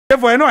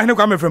Therefore, I know I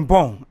come from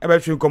Pong,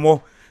 about you come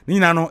more.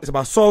 Nina, it's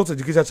about salt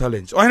education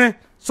challenge. Oh,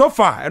 so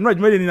far, I'm not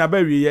made in a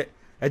berry yet.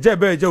 A jab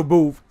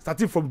both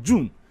starting from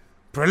June.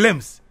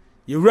 Prelims,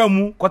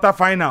 Yuramu,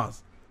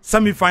 quarterfinals,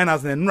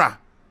 semi-finals, and NRA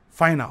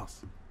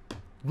finals.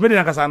 Made in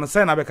a casana,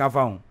 sign up a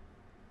found.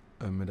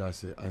 I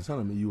say, I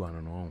saw you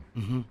and all.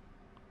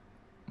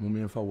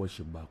 Moment for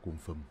worship back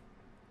confirm.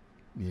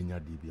 Near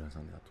DB and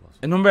Sandy.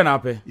 And no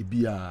benape.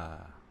 Ibia.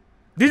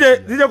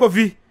 DJ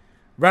Coffee.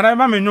 Brother,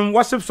 mammy, no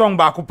worship song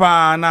back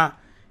upana.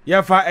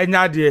 Yafa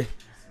enyade.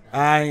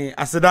 Ai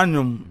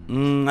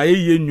asedanyum. Aye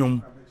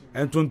yenyum.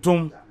 And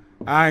tuntum.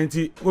 Ai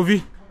nti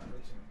Coffee.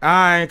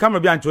 Ai come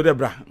be ancho de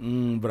bra.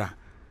 Bra.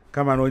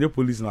 Come on, the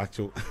police no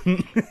actual.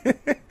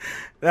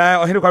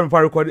 I hear come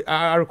record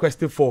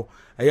requested for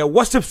a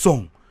worship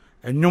song.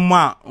 And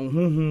nyuma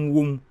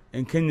wom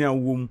and Kenya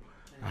wom.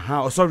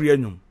 Aha, sorry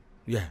enyum.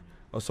 Yeah.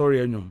 Sorry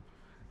enyum.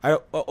 I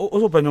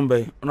also penyum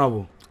be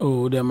honorable.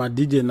 Oh, they my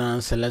DJ na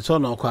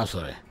selection no kwa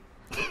sorry.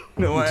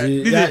 No,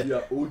 DJ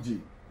OG.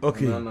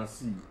 Okay.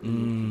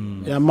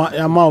 Ya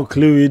ma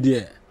clear with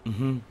there.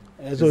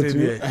 So to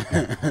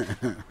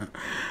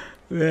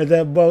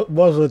the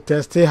boss will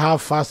test how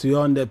fast you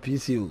on the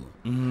PC.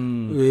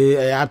 We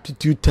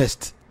aptitude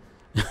test.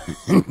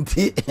 And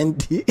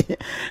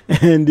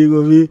they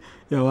will be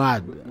your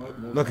word.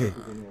 Okay.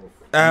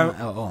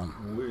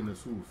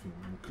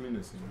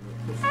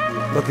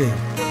 Okay.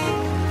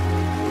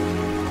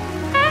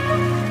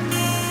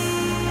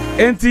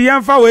 Enti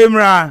yamfa we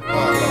mra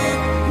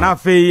na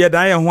fe ye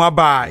dan ye ho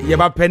aba ye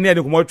ba pene e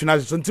de komo twena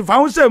so nti fa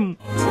ho sem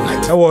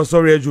e wo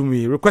sorry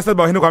adwumi requested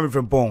by O.K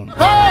Frimpong On.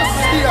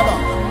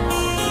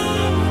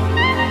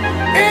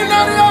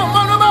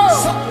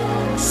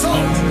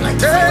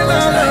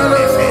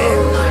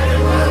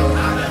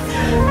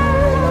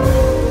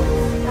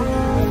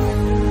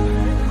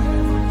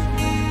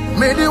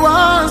 Maybe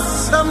once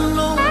some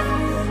no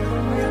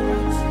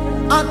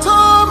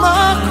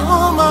atoma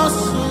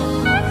kumasu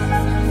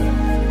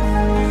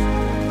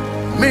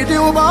maybe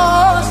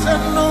was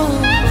no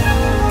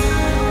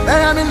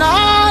I mean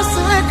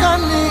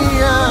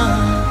asikania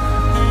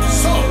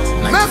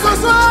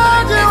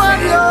mekoswaji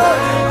wadio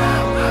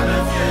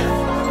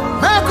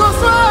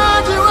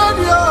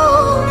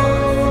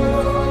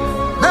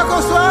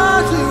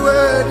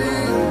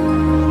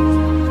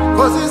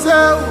cause it's a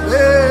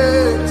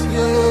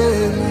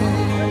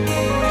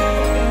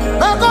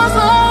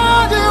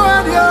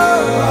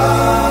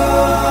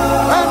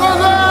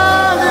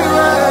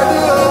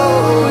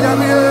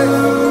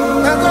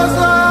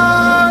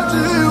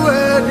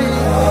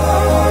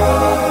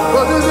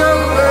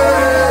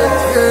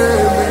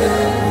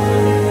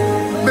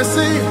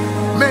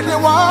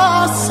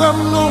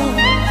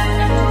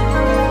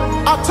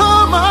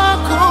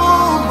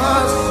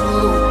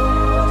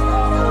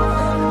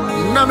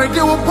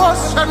you will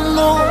post and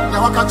no,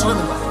 now I can't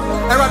remember.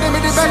 And I didn't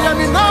mean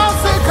Benjamin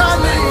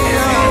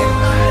Africania.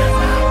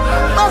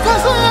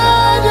 Because I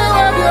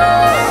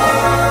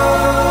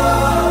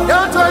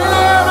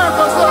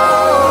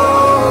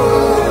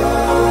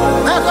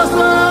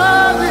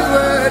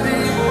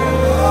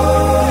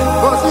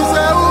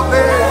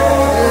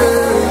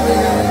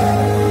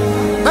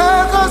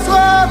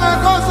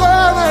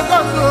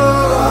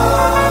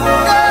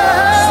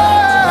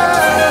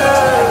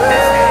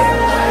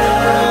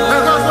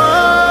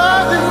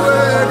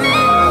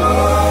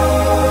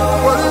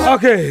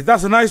okay,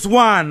 that's a nice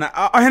one.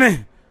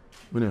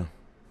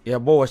 Yeah,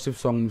 boy, worship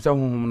song.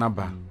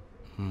 Number.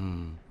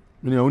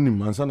 Only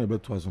man, son,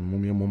 about was on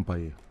Mummy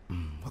Mompaye.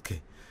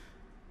 Okay.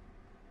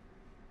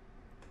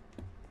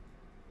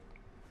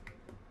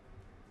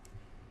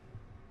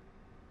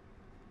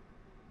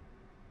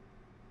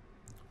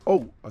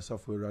 Oh,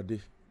 Asafo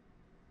Rade.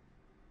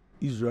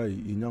 Israel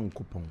in young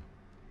coupon.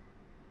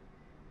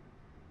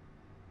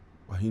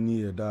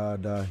 Wahini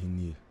da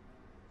hini.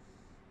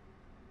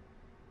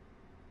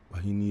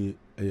 Wahini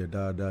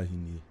da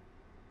hini.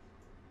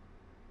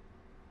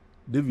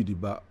 David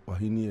ba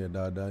wahini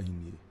da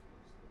hini.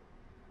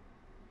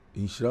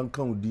 In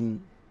Shranka udin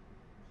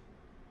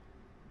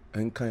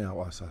enkanya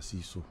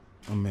wasasi so.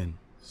 Amen.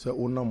 Se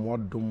onam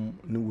wadom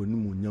ne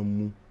wanimu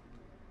nyamu.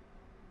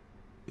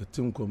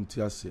 Yetim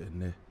komti ase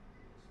ene.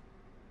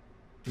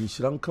 In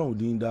Shranka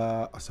udin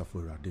da Asafo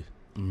Rade.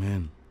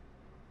 Amen.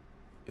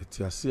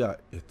 Eti ase a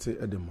ete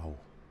edemawo.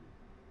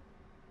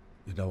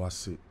 Yeda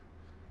wase.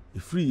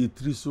 Ifri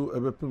yetri so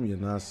ebepem ye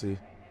na ase.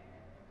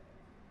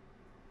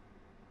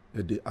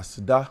 Ede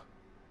asida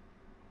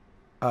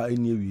a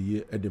eni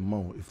wiye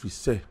edemawo ifri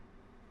se.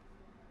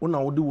 Ona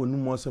wode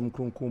wonu asem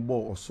kronkron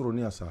bo osoro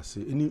ne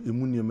asase eni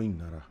emu niema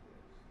nyinara.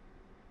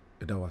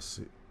 Eda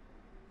wase.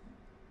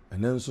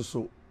 Enen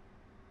so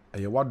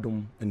eye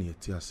wadom ene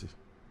eti ase.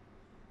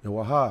 Ye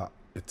wa ha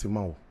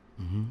etemawo.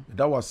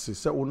 Eda wase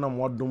se onam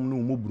wadom ne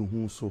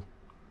omobruhu so.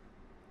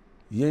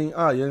 Yen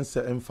a yen se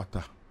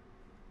emfata.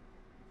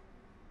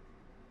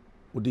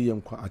 Odi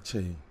yen kwa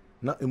ache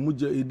na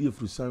emuja edi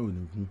efrusan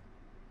wonu.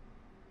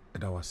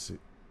 Eda wase.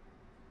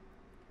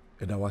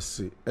 Eda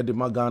wase ede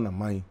magana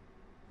man.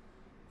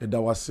 Eda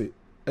wase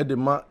ede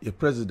ma ye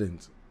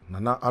president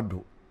Nana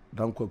Ado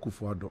Danko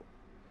Akufo-Addo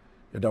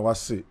yɛda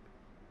wase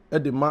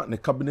ɛde ma ne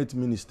cabinet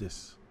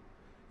ministers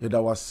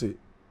yɛda wase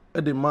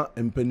ɛde ma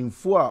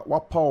mpanimfo a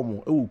wapa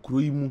wɔn ɛwɔ kuro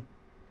yi mu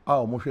a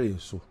wɔn hwɛ yɛ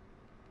so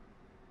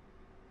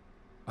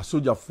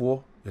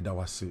asogyafoɔ yɛda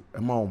wase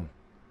ɛma wɔn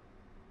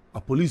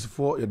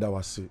apolisifoɔ yɛda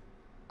wase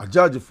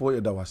ajagyefoɔ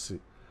yɛda wase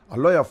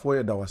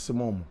alɔyafoɔ yɛda wase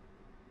ma wɔn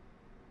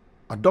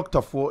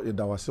adɔktafoɔ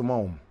yɛda wase ma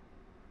wɔn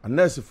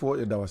anɛɛsefoɔ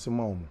yɛda wase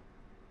ma wɔn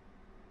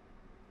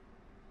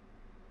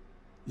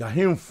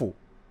yɛahemfo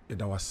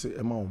yɛda wase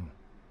ɛma wɔn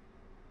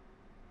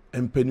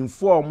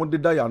mpanimfoɔ a wɔn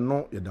deda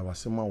yɛano yɛda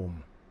wase ma wɔn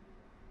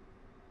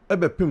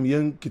ɛbɛpem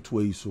yɛn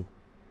ketewa yi so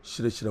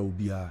hyerɛhyerɛ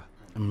obiara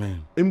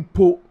amen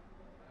mpo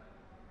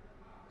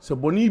sɛ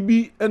bɔne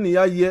bi ɛne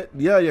yɛayɛ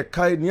deɛ a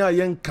yɛkae ne a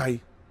yɛnkae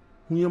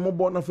hu yɛn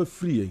mmɔbɔ na fa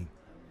firi yɛn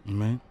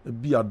amen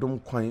ebi adom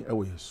kwan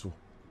ɛwɔ yɛn so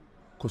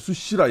kɔ so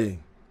hyira yɛn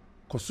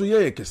kɔ so yɛ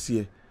yɛ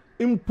kɛseɛ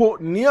mpo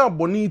nea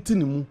bɔne ti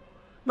ne mu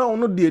na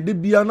ɔno deɛ de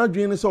bia na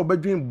dwen ne sɛ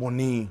ɔbɛdwen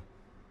bɔne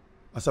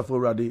asafo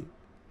awurade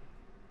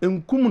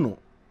enkum no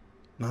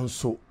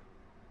nanso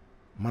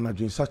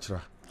manadwen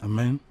sakyera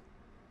amen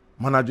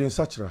manadwen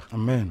sakyera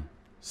amen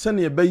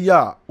sɛnea ɛbɛyɛ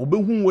a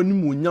ɔbɛhu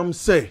w'anim onyam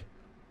sɛ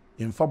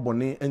yɛmfa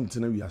bɔne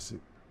ɛntena wiase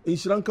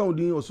nhyira nka wo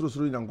din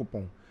ɔsorosoro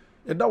nyankopɔn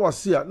yɛda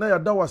wase a na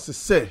yɛda wase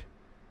sɛ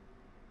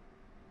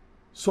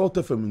Salt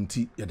FM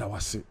nti yɛda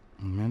wase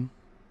amen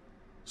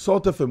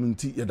Salt FM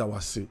nti yɛda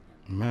wase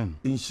amen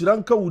nhyira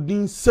nka wo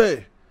din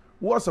sɛ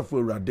wo asafo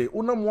awurade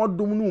wonam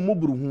wadom ne wo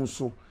mɔburu ho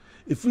so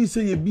ɛfiri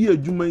sɛ yɛbi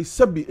adwuma yi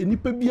sɛbe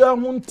enipa biara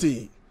ho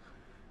nte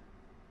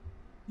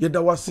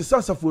yɛda wase sɛ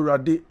asafo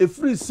awurade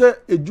ɛfiri sɛ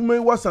adwuma yi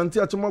wɔ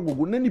Asante Akyem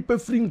Agogo na nipa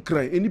firi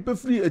nkran enipa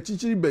firi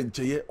akyikyiri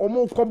bɛnkyɛyɛ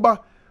ɔmo kɔba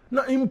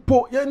na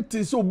mpo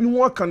yɛnte sɛ obi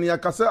ho aka ne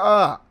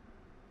akasɛ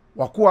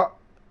wakoa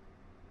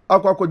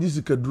akɔakɔgye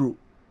sikaduro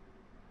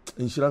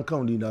nhyira nka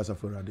wo din da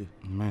asafo awurade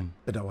amen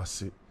yɛda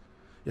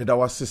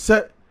wase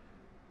sɛ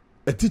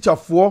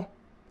atichafoɔ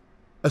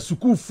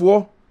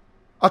asukuufoɔ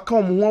aka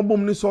wɔn ho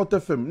abom ne Salt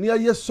FM ne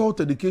ayɛ Salt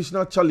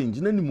Educational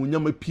Challenge na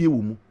nimonyam apie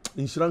wɔ mu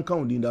nhyira nka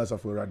wo din da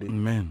asafo awurade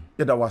amen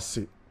yɛda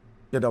wase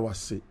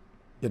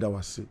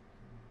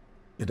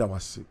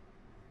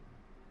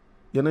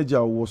yɛn agya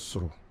wɔ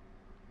soro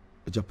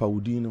agyapa wo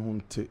din ne ho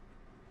nte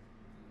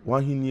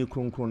w'ahenni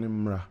kronkron ne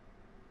mmra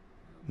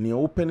nea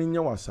wopɛ ne nyɛ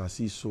wɔ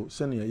asase so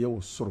sɛnea ɛyɛ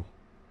wɔ soro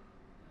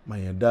ma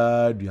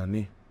yɛdaa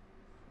aduane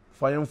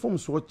fa yɛn fom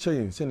so kyɛ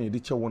yɛn sɛnea yɛde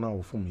kyɛ wɔn a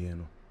wɔfom yɛn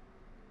no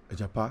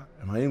agyapa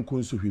ɛma yɛn nkɔ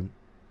nsohwem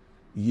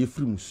yie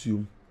firi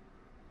musuom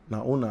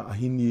na wona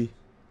ahennie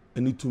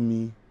ani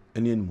tumi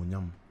ani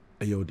animonyam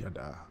ɛyɛ wo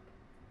deadaa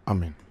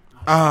amen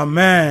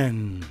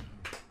amen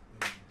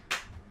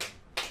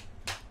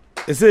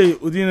ɛsɛ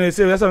odin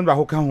ɛsɛ yɛsɛ no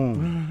baako ka ho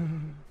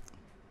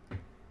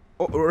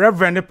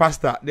reverend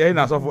pastor deɛ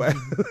na sɔfo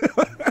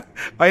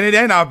ɔyɛ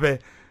deɛ na apɛ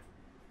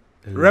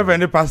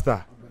reverend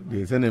pastor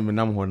deɛ sɛ ne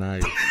menam hɔ na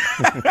ayɛ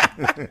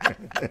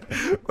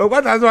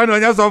okwata so wani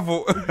onya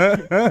sɔfo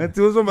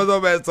ti o so ma so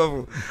ba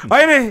sɔfo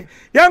ɔyɛ ne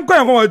yɛn kɔ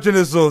yɛn kɔ wɔn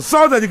twene so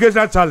Salt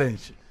Educational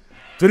Challenge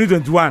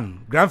 2021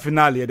 grand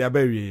finale yɛde aba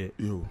wie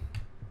yo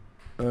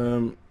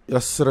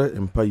yɛsrɛ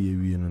mpa yɛ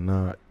wie no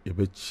na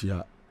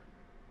yɛbɛkyia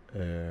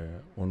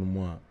wɔn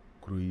mu a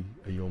kuro yi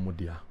ɛyɛ ɔmo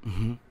dea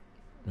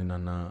me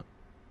nana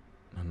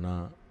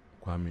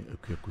Kwame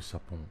Ekueku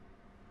Sapon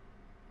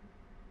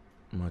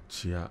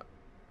makyia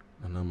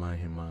nana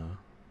mahema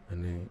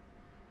ɛne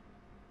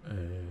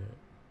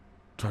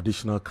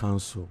traditional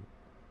council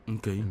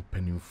okay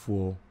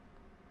mpanimfoɔ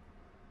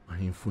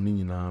ahemfo ne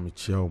nyinaa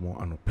mekyia wɔn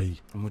anɔpa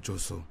yi ɔmo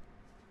so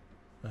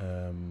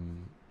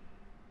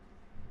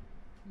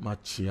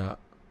makyia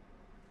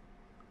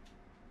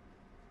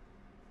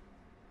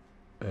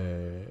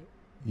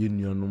yɛn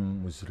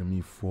nuanom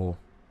musrimifoɔ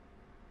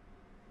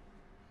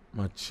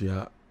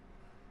makyia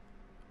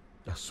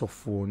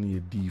asɔfoɔ ne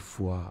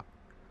yɛdiifoɔ a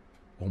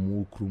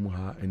ɔmo kurom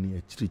ha ɛne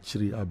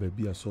akyirikyiri a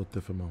baabi a Salt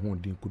FM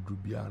ahoɔden koduru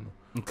biara no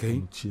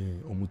okay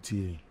ɔmo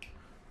tie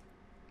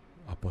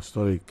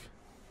apostolic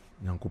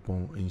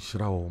nyankopɔn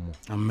nhyira wɔn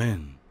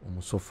amen ɔmo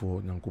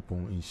sɔfoɔ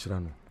nyankopɔn nhyira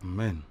no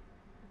amen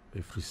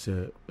ɛfiri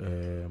sɛ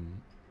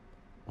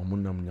ɔmo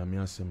nam nyame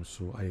asɛm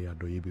so ayɛ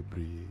adɔyɛ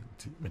bebree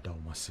nti meda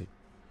wɔn ase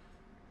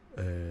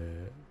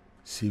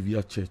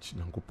Savior Church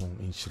nyankopɔn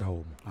nhyira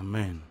wɔn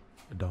amen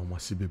meda wɔn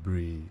ase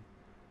bebree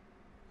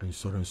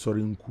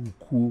nsɔrensɔre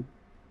nkuukuo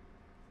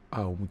a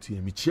ɔmo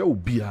tie mekyia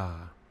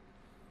obiara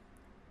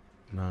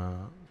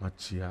na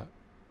makyia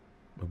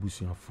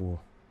babusuafoɔ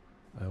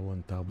ɛwɔ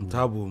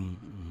ntabo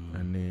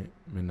ɛne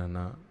me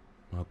nana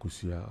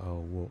makosua a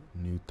ɔwɔ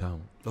New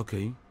Town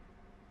okay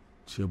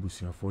kyia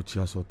busuafoɔ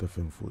kyia Salt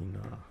FM foɔ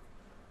nyinaa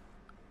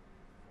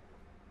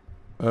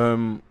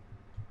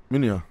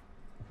menua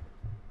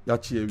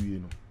yɛakyia wie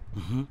no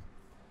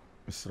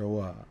mesrɛ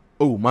wo a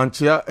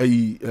mankyia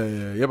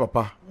yɛ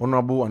papa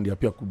honorable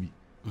Andiapi Akubi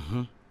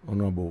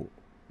honorable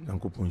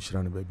nyankopɔn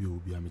nhyira no baabi a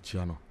obi a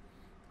mekyia no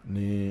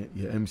ne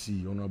yɛ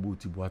MC honorable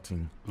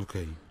Tibuatin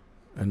okay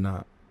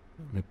ɛna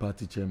me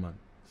party chairman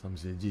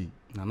Samseji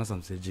Nana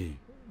Samseji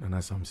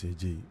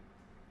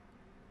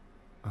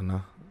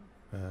ana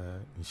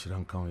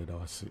Inshiran kan yeda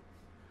wase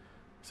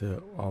se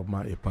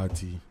ma a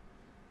party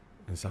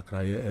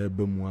nsakra ye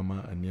ebe mu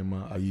ama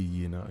anema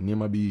ayiyi na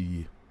anema be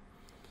yiyi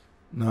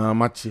na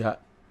machia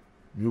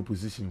new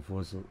position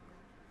for so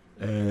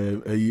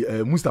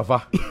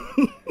Mustafa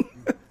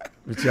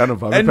Michiano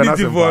fa me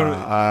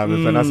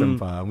pena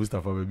sempa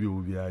Mustafa be bi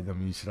obi a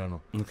nyame nshira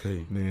no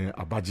okay ne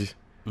abaje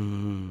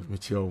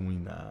mechia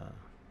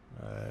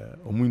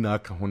omuna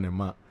aka ho ne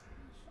ma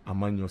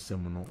amanyo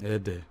sem no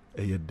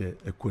eyede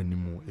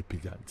ekwanimu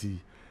epiga ti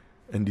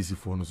NDC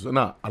for no so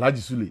na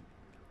Alhaji Sule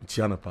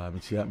mechia pa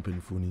mechia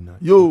mpelifoni na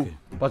yo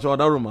pacha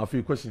order room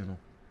afi question no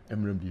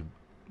emrem biem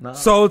na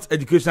Salt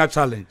Educational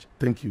Challenge.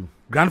 Thank you.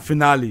 Grand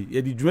finale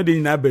ye di dwuma de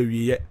nyina ba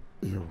wiye.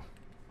 Yo.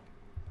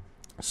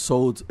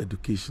 Salt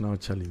Educational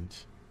Challenge.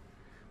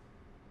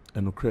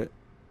 Enokre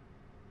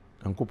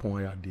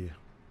ankopon ya de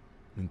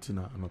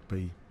ntina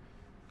anopai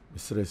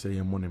mesere se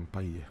ye monem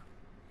paye.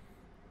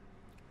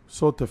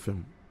 Salt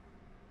FM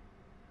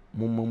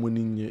momma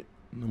moninye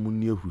na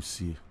monni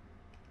ahusie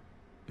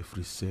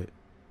efri se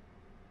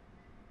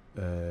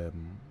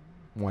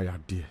mo ya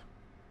de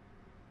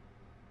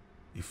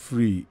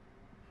ifri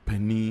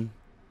pani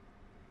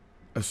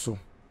eso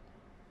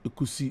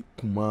ekusi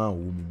kuma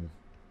wo mu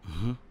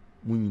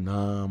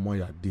munyina mo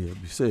ya de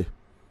bi se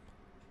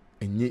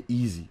enye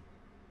easy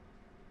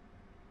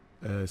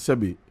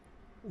sebe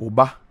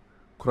oba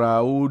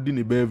kra o di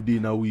ni birthday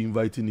na we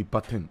invite ni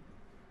pattern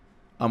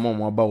ama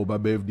mo aba oba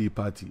birthday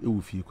party e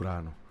wo fi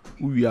kra no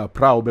wi a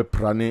pra obe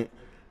pra ne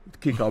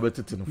cake obe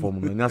tete no form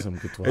no nyasem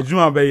ketwa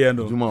Ejuma be ye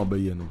no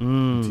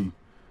nti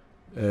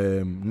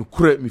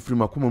nukure mi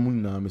frima kuma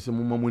munna me se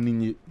mumma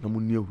moninye na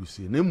munni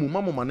ahusie na emu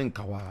mama mane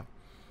nkawa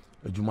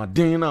adwuma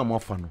den na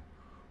amafa no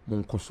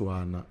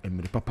monkoso na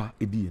emre papa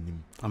edi enim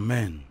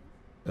amen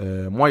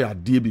mo ya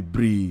de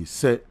bebre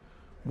se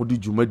modi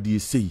dwuma die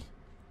sei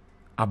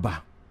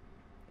aba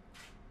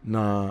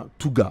na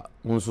tuga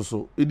wonso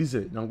so edi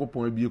se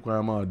nyankopon abie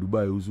kwa ma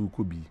Dubai ozu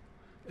ko bi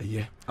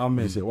eye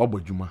amen se wabɔ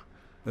dwuma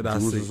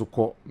that's so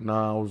ko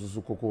na ozu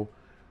so koko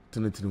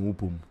tenetene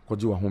wopom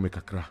koje wa home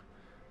kakra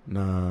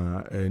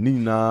na ni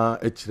na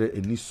ekire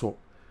eniso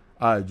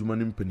a adwuma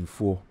ne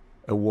mpanifo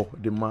ewo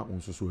de ma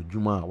wonso so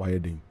adwuma a waye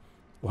den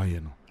waye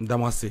no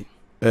ndamase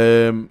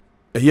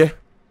eye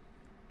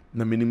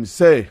na minim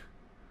say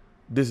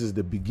this is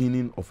the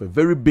beginning of a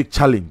very big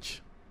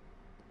challenge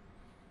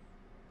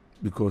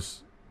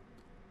because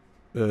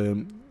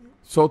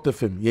Salt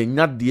FM ye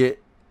nyade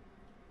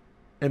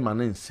e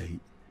manen sei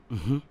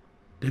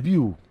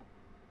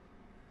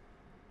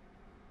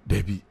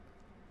debi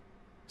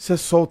se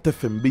Salt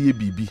FM be ye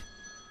bibi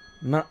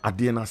na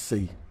ade na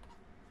sei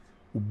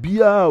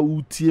ubia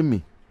utie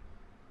me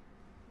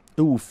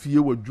e wo fie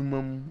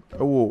wadwumam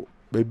e wo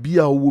ba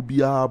bia wo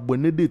bia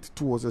bonedate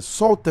to was a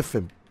Salt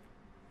FM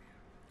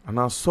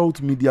and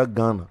Salt Media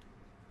Ghana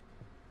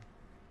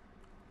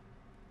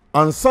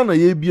ansa na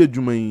ye bia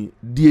adwuma yi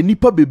de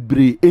nipa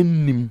bebre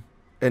ennim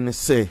ene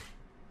se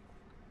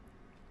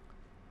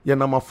ye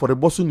na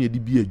maforeboso ne de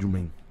bia adwuma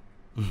yi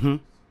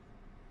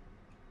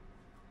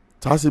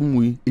tase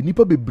mui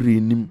enipa bebre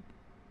nim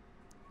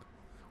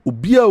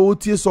obia o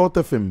tie Salt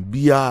FM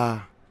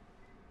bia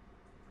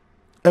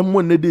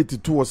emmo ne date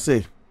to wo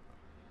se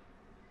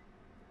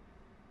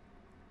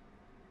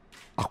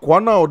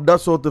akwana oda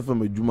Salt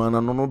FM adwuma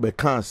na no be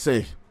kan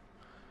se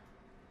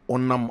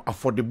onam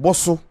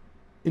afodeboso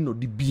ino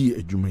di bie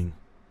adwuma yi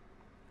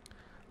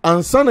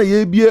ansa na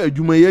ye bie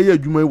adwuma ye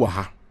adwuma yi wa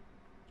ha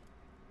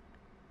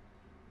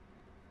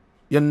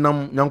ye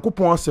nam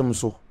nyankopon asem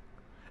so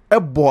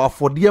ebo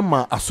afode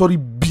ma asori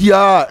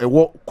bia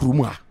ewo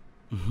kurum ha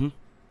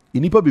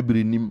enipa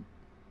bebre nim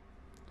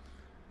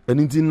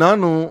eninti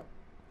nano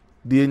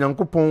de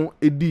nyankopon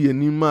edi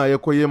enim a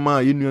yekoye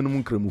ma yenuanum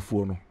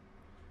nkramufuo no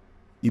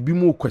ibi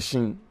mu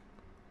question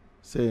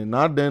say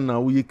na den na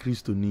wo ye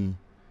kristoni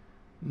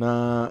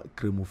na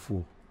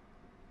kramufuo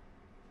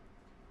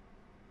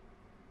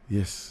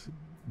yes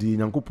di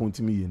nyankopon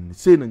timi yen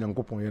say na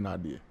nyankopon ye na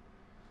ade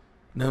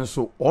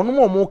nanso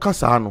ono mo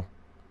kasa no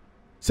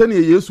se ne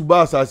Yesu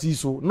ba asasi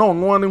so na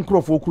ono ane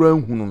nkrofo kura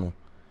nhunu no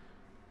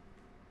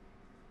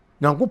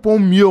nyankopon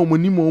mie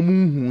omonim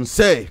omunhu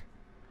se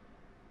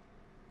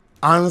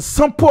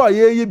ansampo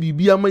ayeye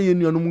bibia ma ye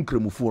nuanum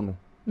nkramufuo no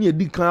ne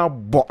edi kan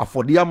abo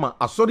afode ama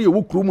asori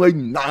ewo kurom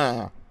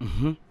anyina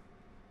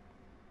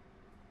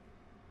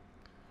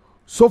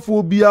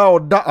sofo bia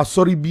oda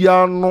asori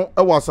bia no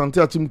e wa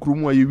Asante Akyem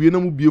kurom a yewie na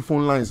mu bie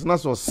phone lines na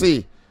so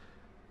se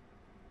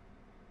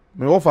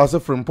me wo fa se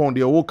Frimpong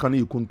de wo kan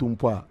e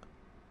kontompo a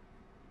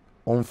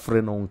on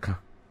frɛ no nka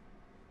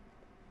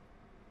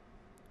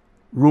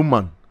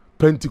Roman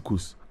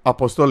Pentecost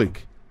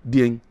Apostolic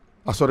dien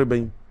asɔre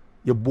ben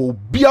ye bo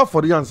bia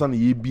for the answer na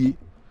ye bie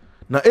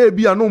na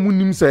bia no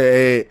munim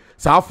sɛ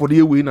saa afɔre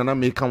ye we na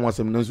me kan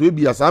wasɛm na so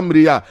bia saa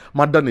mre ya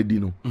mada na di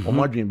no o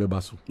madwen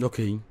beba so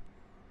okay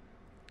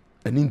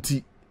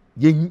ɛninti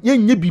ye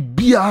nye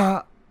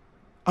bibia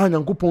a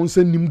Nyankopɔn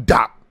sɛ nim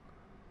da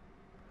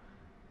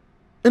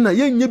ena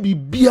ye nye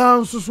bibia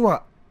nso so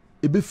a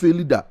ebe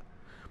feli da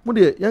mo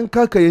de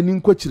yanka ka yani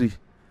nkwachiri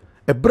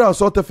ebra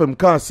Asante Akyem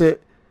ka say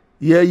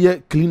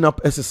ye clean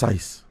up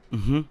exercise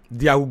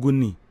di Agogo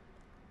ni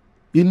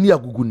yeni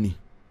Agogo ni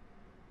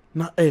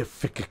na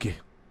fekeke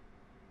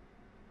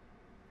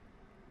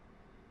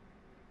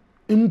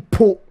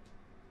impo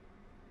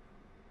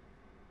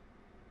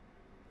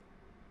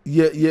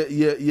ye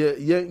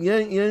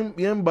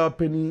ba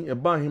pani e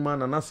ba hima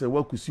na se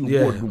wakusi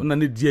ubodu na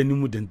ne di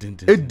animu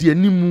dententen e di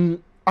animu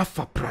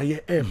afa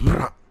praye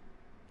bra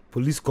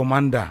police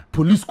commander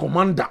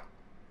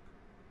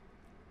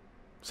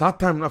sa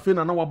time na fe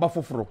na waba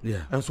foforo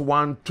enso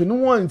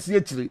 121 nti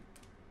akire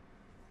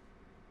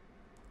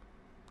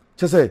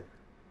chese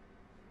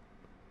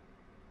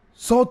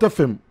Asante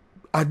Akyem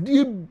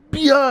adie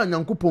bia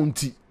nyankopon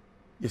ti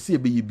yesi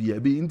ebe bia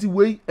ebe nti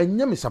we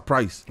enye me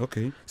surprise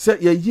okay say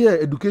ye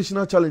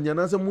educational challenge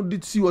na say mo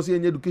dit si wo say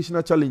enye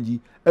educational challenge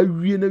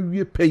awie na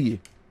wie peye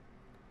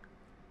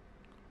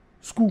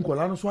school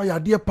kola no so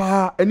ayade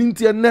pa eni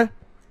nti enne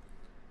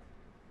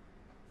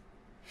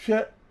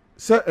hwe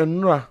say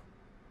enra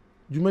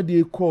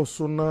dwumadi course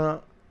na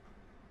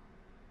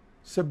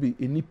sebi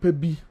enipa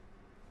bi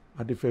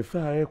ade fefe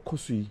a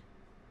ekoso yi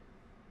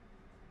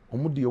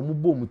omo de omo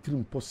bo mo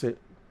tirim pose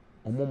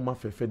omo ma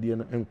fefe de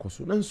na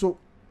enkoso nanso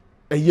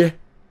eye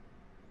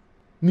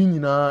ni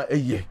nyina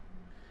eye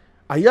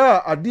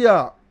aya ade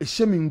a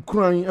ehyemi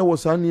nkuran ewo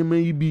sa niema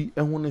yi bi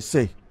eho ne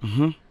se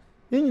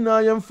ni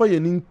nyina yemfa ye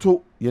ni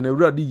nto ye na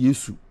awurade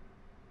Yesu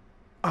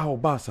a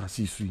oba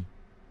asase sui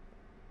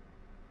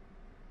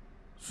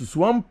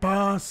susuan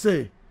pa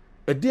se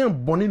eden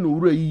bone no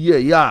wura yi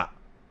ye ya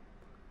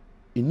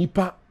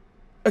enipa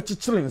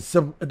echichire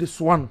nsem ede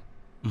soan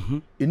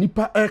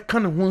enipa eka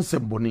ne ho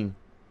nsem bone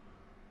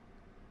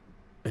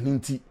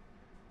eninti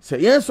se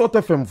yen Asante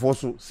Akyem fo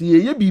so se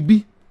ye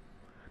bibi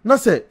na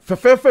se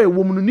fefefe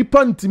wo mu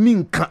nipa ntimi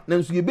nka na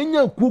nso ye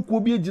benya kuokuo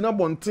bi agina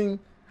bonten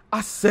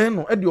asɛ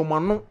no ede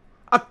omano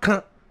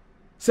aka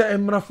se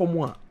emra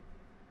fomu a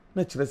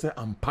na kire se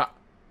ampa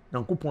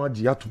nankopon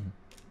agi atom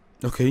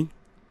okay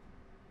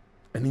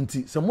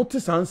eninti se mote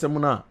sansem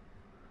na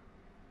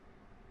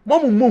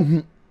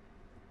mamu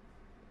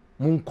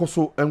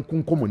munkoso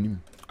enkunkomonim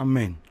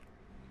amen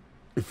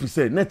efri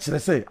se na kire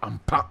se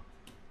ampa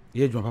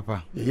ye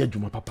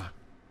djuma papa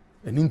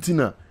eninti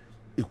na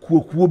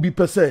ekuokuo bi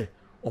pese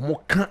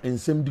omo ka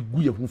ensem di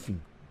gu ye ho fin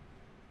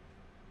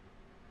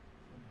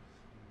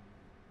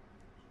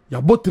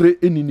ya botre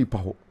eni nipa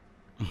ho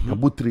ya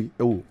botre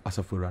ewo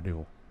asafo Awurade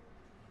ho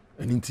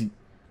eninti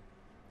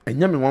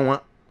enya me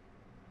wanwa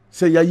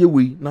se ya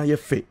yewe na ye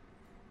fe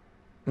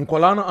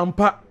nkola no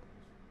ampa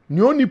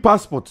ni oni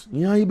passport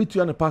ni ya yebetu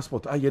ya ne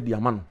passport aye di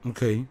ama no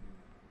okay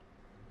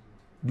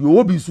di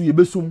obi su ye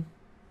besom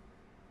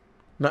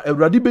na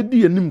Awurade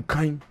bedi anim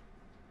kan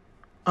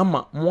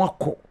ama mo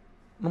akọ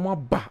na mo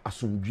ba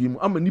asomdwe mu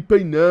ama nipa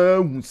ina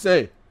hu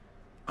se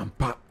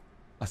ampa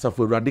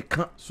asafo Awurade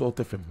ka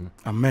Asante Akyem ho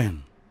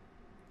amen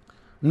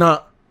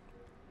na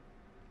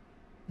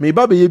me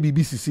ba be ye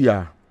bibi sisi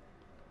a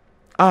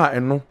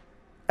eno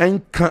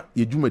enka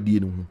ye dwumadie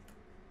no ho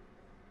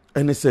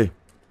ene se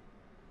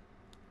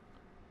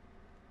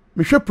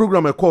me hwe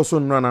program e course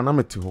no na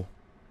mete ho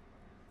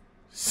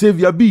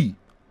Savior B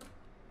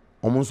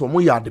omonso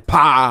mo ya de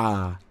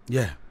pa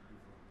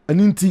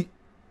aninti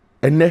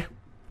ene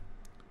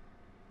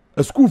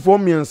a school for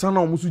me ensa na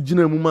omusu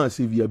gina mu ma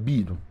Savior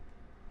B no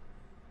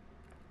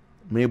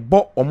me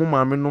bo omo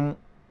maame nom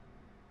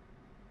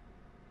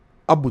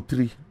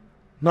abutri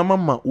na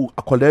mama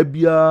akola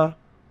bia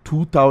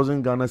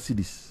 2000 Ghana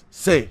cedis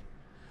say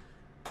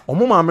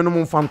omo maame nom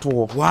mfanto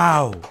ho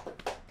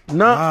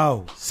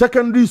wow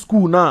secondary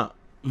school na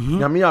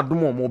nyame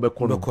adom omo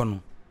bekono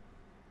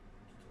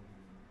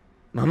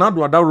na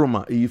nado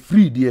adaroma e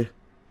free de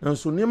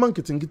enso niema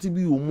nketenkete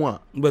bi omu a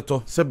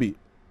beto sebe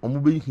omo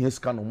be hia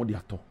sika na omo de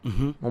ato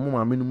omo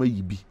maame nom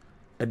ayibi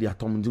e de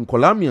atom ndin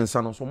kola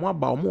miensa no so mo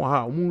aba omo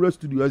ha omo re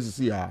studio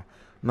asisi ya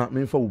na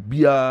memfa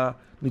obia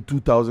ni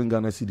 2000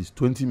 Ghana cedis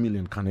 20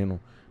 million kaneno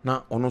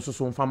na ono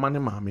so mfa mane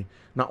maame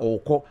na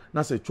okọ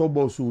na se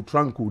chobo so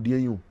tranko de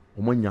yin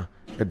omanya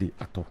e de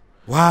ato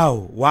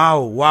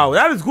wow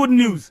that is good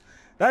news.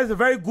 That is a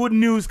very good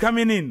news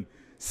coming in.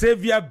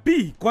 Savior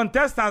B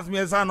contestants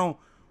miensano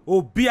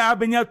obia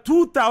benya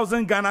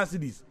 2000 Ghana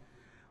cedis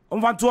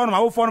omfanto no ma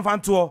wo fo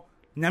fanto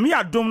nyame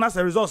adom na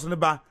se results ne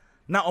ba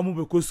na omo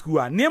beko school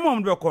a niam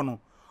omo beko no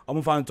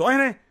omo fanto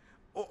ohene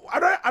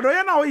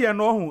adoye na wo ye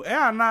no ho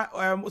na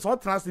so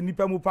trans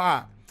nipa mu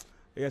pa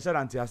e se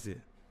ranti ase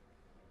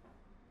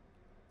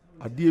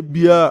adie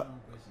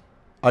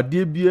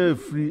bia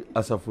free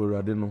asafo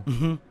Awurade no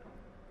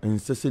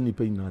ensese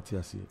nipa ina ati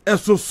ase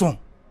eso so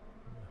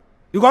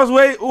because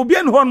we obi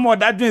en hon more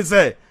that doing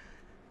say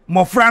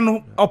mofra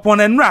no upon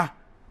enra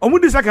omu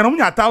di second omu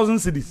nya 1000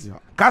 cedis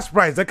cash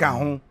prize e kan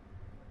ho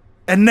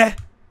enne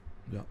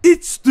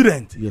each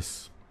student di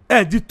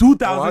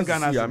 2000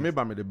 Ghana cedis me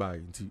ba me de buy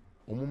nti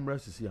omu mra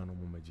sisi ya no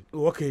omu magi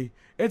okay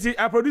enti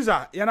a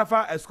producer yana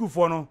fa a school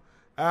for no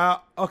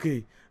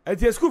okay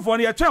enti a school for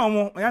no ya twa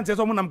omu ya nte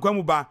so omu nam kwa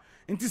mu ba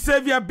enti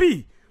Savior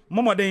B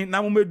momoden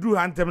na mo medru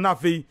hantem na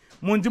afei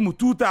monji mu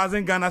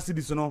 2000 Ghana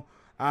cedis no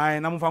ai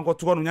na mo fa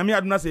nkoto no nyame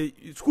aduna say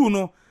school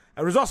no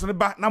resource ne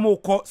ba na mo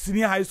kọ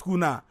senior high school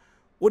na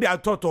wo de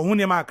atoto ho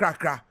ne ma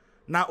krakra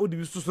na wo de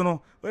bi susu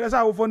no we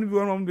say wo fo no bi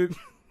won de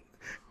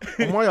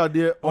omo ya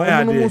de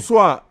omo no so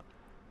a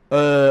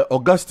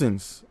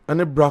Augustins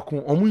ene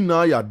brako omo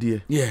ina ya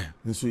de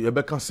nso ye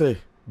beka say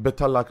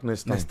better luck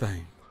next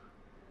time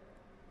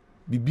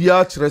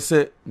bibia kire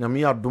say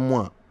nyame adom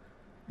a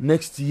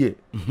next year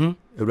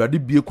Ewurade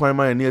bie kwan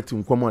ma ne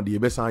atim kwam de ye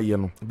besan ye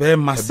no be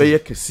massive be ye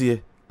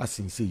kese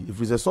asinsi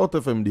if it's a sort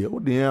of them there o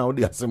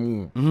de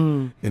asem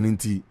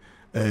eninti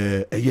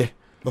eye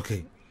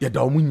okay ye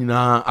da omu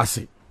nyina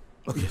ase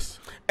okay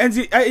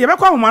enti ye be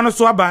kwa homa no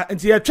so aba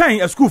enti ye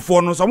twen a school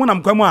for no so mo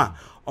nam kwam a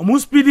omu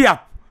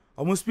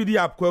speed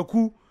up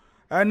kwaku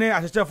ene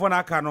ahechefo na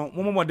aka no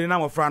momode na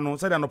mofra no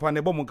se da no pa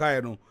ne bo mu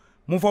kae no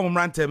mo fo mo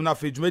mrantem na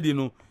fejumedi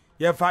no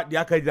ye fa de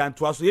aka gida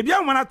ntoa so ye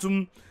bia mo na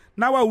tum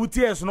na wa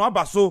wuties no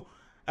aba so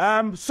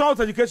South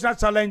Educational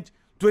Challenge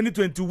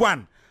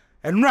 2021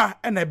 enra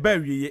ena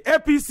bawie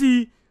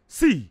APC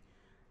C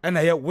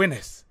ena ye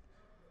winners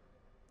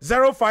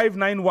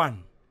 0591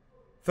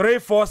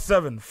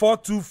 347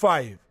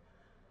 425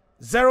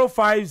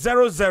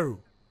 0500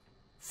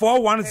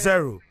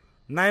 410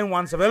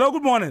 917. Hello,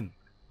 good morning.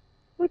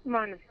 Good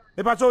morning.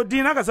 Me pacho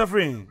Dina ka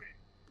safrin.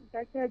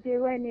 Pacho je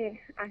wani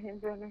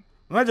ahembono.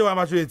 Maje wa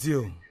macho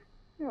etio.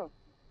 No.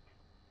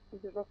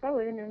 Izo papa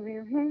we no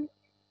me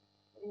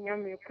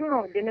nyame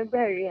kan de no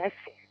bari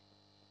ase.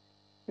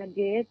 Na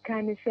de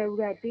kan se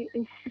Awurade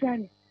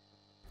nhira.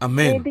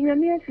 Amen. De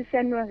nyame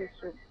asise no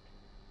aso.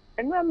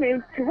 Eno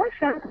me ti wa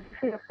sha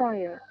se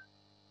fire.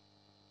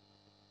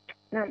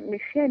 Na me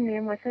hwe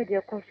ne ma se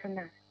de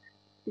kosona.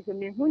 Izo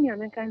me hu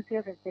nyame kan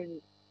se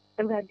fese.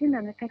 Awurade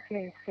na me ka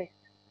kire se.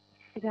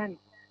 Sigan.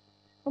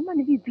 Oma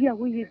ne bibia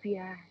wo ye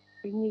bia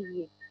enye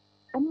ye.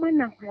 Oma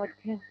na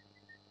hoden.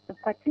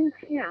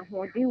 Kwatinti a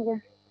hoden wo.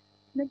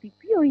 Na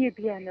bibia wo ye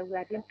bia na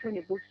Awurade nto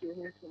ne bosu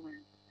ho ntoma.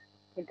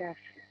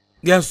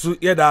 Yes,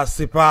 yeah,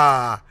 that's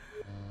pa.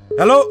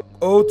 Hello,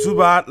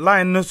 O2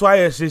 line no so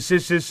aye she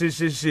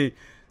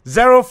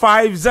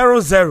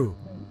 0500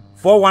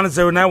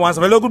 41091.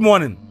 Hello, good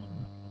morning.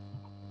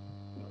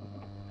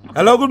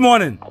 Hello, good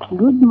morning.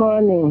 Good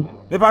morning.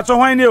 Me patcho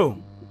hwan ni o?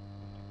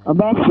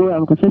 Abafo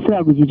am kasese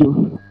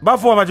agujijo.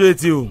 Bafo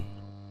majority o.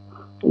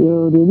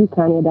 Yo de bi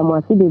kan da mo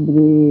ase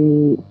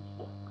bebre.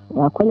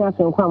 Akonya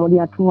se nko amodi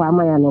ato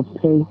ama ya no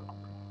pay.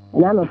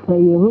 Na no pay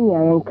ye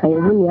hunya yen kan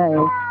hunya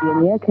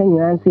ye kan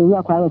yan se wi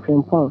akwa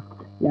Frimpong.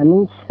 Na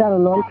min sharo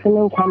no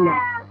ntene kwama.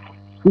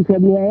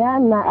 Ifebi ya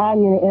na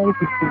anyi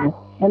NCC.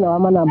 Ena wa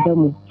mana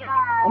bamu.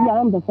 Ama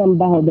am da sam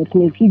ba ho da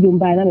tne video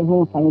ba na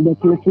ho fa da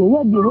tne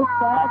we bi ho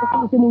fa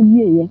da se mu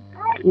ye.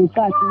 In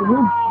fact, we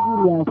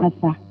need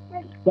kasa.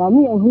 So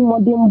me hu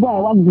modern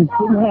boy wa du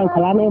so ha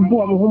kala na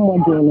bo mo hu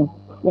modern no.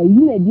 Wa yi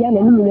na dia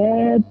na ni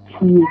na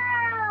ti.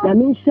 Na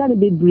min share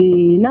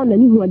bebre na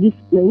ni hu adi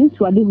na ni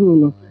so adi hu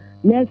no.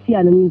 Na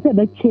fia na mi se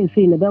be chen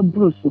fe na be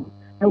broso.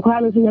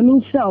 Ankwa no so na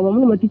min share o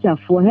mo teacher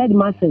for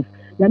headmasters.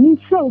 Na min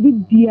share bi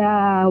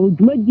bia o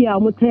dwumadi a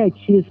mo ta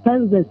chi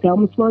sponsors a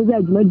mo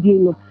sponsor dwumadi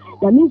no.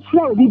 Na min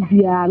share bi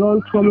bia no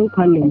nto mo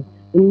kwanem.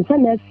 Ni se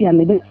na fia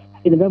me be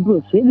okay,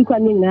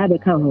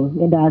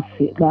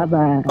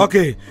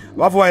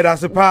 what for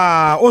that's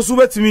pa also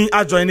betimi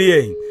ajoin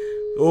here.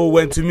 Oh,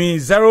 went to me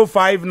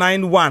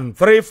 0591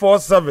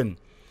 347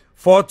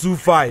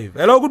 425.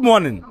 Hello, good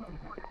morning.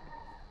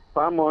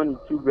 Famon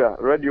Sugar,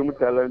 Radio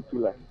Mutalan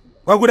Tula.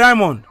 Well, good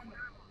diamond.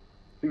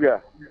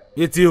 Sugar.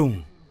 It's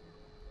you.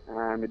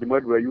 The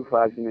mud where you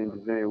fashion and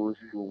design was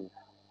school.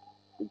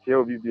 It's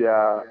your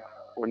BBR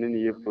on any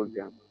year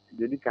program.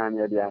 Did you come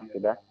here the after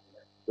that?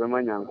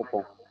 Roman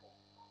Yanko.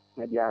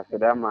 Media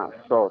Sadama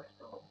sort.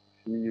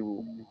 See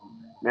you.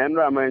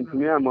 Nandra man to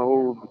me, I'm a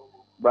whole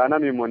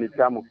banami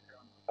monitamo.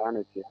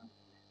 Sanity.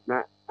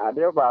 Now, I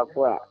deal by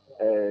for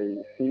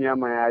a senior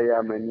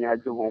Maya mania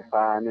to home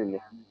fan.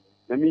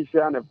 Let me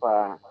share a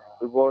pa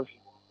because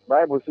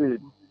Bible says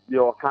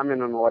you're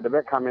coming on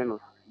whatever coming on.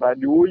 But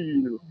the way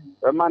you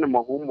a man of my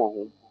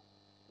home.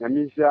 Let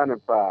me share a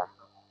pa.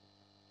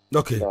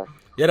 Okay.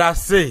 Yeah, I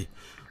say.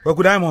 Well,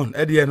 good diamond,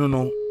 Eddie,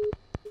 no.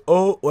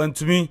 Oh, went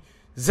to me.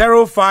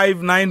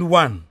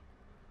 0591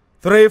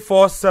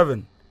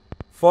 347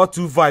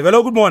 425.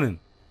 Hello, good morning.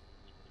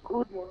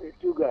 Good morning,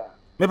 Sugar.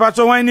 Me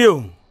pacho why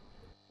new?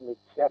 Me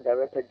chia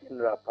director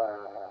general pa.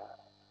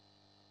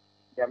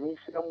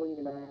 Yamisha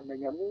munina na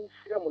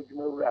yamisha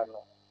mujumura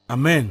no.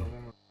 Amen.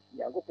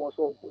 Yango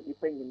ponso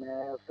ipe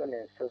nyina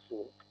fene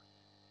seso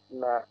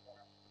na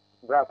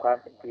bra kwa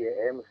de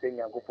em se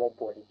yango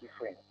pompo ni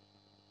different.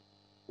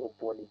 So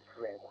body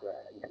different kwa.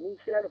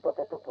 Yamisha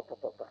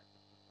papa.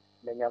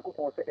 Na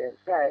Yankupon se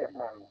ensae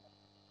man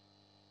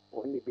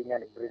oni binya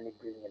ne breni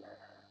na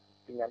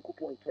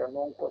Yankupon kira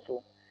no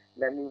nkoso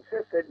na ni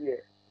se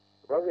de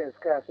province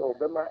ka so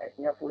obema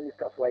enyafo ni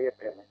skafo aye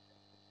peme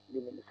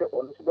ni se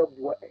ono so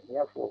babuwa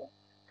enyafo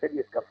se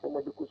de skafo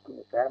ma de kusku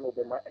ni sa na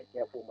obema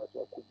enyafo ma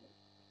so akubi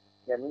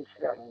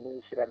Yanishira,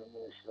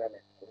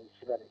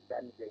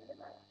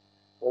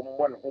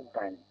 one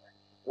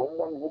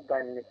who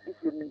ban if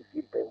you mean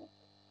people.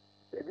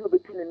 If you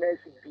between the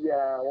nice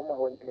beer, woman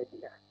who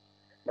media.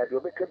 Now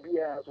you make a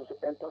beer so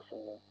enter soon.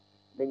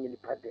 Then you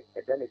pad it,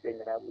 and then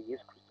again, I will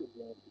use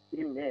Christian.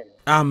 Amen.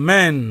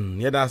 Amen.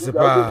 Yeah, that's a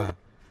bad.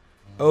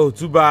 Oh,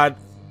 too bad.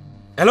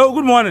 Hello,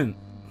 good morning.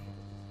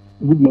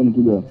 Good morning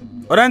to you.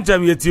 What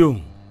time you you?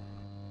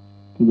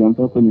 To I'm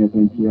talking to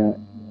you here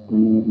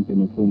in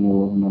the phone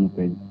or non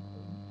pay.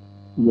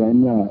 You are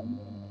not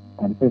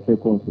at the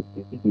first course.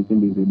 It's in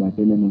the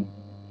Battalion.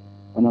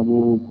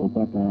 Honorable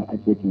Copata, I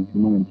check in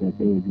moment. I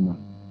say, you know,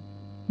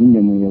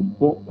 you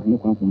bought no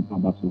come from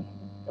Pabaso.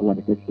 What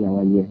the case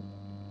our year.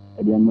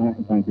 And the amount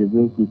of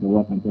those who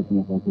are working on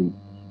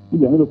the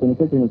you are not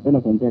connected to a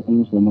contact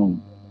in so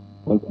long.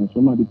 Because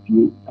some of the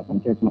few are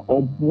contacting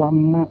all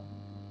one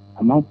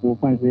amount for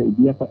fines a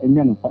year for any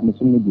of the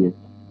same media.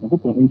 The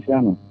hope on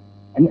Insiano.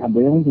 Any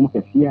aberrant to make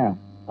a fear,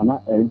 and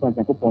not in fact,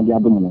 I put on the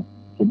abdomen.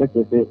 So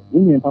better say,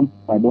 in the pump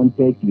by one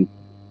take you.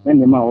 When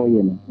the Mao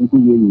Yen, into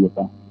you,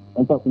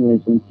 I'm talking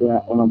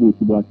about honorable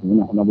to work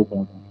in honorable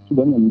person.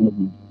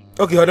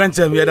 Okay, hold on,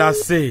 tell me that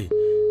say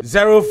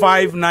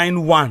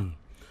 0591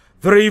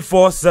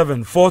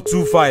 347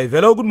 425.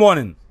 Hello, good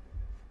morning.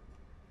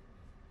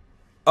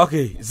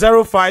 Okay,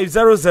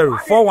 0500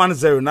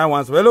 410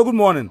 917. Hello, good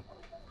morning.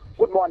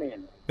 Good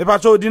morning. Me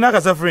pacho dina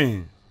kasa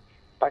free.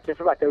 Pacho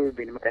free bata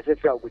Ruben, me kasa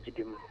free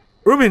ogujidim.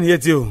 Ruben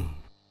yet you.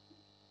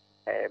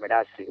 Me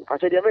da see.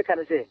 Pacho the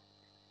American say.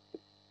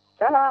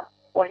 Sala,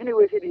 o hini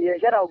we say the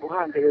jara ogu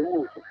han ke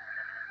wu.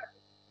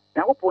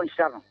 Na go pon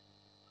shano.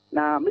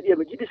 Na me dia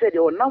me gidi say the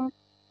onam.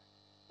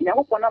 Nya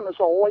go pon am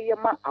so wo ye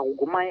ma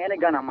agogoman ene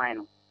Ghana man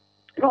no.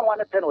 You don't want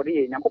to tell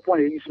the nya go pon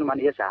e use no man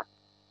yesa.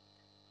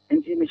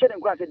 Enti me shede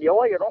nkwa say the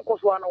wo ye ron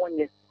koso ana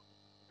wonye.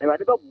 E ba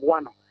de ba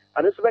boa no.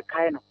 Ade so be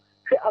kai no.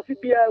 Hwe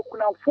afibia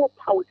kuna 4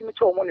 pounds mi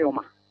che omo ne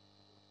oma.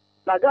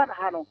 Na Ghana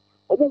ha no,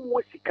 omo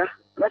mo sika,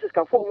 na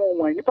sika fo mo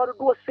wan ni pa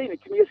do sei ni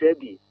kimi yesa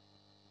bi.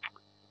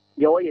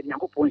 Ye wo ye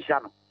Nyankopon hia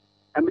no.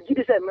 Am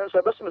gidi say me so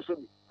e be so me so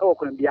bi. E wo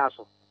kuna bia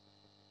so.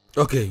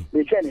 Okay.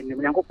 Me twa ni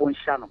Nyankopon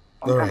hia no.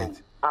 All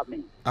right.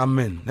 Amen.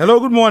 Amen. Hello,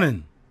 good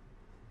morning.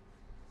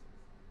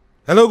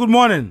 Hello, good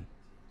morning.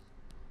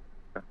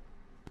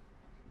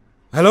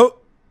 Hello.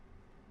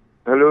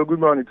 Hello, good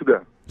morning to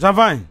them. I'm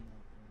fine.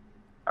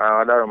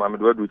 I'm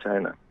do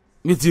China.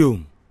 Meet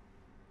you.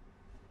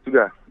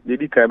 Sugar, you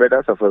did kind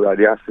better suffer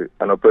the asset,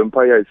 and a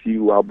empire see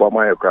you about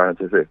my crown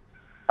to say.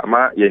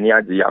 Ama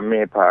Yenia,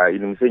 Yame,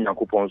 in saying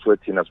Yakupon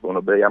sweating as one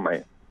of the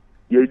Yamay.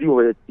 You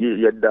do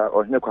yet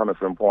or no come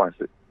from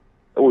Ponce.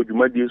 Oh, you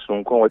might do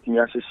some coming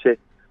as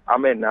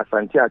Amen,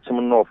 Asante Akyem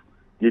Agogo.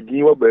 You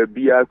didn't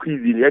be a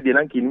crazy, the idea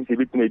that you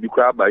may be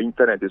crab by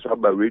internet, is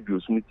by radio,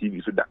 soon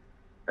TV, so that.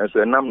 And so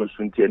a number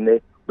soon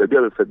tene, baby,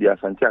 for the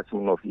Asante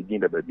Akyem Agogo, you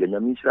did a baby, and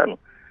Yamishrano.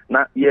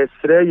 Now, yes,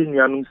 you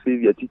young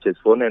save teachers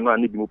for no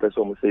one need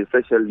person say,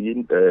 especially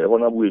in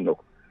honorable no.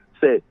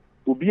 Say,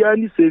 will be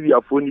any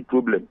savior for any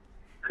problem.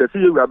 Because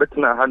you are better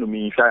than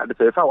Hanumi,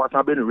 if I was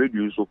not being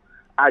radio, so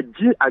I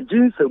jeans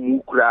a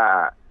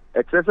mukra,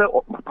 excess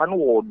of Mapano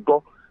or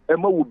dog.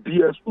 Emma will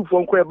be a school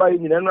from Quebec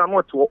in and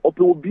not to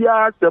will be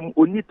some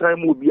only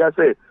time will be a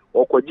say,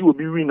 or Kwaji will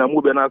be in a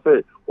move and I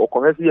say, or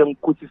Corresium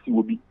Coaches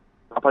will be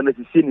upon the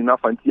scene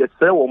enough and yes,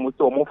 sir, almost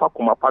or more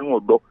from a panel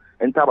dog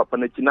and tap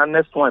upon the China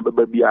next one,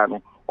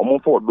 Babiano, or more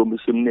for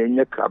Domishim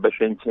Nanya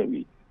Crabashan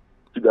Cherry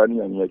to Gani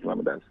and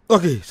Yajamadas.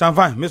 Okay, so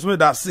fine. Miss me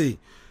that say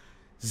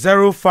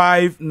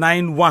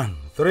 0591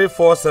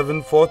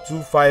 347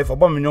 425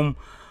 abominum.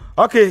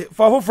 Okay,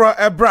 for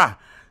Ebra.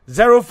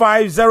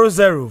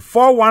 0500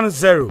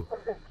 410.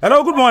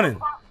 Hello, good morning.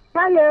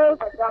 Hello.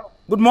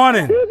 Good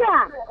morning.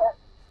 Sugar.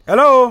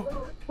 Hello.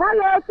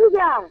 Hello,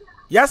 Sugar.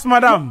 Yes,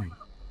 madam.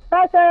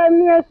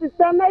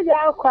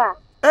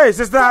 Hey,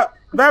 sister,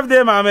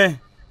 birthday, mommy.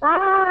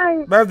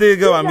 Hi. Birthday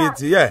girl, I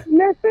meet you, yeah.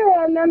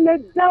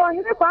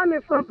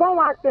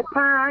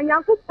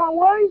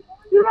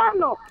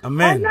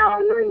 Amen.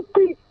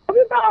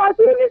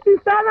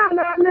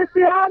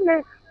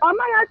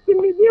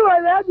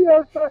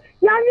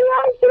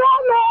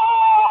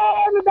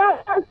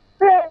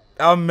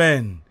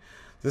 Amen.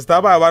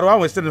 Sister, why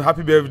we still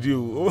happy birthday?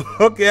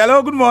 Okay,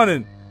 hello, good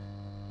morning.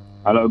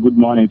 Hello, good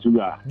morning,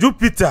 Sugar.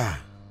 Jupiter.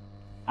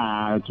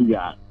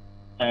 Sugar.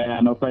 I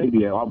know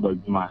Friday,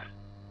 about Juma.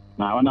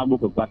 Now, when I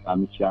book a class,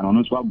 I'm sure I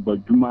know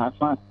what Juma.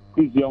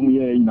 Please, young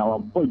year in our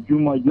boat,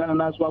 Juma,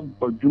 Jana,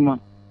 what Juma.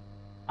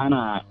 And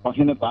I was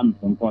in a family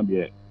from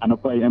Pondia. And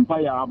a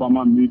empire,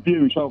 Alabama,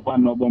 museum shop,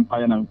 one no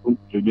bonfire, and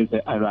to just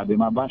say, I rather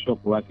my bash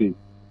of what is.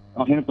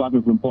 I have to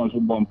have from Pons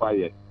of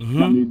bonfire.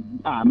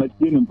 I'm a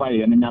teen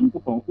empire, and I'm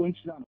put on.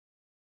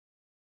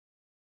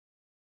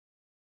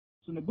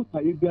 So the book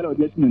I get a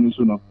destiny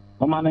sooner.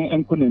 Omane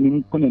and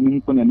Kunin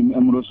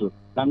Amroso.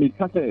 I mean,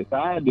 Cassette,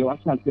 I the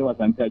Ashanti was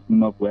and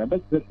touching up where,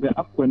 but the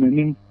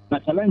Aquanin na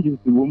challenges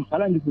wom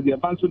challenges de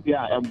banso de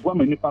a eboa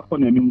mani pa ko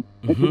na nim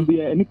nti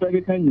de ni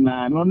pege kan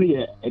nyina no no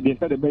ye de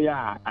se de be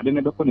ya ade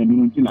ne be ko na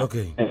nim nti na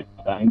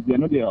nti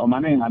no de o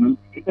mane ha no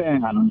ite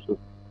ha no so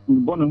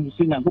bono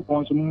nsi nya ko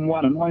pon so mo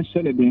wana no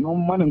anhye de no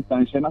mane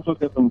ntanhye na so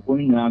kefo ko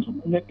nyina so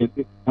nya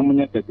kete na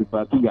munya kete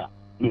fa tuga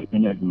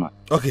nya duma.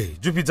 Okay,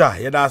 Jupiter,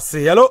 yeah,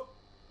 say hello.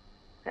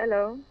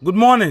 Hello. Good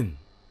morning.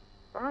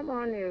 Good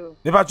morning.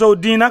 Me pa cho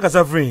din na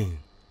kasa free.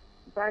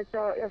 Pa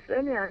cho your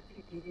friend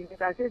Auntie me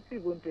ka say ti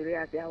go ntere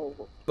ase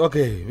awogo.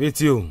 Okay,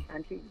 with you.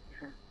 Auntie.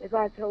 Me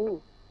pa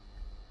cho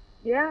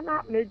ya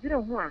na me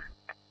jire ho a.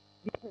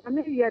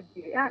 Me ya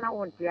bi ya na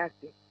won ti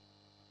ase.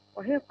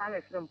 O he kwa me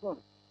Frimpong.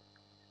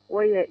 O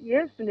ye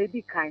Yesu na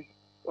bi kan.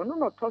 Ono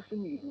no tosu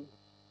mi.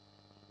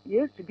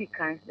 Yesu bi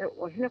kan.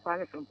 O he kwa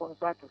me Frimpong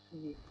so atosu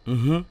mi.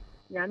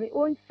 Nyame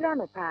o nsira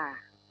no pa.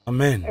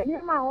 Amen.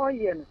 Eni ma o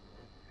ye no.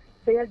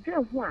 Se ya jire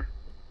ho a.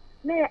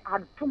 Na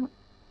adom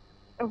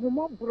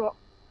ehumo bro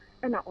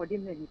na odi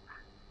manipa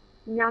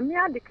nyame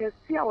ade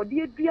kesi a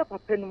odi edua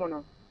papa no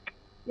no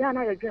ya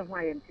na ya dwen ho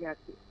ayenti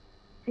ase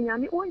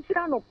nyame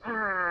onhyira no pa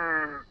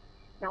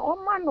na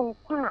oma no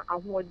kwa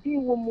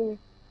ahodin wo mu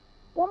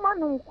oma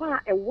no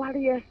kwa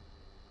eware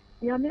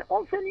nyame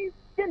onfani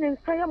tene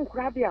nsayam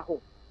kura bia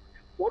ho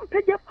won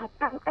peje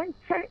papa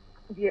enche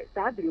de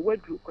sadre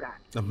wadru kura.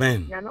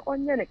 Amen. Nyame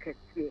onye ne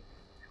kesi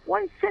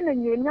won hye na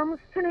nyonyam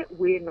sene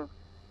we no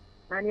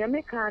na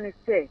nyame kan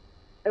se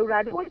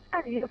Ewurade wo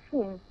tsare ye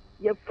fun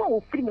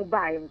ofiri mu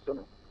bae nso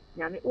no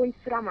nyame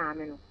onhyira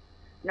maame no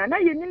na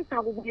ye nim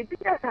tagogo ye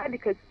bia sa de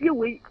kasie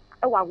we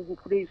ewa agogo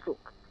kure so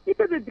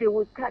ipe bebre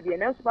wo skade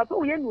na nso papa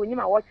wo ye no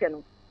onyima wo che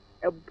no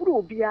eburu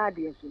obi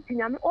ade nso ti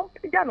nyame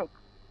onpeda no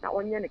na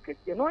onye ne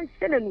kasie no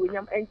onhye na no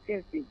onyam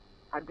entensi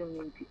adom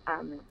nti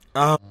amen.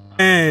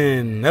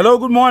 Amen. Hello,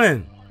 good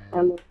morning.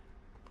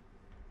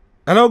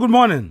 Hello, good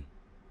morning.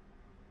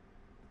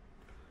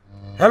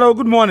 Hello,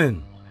 good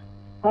morning.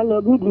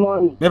 Hello, good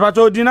morning. Me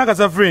pacho dina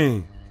kasa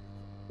free.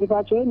 Me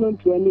pacho no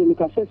tuani me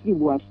kasa free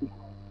buasi.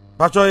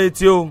 Pacho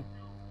etio.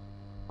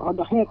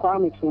 Oda he kwa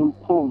me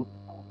Frimpong.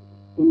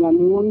 Nya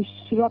me won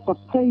shira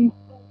papai.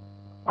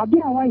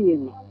 Abi awaye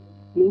no.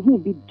 Me hu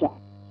bi da.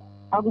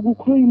 Agugu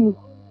kroi mu.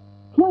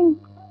 Hwan.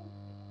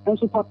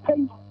 Enso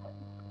papai.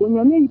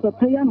 Onya me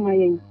papai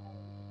amayen.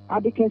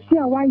 Abi kesi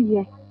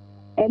awaye.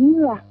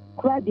 Enra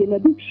kra de na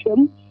bi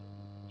hwam.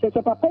 Se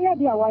papai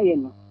abi awaye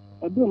no.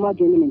 Ebi ma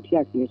joni me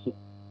ntiase so.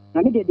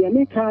 Na me de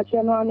me ka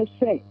che no ane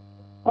say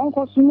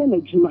onko so na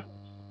adwuma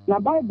na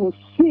Bible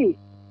say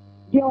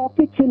de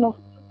opete no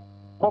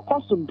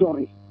okoso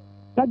dore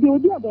na de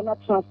odi odo na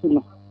trust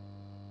no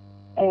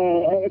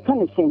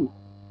kan sen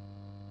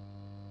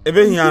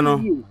ebe hia no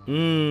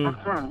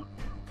aha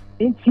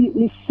enti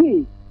ni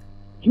say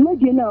dwuma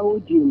de na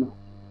odi no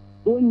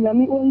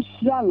onyame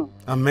onhyira no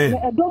amen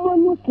na edomo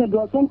no se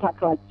do sen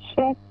takra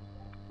che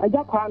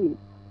aja kwame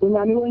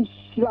onyame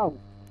onhyira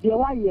de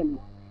waye no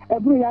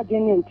ebru ya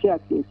gene nti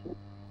asese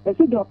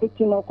ese do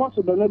peti no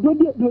koso do no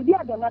dodi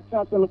adana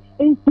transo no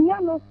enhia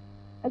no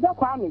eza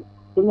kwame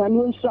onyame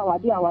onhira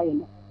wade awaye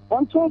no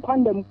onto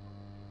kwandam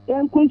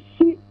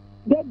enkosi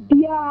de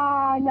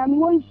bia nyame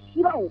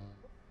onhira.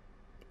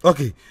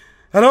 Okay.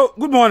 Hello,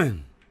 good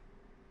morning.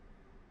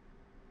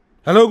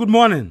 Hello, good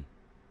morning.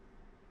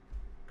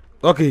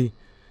 Okay.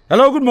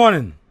 Hello, good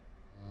morning.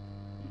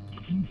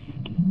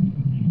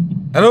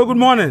 Hello, good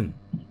morning.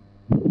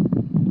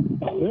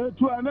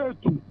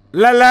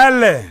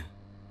 Lele.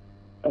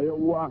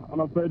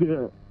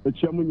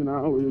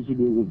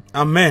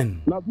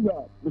 Amen.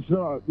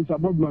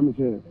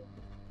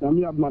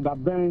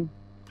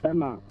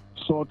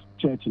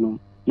 Church no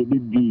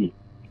be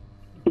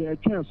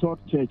sort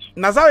church.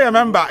 Na sa you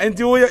member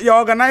until you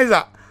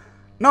organizer.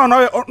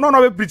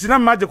 No we preach na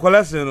magic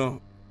collection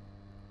no.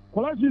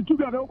 Collection to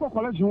be the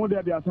collection one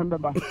there assemble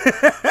ba.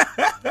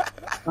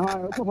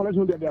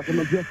 Collection there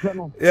assemble just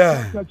no.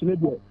 Yeah. Church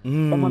no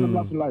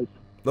life.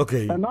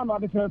 Okay. And now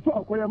the first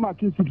for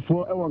market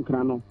for a one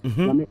crano.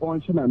 Na me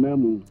on na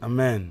memu.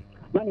 Amen.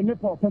 Na in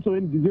Nepal person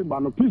in December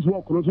no please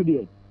walk also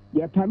there.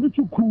 Ya time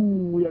to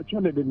cool ya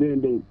chele the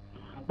day.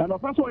 And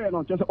of person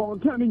no just on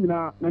time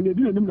na dey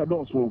dey nim na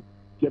doors no.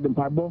 Ya dem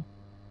paibo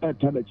e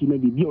tada chi na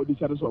bi o di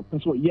chare so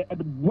person ye e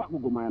bua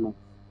go man no.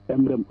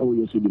 Emrem o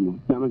yesu di mo.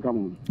 Na men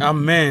come.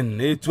 Amen.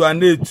 Etu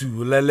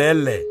anetu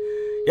lelele.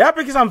 Ya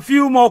pick some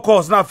few more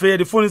calls now for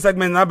the phone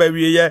segment na ba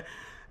wie ye.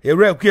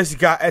 Ere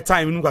kwesika a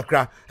time nu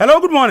kakra. Hello,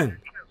 good morning.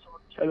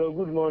 Hello,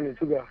 good morning,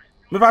 Sugar.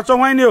 Me pa cho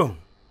wan ni o.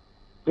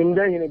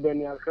 Timdan ni be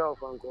ni akra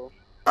ofanko.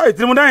 Ai,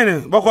 timdan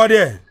ni boko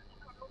de.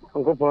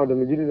 Onko pa do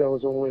me jiri za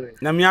so ho.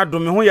 Na me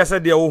adom me ho ye se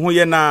de wo ho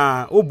ye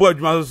na wo bo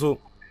adwuma so.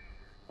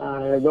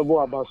 Ah, e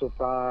bo abaso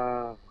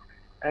pa.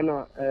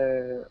 Ena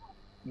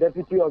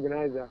deputy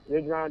organizer,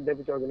 regional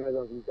deputy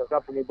organizer, Mr.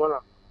 Kapuni Bona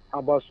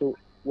abaso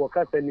wo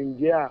kata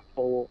Nigeria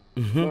owo.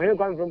 No he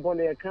kan from pon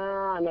e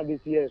kan na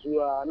this year so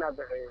na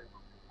be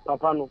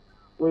papa no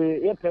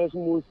we ye person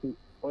Mosi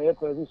or ye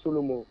person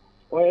Solomon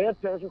or ye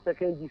person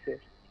second Jesus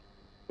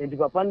and the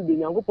papa no be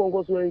nyankopon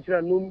ko so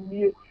enhira no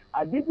mie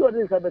ade bi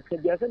ode nsa be ka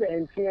bia se de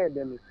enhia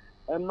dem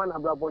man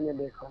abrabonya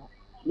deka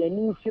ya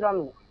ni shira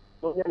no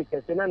no ya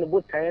kese na ne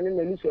botae ne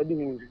na ni so di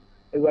hu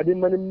ewade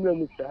man mmra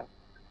musa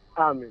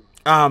amen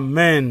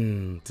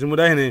amen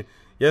timuda hene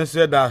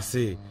yenso da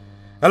say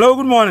hello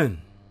good morning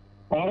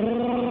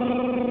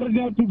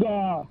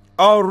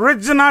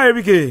original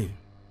ebike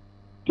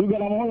tuga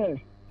na mo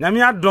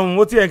nyame adom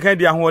woti enkan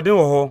di ahoden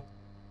wo ho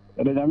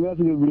ede nyame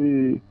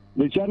asebebre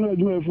le channel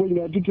aduma efo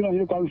nyina tutu na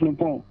O.K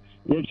Frimpong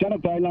On ye channel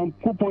Thailand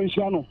coupon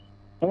channel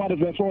e wa de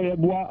fe so ye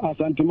boa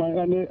Asante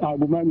ane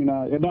agoma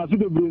nyina ye da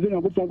asebebre ze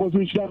na coupon ko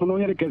so channel no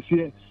ye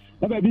kese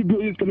e ba bi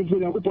bio is kele so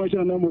ya coupon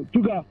channel na mo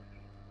tuga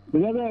de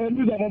ya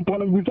elu da mo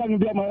pon bi sa nyu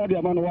bia ma ya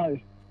dia ma no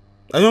wai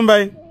ayun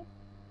bai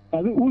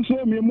abi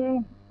uso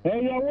memo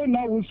ya wo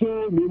na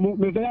uso memo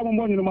me ya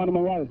mo nyina ma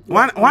no wai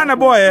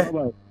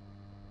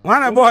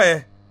wana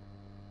boy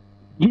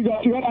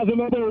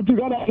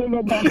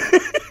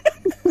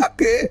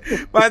okay,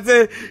 but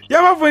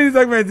yeah, my funny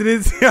segment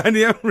is and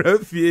the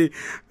refugee.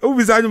 Who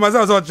beside you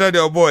myself so try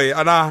the boy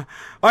and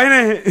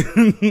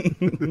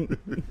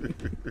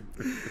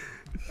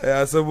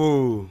yeah,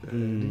 so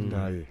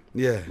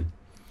yeah.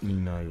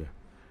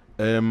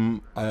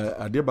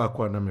 Ade ba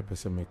kwa na me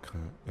pese me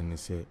kan ene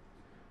se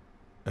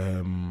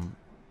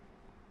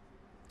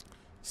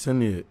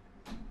sene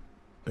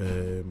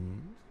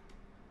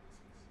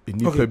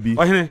enipa bi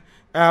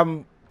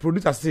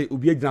producer say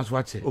obi agina so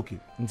ache okay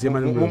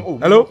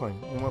hello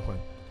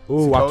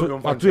oh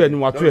watu enu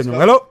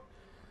hello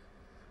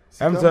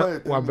say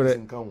wabre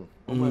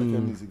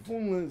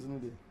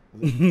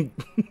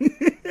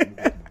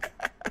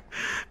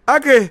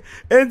okay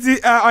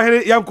enti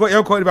ahire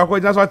yanko di ba ko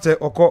agina so ache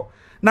oko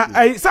na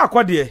I say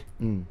akwade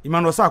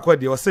Emmanuel say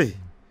akwade o say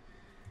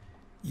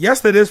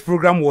yesterday's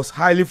program was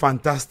highly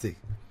fantastic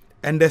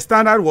and the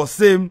standard was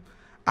same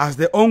as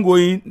the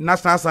ongoing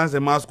National Science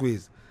and Maths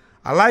quiz.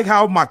 I like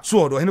how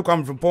matured O.K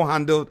Frimpong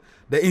handled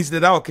the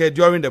incident that occurred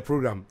during the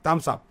program.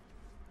 Thumbs up.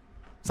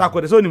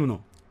 Sakode, so you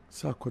know.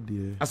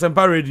 Sakode.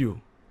 Asempa Radio.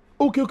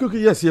 Okay.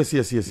 Yes.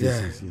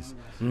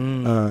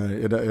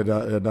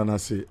 Dana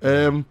say.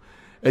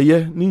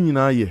 Ni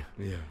nyina ye.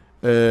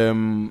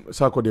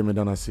 Sakode me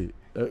dana say.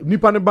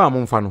 Nipa ne ba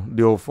mo mfa no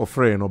de of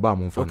friend no ba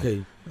mo mfa no.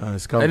 Okay.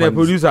 And the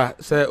producer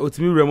say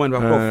otimi remember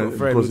for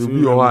friend. Because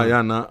we o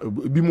ya na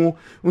bi mo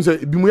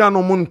say bi mo ya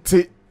no mo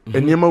nte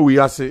enema we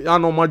ase ya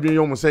no madwen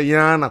yo mo say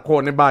ya na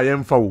call ne ba ye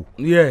mfa wo.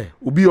 Yeah.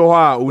 Obi o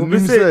ha onim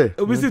say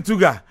obi si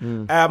tuga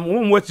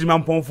mo mo chi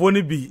mampomfo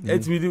ne bi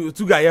etimi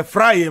tuga ye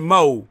fry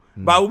ma o.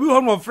 But obi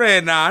ho mo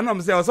friend na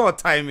am say so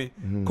time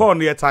call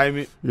ne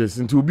time. Yes,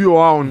 nti obi o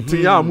ha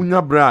nte ya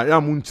munya bra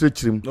ya mu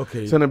nkirekirim.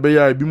 Se ne be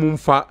ya bi mu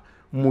mfa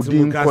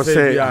mudin ko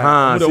say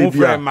ha se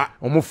bia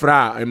omo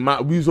fra ma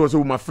obi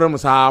so my friend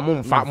sa mo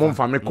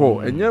mfa me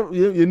call enye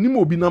yenim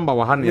obi number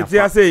wa ha ne afa.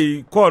 Ti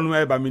say call no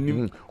e ba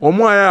menim.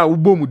 Omo aya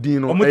ubo mudin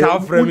no. Omo ta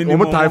fra me ni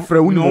omo ta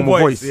fra uni mo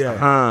voice.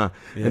 Ha.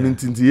 En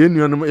ntinti ye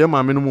nuanom ye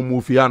ma me no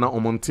mo fi ana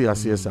omo nte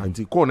ase esa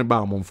nti call ne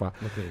ba mo mfa.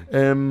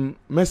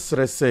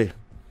 Mesre say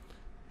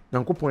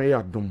Yankopon ye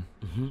adom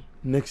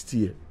next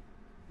year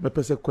me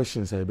pese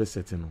questions I be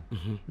setting no.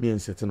 Me en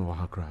setting wa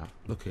hakra.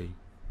 Okay.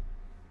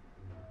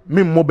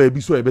 Me mo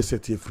baby so e be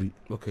set free.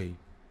 Okay.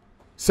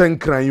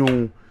 Senkran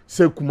yo,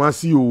 se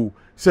Kumasi yo,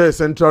 se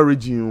Central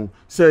region yo,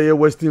 se ye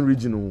Western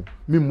region yo,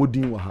 me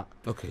modin wa ha.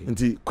 Okay.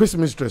 Nti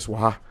Christmas stress wa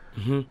ha.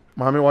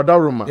 Mama wada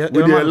Roma, we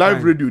dey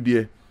live radio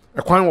there.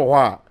 E kwan wo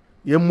ha,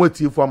 ye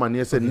motie for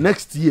amane say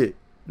next year,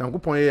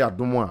 Yankopon ye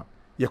adom a,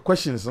 ye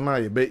questions na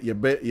ye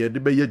de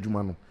be ye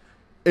dwuma no.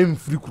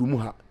 Emfiri kurum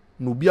ha.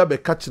 No bia be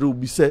ka kire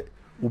obi se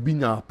obi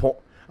nya apo,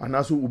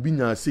 anaso obi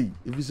nya sei.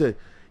 If say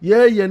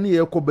ye ne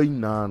ye koba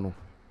nyina no.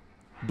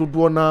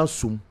 Dodo na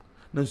asum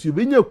na nso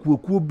ebenya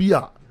kuokuo bi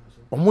a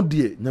omo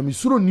de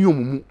nyamesuro ni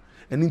omumu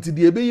eni nti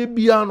de ebeye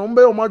bia no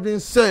mbe omadwen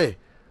se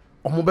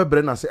omo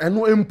bebre na se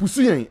eno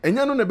empusu yen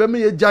enya no ne be me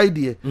ye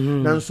jaide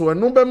na nso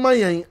eno be ma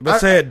yen be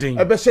se den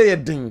e be se ye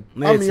den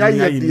am ya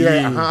ye de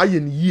aha aye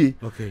ni yie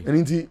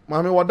eni nti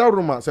ma me wada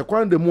roma se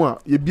kwan de mu a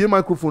ye bie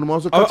microphone ma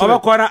so ka oba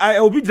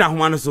kwara obi gina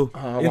homa no so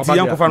enti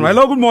yanko fa no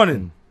hello good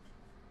morning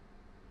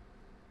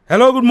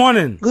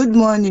good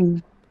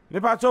morning me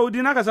pa cho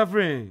udi na kasa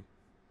friend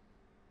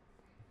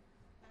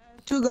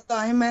to go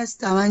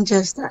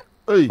Manchester.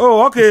 Hey.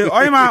 Oh, okay.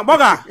 Oima,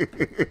 Boga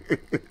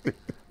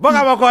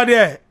bako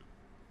there.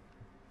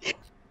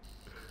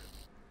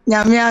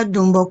 Nyame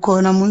adum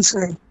bako na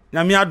munse.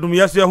 Nyame adum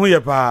yesu ye hu ye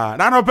pa.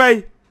 Na no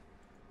pay.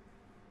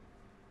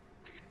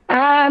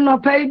 No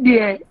pay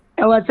there.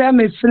 E wata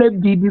me fle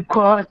bi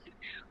because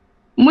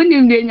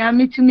munim de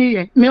nyame timi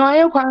ye. Me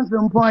oye kwan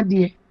Frimpong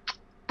there.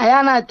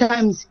 Ayana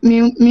times me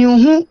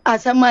hu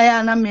asema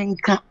ya na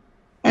menka.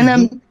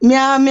 And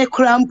me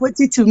kura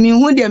mpoti to me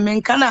hu de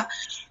menka na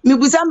me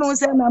busa me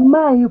se na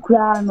man yi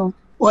kura no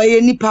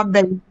oye nipa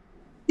ben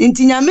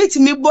nti nyame ti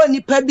me bo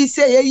nipa bi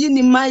se ye yi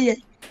ni maye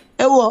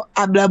e wo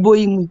ablabo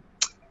yi mu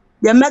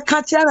de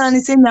meka tia na ni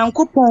se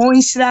Nyankopon ho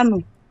nhira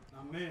no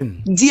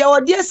amen die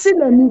odi esi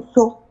na ni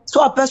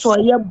so apeso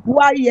ye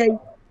boa ye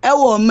e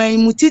wo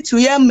man mu titu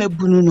ye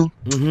mabunu no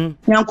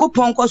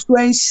Nyankopon ko so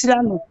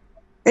nhira no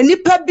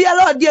enipa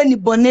biara odi ani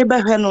bone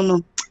behwe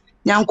no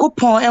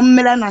nyankopon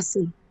emmere na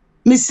se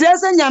misire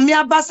se nyame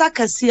abasa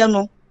kase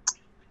no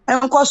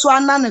enkoso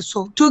anane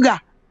so tuga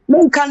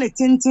menka ne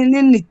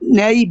tintin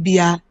na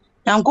ibia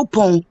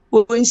nyankopon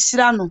o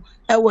nshira no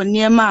ewo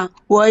niema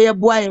wo ye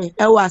boaye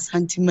ewo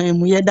asantima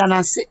mu ye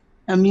dana se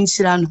ami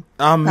nshira no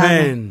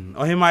amen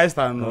ohima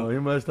Esther no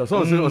ohima Esther so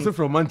also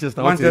from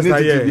Manchester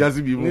yeah.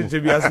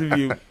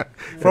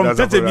 From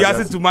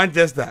Tetebiasi to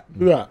Manchester.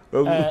 Yeah.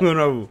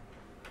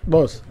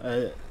 Boss,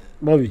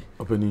 Bobby.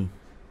 Opening.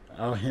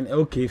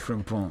 O.K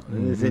Frimpong On.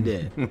 They said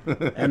there,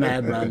 and I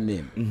brand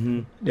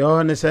name. They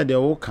all said they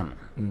all come.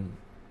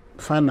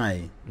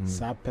 Fanai,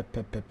 sa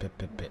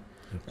pepe.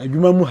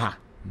 Adwuma mu ha.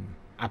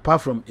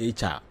 Apart from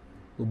HR,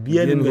 obi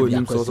any go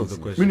the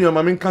question. Me nua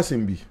mama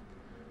nkasim bi.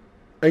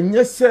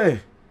 Enye say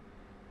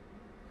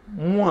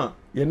mo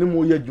ye ne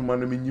mo ye adwuma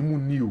no menyimu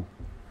ni o.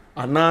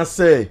 Ana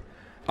say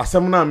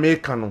asem na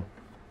America no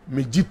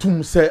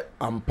megitum say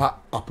ampa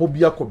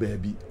apobia ko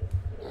baabi.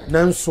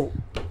 Nanso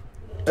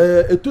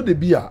eto de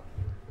bia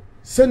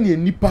se ne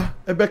nipa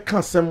ebe ka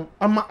asem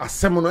ama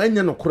asem no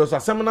enye no koro so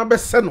asem na be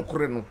se no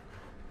koro no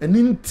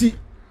eninti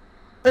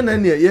ena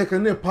ne ye ka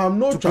ne palm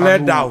no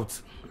clear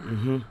out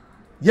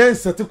yen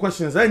set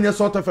questions enye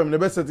sort of ne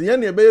be set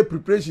yen e be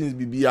preparations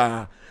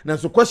bibia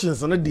nanso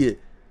questions no de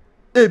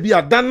e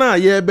bia dana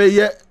ye be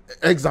ye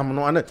exam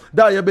no and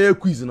da ye be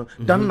quiz no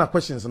dan na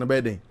questions no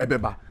be den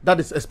ebeba that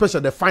is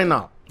especially the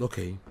final.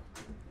 Okay,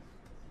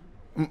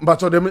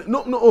 but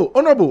no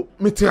honorable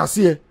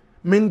metiase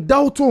men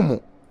doubt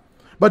mo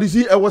but you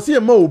see I was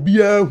here ma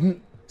obi ahu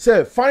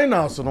say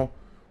finals no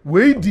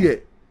we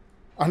die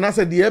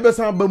anase de ebe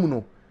san ba mu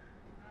no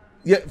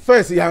ye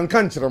first ya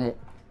nka nkyere mo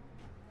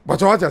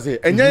but what I say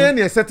enye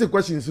ne set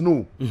questions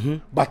no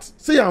but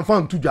say ya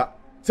fan tudwa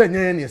say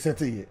enye ne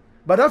set ye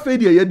but that fe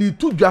de ye di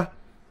tudwa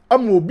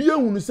ama obi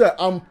ahu no say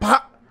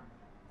ampa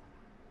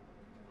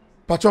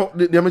pacho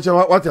de me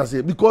what I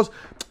say because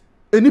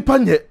enipa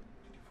nye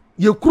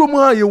ye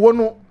kroma ye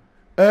wono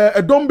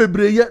edom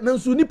bebreye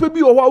nanso nipa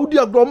bi wo wa udi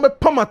agro me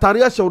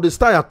pamatare ahye wo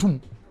style atum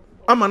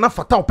ama na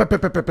fata wo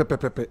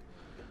pepepepepepepe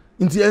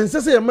nti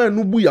ensese ye ma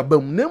nu bu ya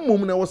bam na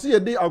mmom na wo se ye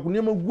de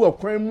agonema gu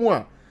akwan mu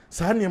a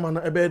saa niema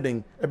na ebe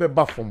den ebe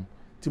ba fom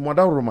ti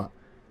moda roma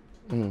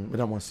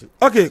madam wase.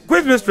 Okay,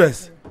 quick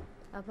mistress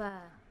papa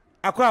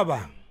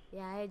akwaba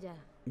ya eja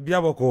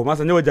bia boko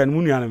masa nyewa jan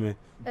mu nuana me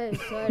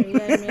sorry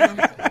ya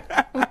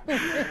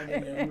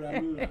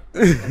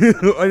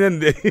onye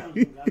nde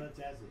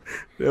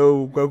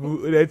o kwaku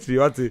letri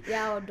wati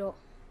ya odo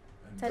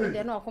tani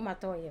de no akoma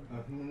to yem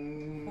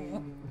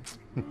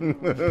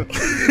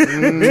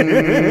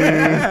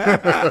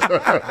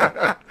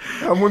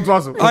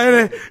amuntaso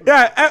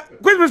yeah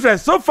quick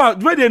mistress so far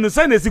we dey no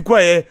send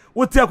esikwa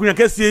woti akunya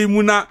kese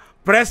mu na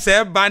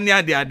pressure ba ni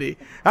ade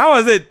how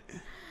was it?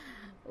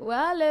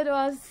 Well, it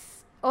was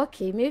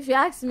okay. If you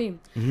ask me,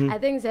 I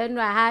think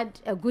I had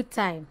a good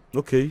time.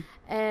 Okay.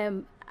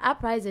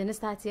 Uprising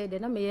started,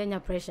 then I made any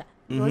pressure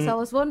because I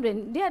was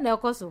wondering, dear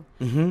Nelcoso,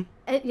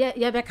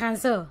 yeah, be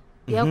cancel.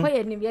 Yeah,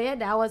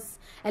 I was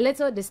a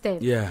little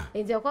disturbed. Yeah.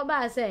 And the Okoba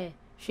I say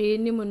she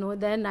knew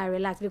then I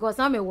relaxed because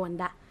I'm a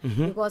wonder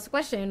because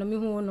question me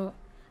who know.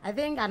 I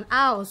think an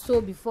hour or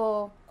so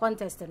before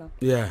contest,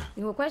 Yeah.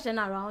 You were question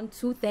around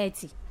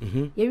 2:30.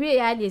 You really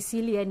had a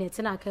silly and it's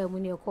not a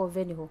when you call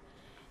venue.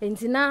 And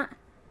now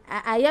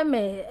I am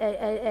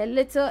a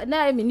little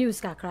now I'm news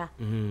kakra,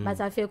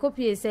 but I feel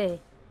copy say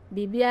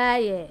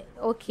BBI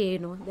okay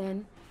no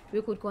then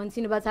we could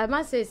continue. But I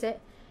must say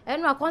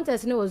and my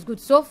contest was good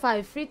so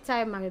far. Free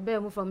time I'm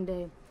able from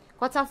the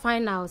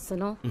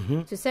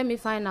quarterfinals to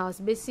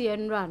semi-finals. Basically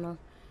and run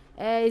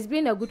it's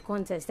been a good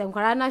contest. And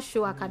Karana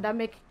show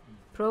academic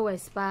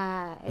prowess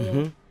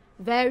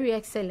very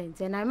excellent.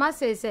 And I must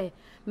say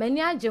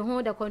many are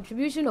the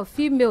contribution of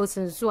females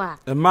and so on.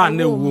 A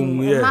man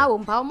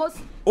almost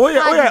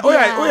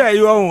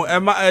you own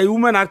a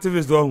woman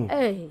activist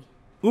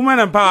woman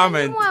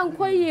empowerment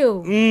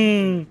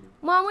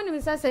Mom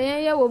when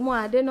say yeah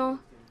more they know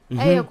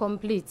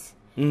complete.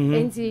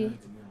 And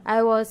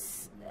I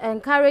was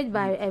encouraged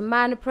by a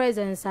man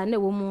presence and a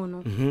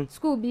woman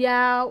school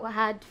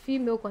had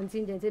female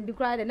contingent be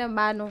cried and a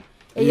man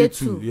yeah.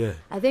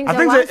 I think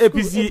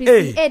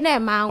APCA and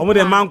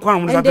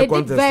they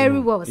did very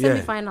well.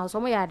 Semi-finals,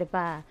 some had the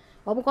power.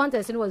 Our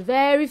contest was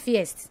very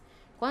fierce.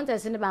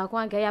 Contest in the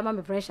balcony, I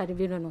pressure the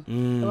video.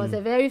 It was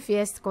a very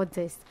fierce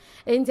contest.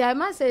 And I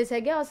must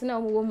say, girls now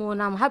woman,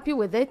 I'm happy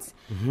with it.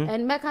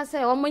 And make her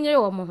say,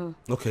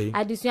 okay.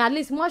 I just at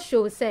least more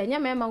shows say, yeah,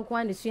 man,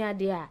 one is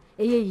there.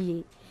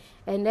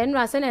 And then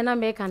I send an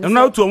American. And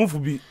now to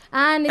move be.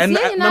 And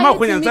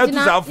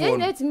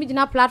it's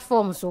media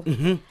platform so.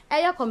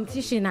 A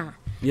competition now.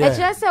 I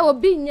just say will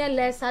be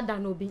lesser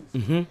than Obi.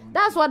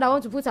 That's what I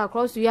want to put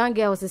across to young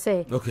girls to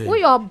say. Okay. Who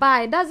you're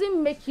by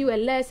doesn't make you a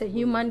lesser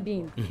human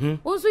being.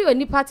 Also, your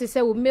new party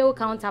say with male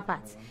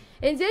counterparts.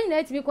 And then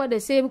let me call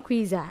the same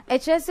quizzer. I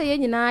just say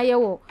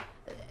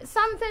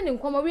something in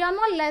common. We are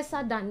not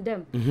lesser than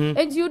them.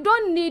 And you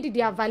don't need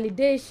their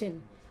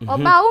validation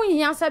oba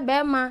unhia se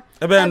be ma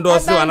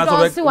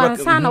endorse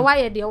wansa na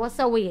waye de wo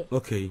se wo ye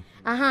okay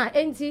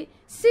enti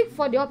seek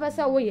for the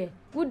opposite way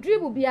we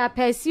dribble be a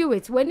pursue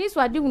it when is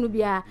what hunu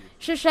bia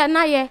hwehwe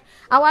na ye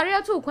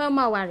aware to kwan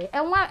ma aware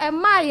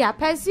enwa ya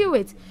pursue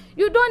it.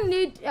 You don't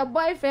need a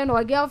boyfriend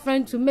or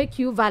girlfriend to make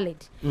you valid.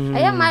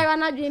 Aya my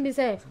na dream be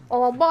say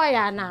or boy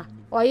na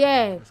or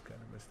yeah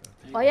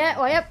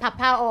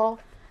papa or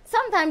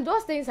sometimes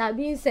those things are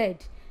being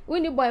said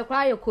when the boy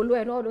cry your kolo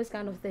and all those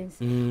kind of things.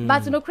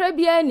 But no cry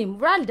be any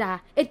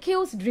rather it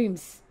kills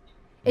dreams.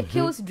 It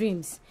kills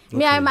dreams.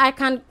 Me I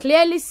can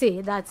clearly say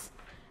that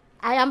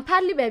I am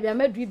partly baby I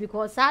made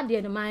because I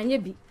dey my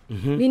bi.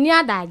 Me ni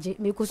adaje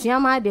me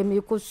kusua ma de me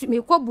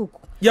ko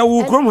book. Ya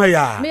wo krom ha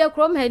ya. Me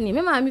krom ha ni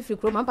me ma me fi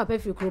krom ma papa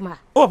fi krom ha.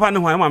 O papa ne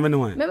ho ma me ne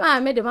ho. Me ma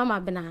me de mama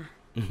bena.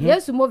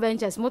 Yesu mo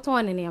ventures mo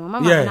ton ne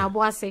mama bena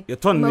bo ase. Ye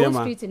ton ne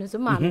ma. Street ni so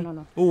ma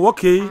no. Oh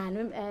okay.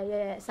 And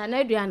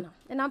Sanaduana.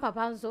 Na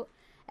papa nso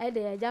e de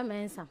eja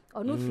mensa.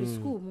 Onu free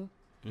school mu.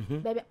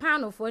 Bebe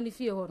pan of one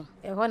fie ho no.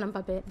 E ho na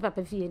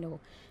papa fie no.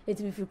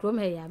 Eti me fi krom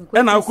ha ya.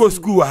 E na ko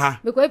school ha.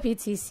 Me ko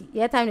PTC.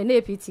 Ye time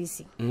na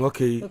PTC.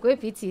 Okay. Me ko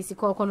PTC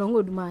ko no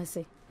ngoduma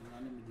ase.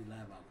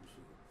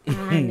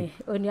 Ane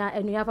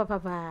onia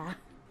papa.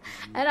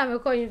 And I'm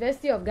at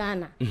University of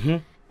Ghana.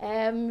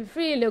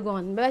 Free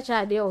Legon,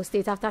 bachelor de O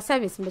State after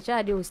service,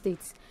 bachelor de O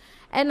State.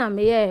 And I'm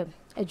here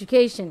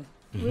education,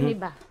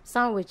 Winneba,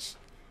 Sandwich,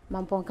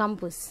 Mampong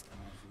campus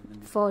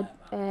for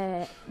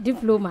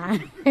diploma.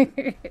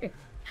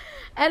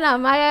 And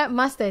I'm my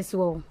masters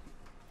wo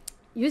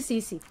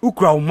UCC.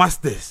 Ukra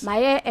masters.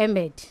 My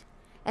MEd.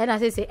 And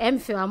I say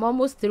MPhil, I'm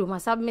almost through my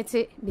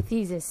submitted my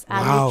thesis.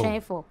 I'm trying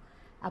for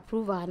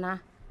approval now.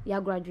 Ya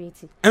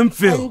graduated.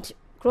 MPhil. And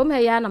Chrome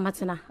hair na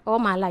matana all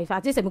my life. I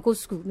just me go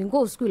school. Me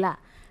go school la.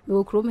 Me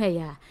go Chrome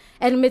hair.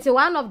 And me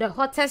one of the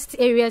hottest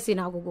areas in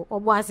Agogo.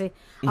 Obuase.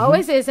 I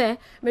always say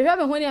me have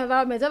me honey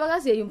environment. I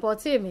say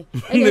import me.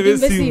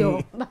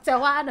 But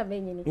why na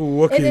me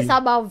It is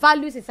about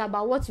values. It's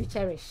about what you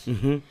cherish.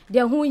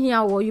 The who here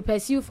or you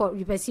pursue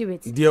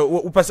it. The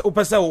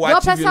upasa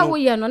what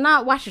you know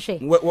na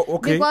wahwehwe.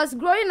 Okay. Because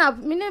growing up,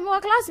 me my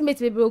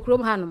classmates be bro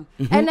Chrome hanum.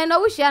 And then I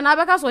wish ya na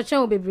because so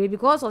chen be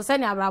because of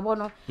send abrabo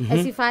no.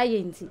 Esify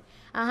yenti.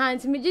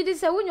 Nti me gidi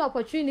say when your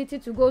opportunity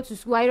to go to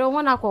school I don't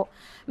want to go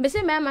me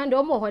say my man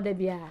do mo hoda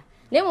bia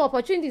na mo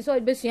opportunity so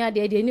be sua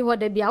de ni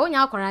hoda bia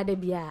wonya akora da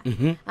bia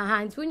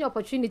nti when your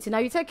opportunity now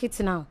you take it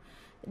now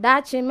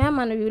that chin my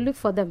man you look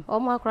for them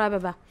omo akora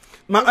beba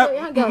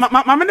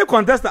ma me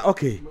contest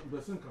okay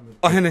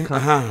ohene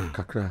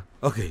kakra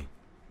okay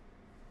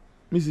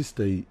Mrs.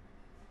 Stay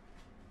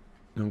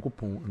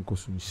Yankopon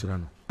enkosu nshira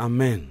no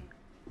amen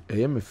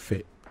eye me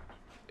fe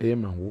eye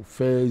me ho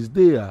first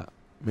day a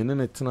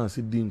menene tena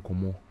se din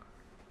komo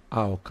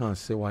a o kan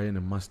se wa ye ne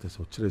masters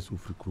o kire so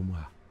free krom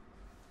ha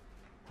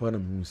ho na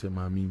me se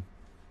mami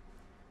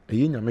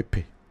eye nyame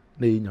pe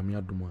na eye nyame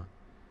adom a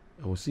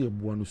e wo se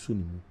ebua no so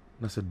ni mu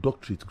na se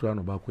doctorate kra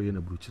no ba ko ye na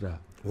bruchira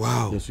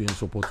wow yeso yen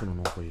support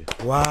no ko ye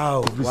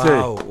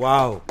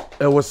wow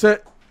e wo se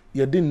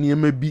ye din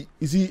niema bi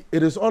you see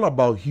it is all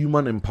about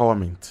human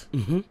empowerment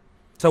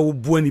so wo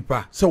bua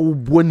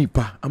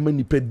nipa ama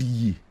nipa di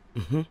yi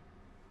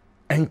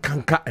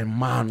enkanka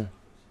emano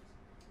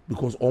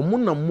because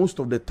omuna most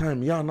of the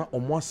time ya na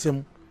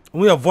omwasem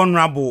we are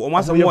vulnerable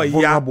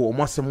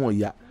omwasem wo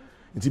ya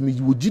nti me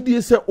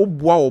wogidie se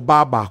obua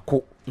oba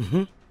baako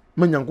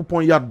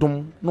manyankopon ya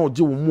dom na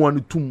oje wo mua no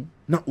tum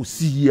na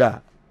osi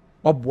a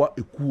obua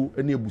ekuo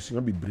ene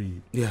ebusua bebre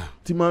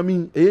ti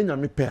mami eye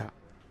nyame pe a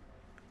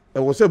e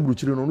wo se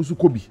bruchire no su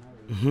kobi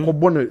ko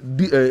bon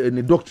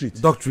ne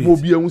doctorate mo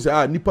bi ehun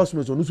se nipa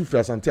sume so no su firi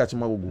Asante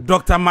Akyem Agogo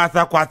Dr.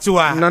 Martha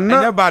Kwatiwa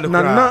enye bad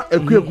nana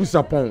ekueku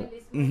sapon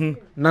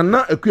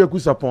nana ekueku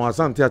sapon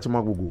Asante Akyem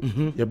Agogo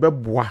ye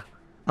beboa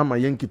ama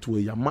yenkitu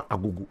ya ma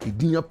Agogo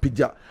edinya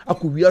pija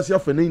akowiase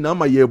afane na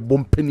ama ye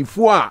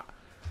bompanifo a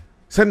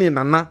sene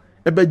nana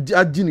ebe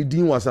agi ni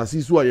din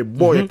wasasi so ye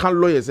boy kan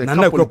lawyers e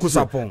nana ekueku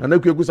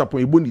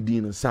sapon ebo ni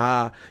din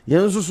sa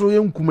yenso so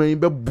yenkuman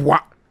beboa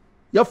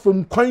ya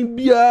fam kwan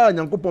bia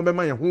nyankopon be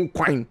ma ye ho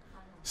kwan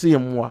se ye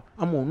moa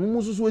ama onu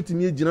mususu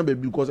etimi agina be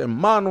because e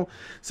ma no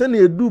se na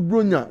edu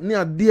bronya ne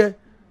ade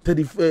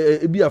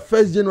 30 bia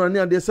 1st January ne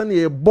ade se na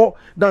ye bo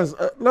dance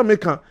la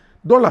meka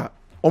dollar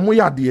omo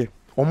ya ade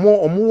omo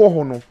wo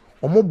ho no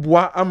omo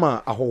boa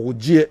ama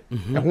ahohogie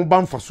e ho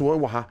ba mfaso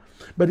wo ha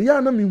but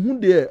ya na me hu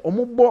de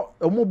omo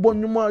bo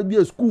nyuma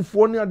bia school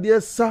fo ne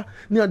ade sa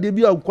ne ade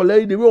bia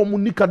kolai de we omo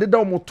nika de da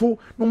omo to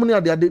no mo ne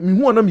ade me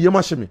hu na me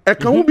yema hye me e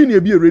ka ho bi ne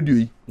bia radio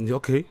yi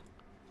okay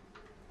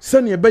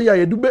send ye be ya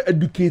ye do be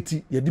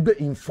educate ye do be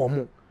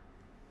inform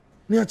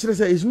ne a kire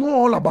say it's not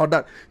all about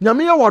that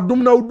nyame ya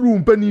wadom na uduru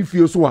mpani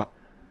fie so a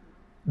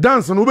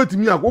dance no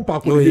betimi akopa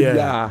ko de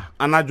bia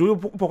anajo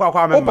pokwa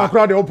kwa memma opa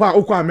kra de opa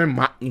okwa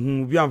memma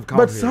bi am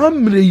but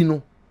some you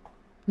know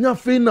nya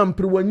fe na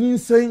mprewanyin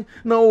sen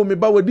na o me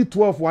ba wadi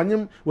 12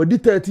 wanyem wadi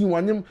 13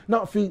 wanyem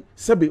na fe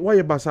sebe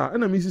waye basa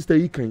na me sister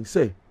yi kan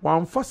say wa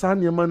amfa sa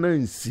niema na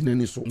nsi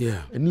nani so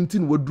eni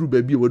ntin waduru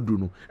ba bi waduru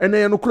no ene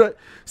ye no kura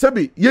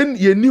sebe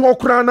ye ni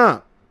hokura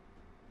na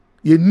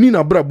ye ni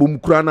na bra bom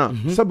kura na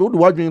sebe wo de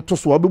wadwen to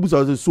so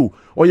wabebusa so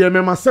oye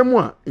memasem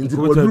a nti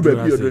waduru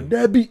ba bi odo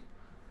da bi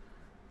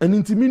eni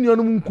nti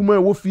minion mu nkuma e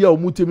wo fia o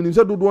mu temi ni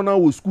se dodo na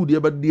wo school de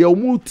ba de o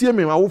mu tie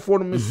me awofo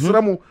no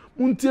mesra mo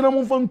muntina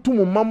mo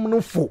fantum mam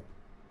no fo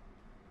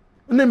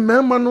ne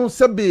mema no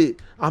sebe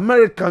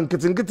American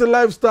kitinkiti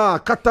lifestyle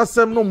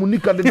katasem no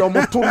munika de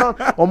mo tona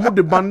omo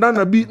de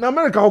bandana bi na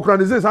America okra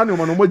de say sanu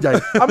mo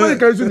jai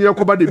America isu ne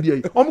yakoba de bi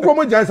ai omo ko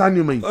mo jai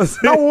sanu mai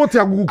na wo te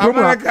agugu ko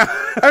mo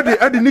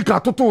edi nika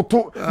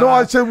toto na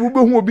wa che wo be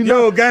hu obi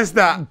na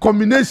gangster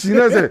combination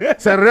na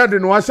say red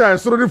no wa sha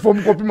soro de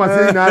form copy ma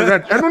say na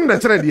red enu na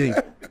chere de ai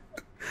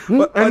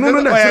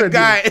enu na chere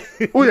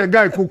de o ye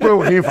guy ko ko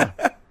hefa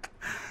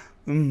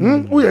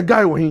who a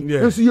guy with him.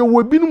 Yes, you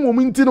will be no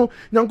momentino,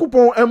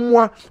 Yankupon and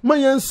moi,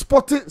 my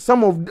spotted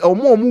some of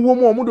more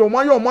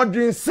my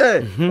dream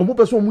say, or more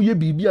person will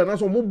be and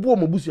that's more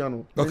boom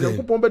Busiano. Okay,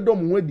 Yankupon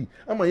bedom ready,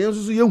 and my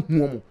answers young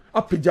woman.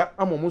 Apija,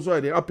 I'm almost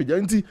ready.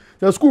 Apija,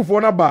 the school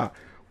for an bar,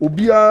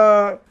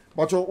 Obia,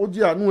 but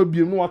Odia, no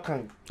be no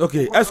kind.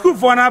 Okay, a school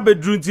for an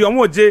bedroom to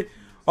Omoje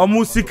or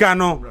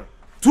Musikano,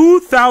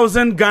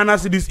 2,000 Ghana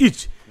cedis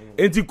each,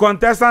 into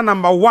contestant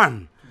number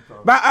 1.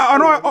 But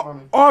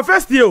our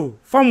first year,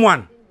 Form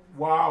 1.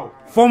 Wow.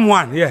 Form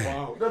 1, yeah.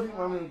 Wow.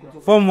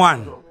 Form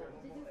 1.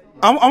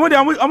 I'm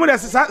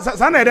with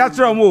Sunday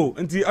natural move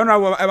until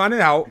I'm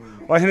how.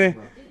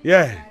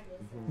 Yeah.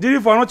 Did you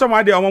for no time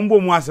idea on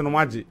boom was no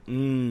magic?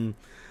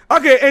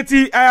 Okay,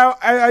 80.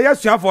 I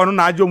just have for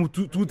no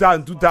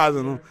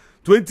 2,000,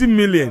 20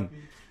 million.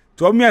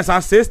 To me, as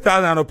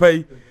 6,000 to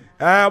pay.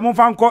 Mon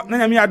fan court,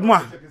 Nami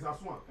Adma.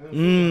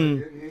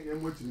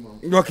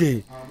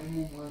 Okay.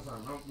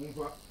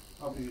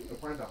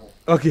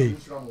 Okay.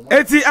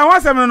 Eti I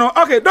want some no.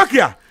 Okay,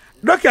 Dokia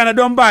na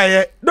don buy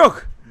it.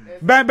 Doc.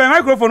 Ben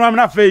microphone am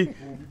na fei.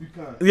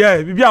 Yeah,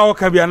 bibia o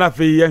ka bia na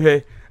fei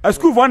ye. A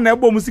school for na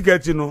ebo music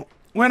echi no.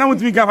 When na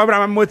mutimi kan fa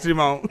bra ma motiri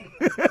ma.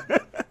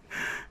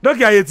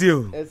 Dokia yeti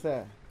o. Yes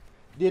sir.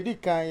 The di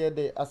kan ye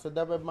de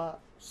aseda be ma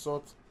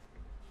sort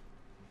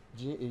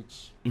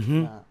GH.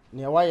 Na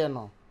ne wa ye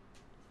no.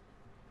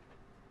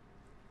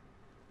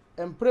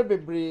 Empre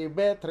bebre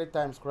be 3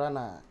 times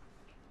krana.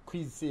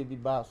 Quiz say be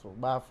baso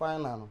ba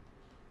final no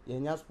ye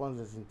nya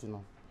sponsors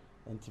intino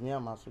entimi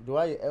amaso do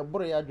aye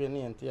eboro ya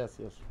adwene ente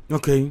aseso.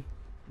 Okay,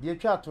 die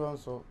twa to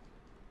nso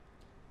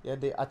ye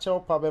de achew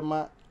pa be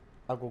ma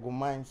Agogo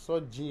man so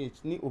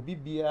GH ni obi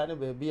bia ne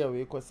ba bia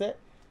we ko se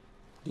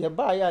de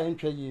ba ya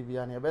ntwa ye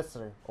bia ne be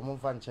sere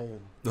omfa nche ye.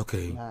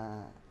 Okay,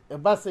 na e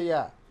ba se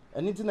ya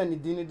anything na ni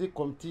din di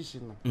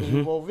competition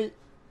involve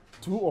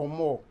 2 or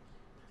more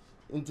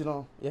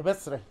intino ye be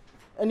sere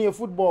any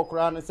football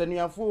crowd and send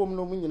you fool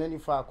no mean any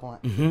far corner.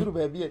 Do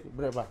baby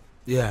breva.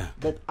 Yeah.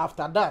 But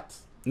after that,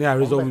 yeah,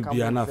 result will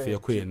be enough for your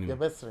queen. The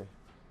best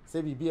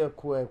say be a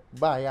queer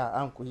buy ya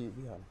uncle ye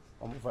be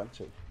on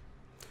fanche.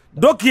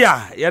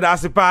 Dokia, yeah,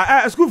 that's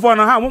a school for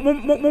no how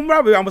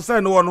mumrabi am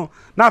saying no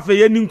na fe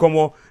ye nin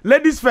komo.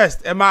 Ladies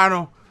first,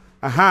 Emano.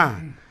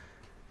 Aha.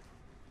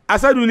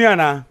 Asadu ni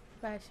ana.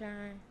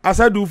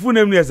 Asadu fu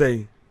name ni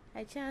say.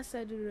 I can't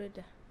asadu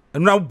roda.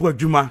 Na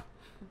ubodwuma.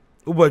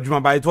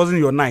 But it wasn't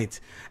your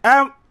night.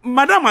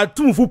 Madam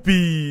atum fu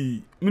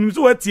pi.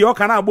 Minimso wati o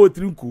kana abo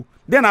trinku.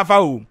 Den afa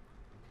o.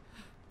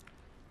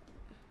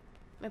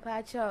 Me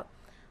pa cho.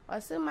 O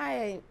se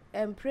my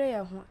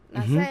prayer ho.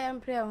 Na say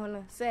prayer ho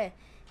no say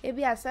e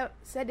bia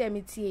say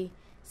dem tie.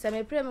 Se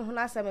me pray me ho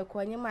na se me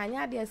konye ma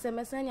anya de se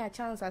me sanya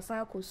chance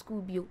asan ko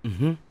school bio.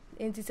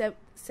 Enti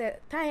se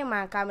time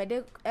an ka me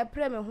de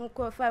pray me ho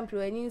ko fa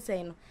prayer ni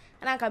nsen no.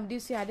 Ana kam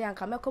disu ade an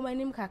kam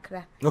ekomanim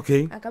kakra.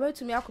 Okay. An kam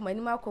etumi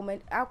akomanim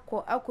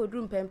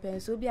akodrum pempen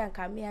so bi an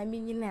kam ya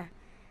minyina.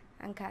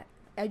 Anka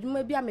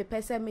adwuma bi a me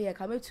pese me ye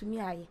kam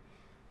etumi aye.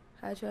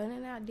 Acho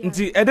na ade.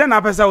 Nti ede na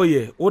pese wo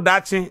ye, wo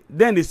dachi,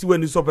 then dey see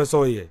when you so pese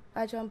wo ye.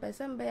 Acho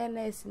pese mbe ya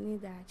nurse ni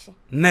dachi.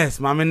 Nurse,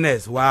 mama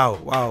nurse.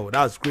 Wow,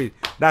 that's great.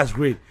 That's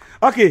great.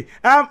 Okay.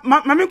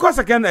 Mami ko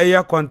second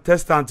year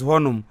contestant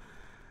honum.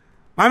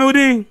 Mami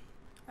udin?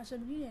 Acho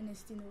bi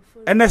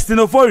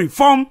Ernestino Fori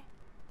Form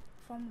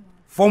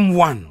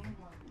 1.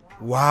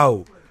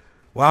 Wow.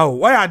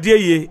 Why are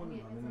ye?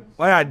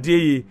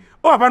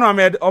 Oh, papa no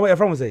me o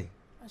from say.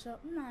 Asho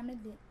na me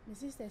de my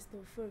sister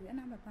still free and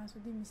I'm a pastor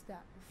di Mr.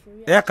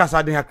 Free. E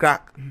kasa de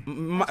crack.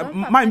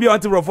 Mind be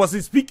until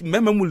Rofosi speak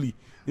memorably.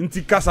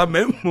 Inti kasa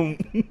mem.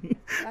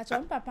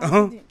 Asho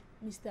papa di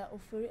Mr.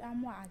 Ofori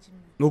amu ajim.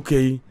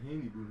 Okay.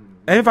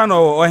 E fa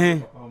no o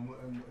he.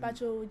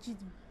 Pacho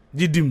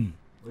Jidim.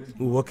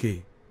 Oh,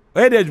 okay.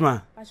 Where dey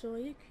juma? Pacho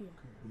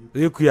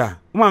Yekuya.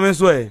 Uma men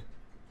so e.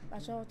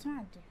 Pacho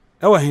Tonade.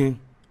 E wa he.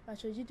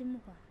 Pacho Jidim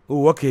pa.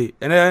 Oh, okay.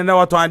 And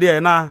what Tonade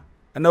na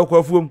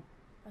kwa fuom.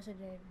 Pacho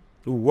Debi.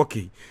 Oh,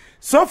 okay.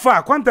 So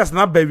far contest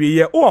na baby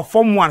here. Oh,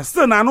 Form 1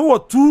 still na no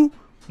 2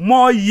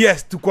 more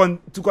years to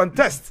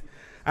contest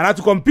and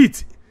to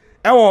compete.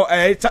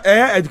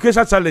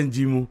 Education challenge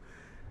mu.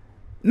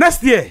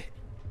 Next year,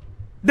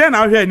 then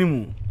I'll hear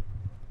anymore.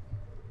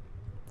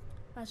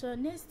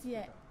 Next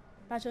year,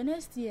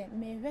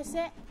 me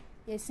say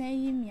you say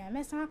me, I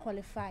must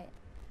qualify.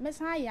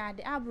 Must I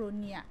the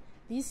abronia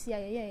this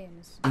year.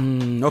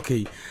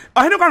 Okay.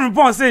 I don't come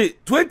report say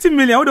 20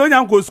 million. Who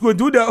don't go school?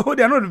 Who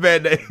they are not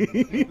bad.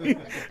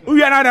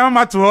 We are not a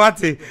matter what.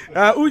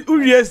 Who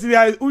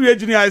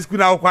junior high school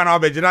now? Kwana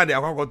obejina de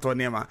akwa to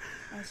nema.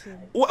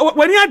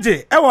 When you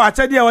aje, e wa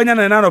ache dia wanya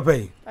na no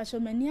pay.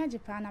 Many aje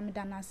pa na me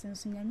dana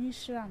senso nyame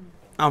hira no.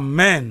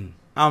 Amen.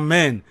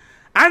 Amen.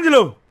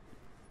 Angelo.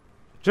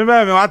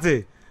 Chembe me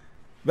wate.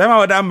 Be ma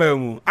oda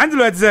mu.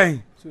 Angelo et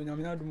say. So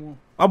nyame adumo.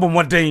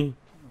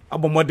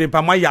 Abomodin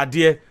pa my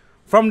yade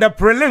from the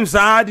prelims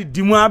the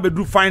dimu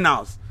abedu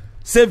finals.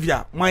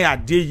 Savior my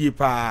yade ye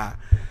pa.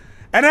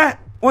 And then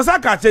once I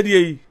catch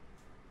it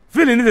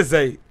feeling it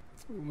say.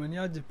 Many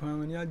aje pa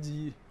many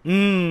aje.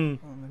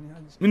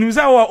 Minimum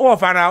say o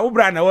fana o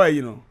bra na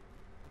you know.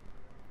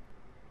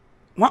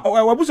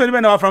 Wa buso ni be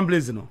na from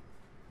place no.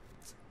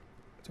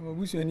 To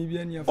buso ni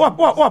bia ni afa. O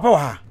pa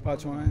wa. Pa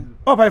chon.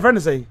 O pa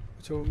friend say.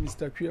 So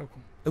Mr. Kwiako.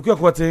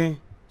 Kwiako tin.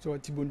 So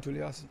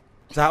Tibontole ase.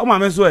 Sa o ma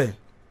me so e.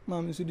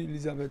 Mama so di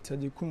Elizabeth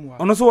Tajekumwa.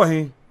 Ono so wo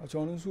hin. Acho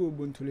ono so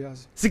Bontole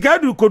ase. Sika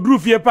du koduru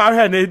fie pa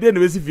hwe na de na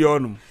wesi fie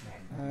onum.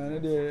 Na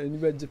de ni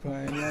be jipa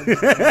ni.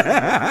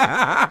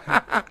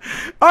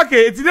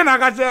 Okay, it's then I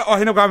got oh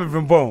he no come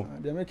from Bon.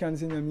 The American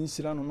say nyame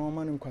hira no no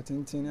ma ne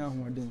kwatenten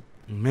ahoden.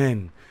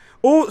 Amen.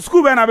 Oh,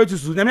 school be na be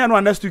tusu. Nyame no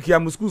next week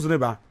am schools ne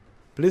ba.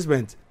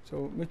 Placement.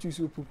 So me choose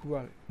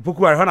Pukuware.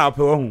 Pukuware ho na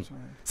pe wo hu.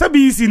 Say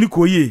BC ni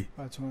koye.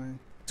 Atwan.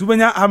 Tu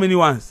benya how many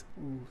ones?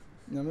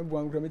 Nyame bo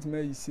am kra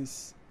metima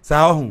 6.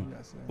 Sa ho.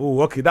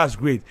 Oh, okay, that's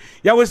great.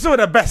 Yeah, we saw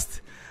the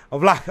best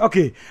of luck.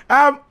 Okay.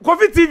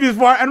 Coffee TV is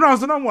for and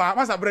so no more.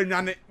 Masa bra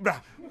nwane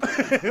bra.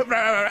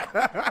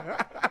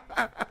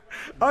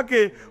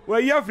 Okay, well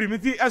you free me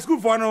school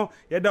for no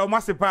ye da o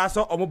mase pa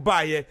so o mo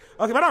ba ye.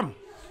 Okay, madam.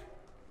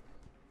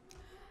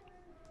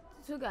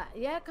 Sugar,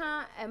 ye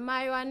kan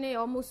emayo ne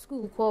o mo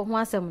school ko ho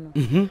asem no.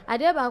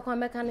 Ade ba kwa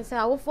meka ne say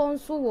awo fon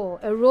so wo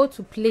a role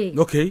to play.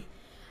 Okay.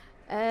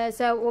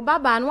 So o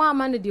baba no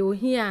ama ne de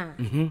ohia.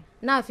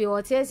 Na afi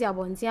o tiesi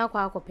abonti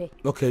akwa akope.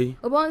 Okay.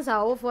 Obonsa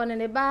awo fon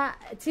ne ba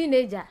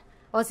teenager.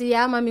 O si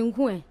ya ama me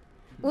nku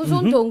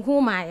Uzo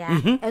ntonku ma ya.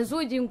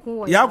 Enso ji nku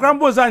wo. Ya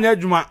krambo za nya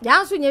adwuma.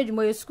 Ya so nya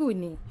adwuma ye school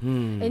ni.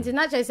 Enti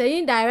na che say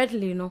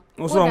indirectly no.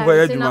 Oso nko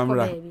ya adwuma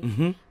mra.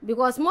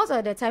 Because most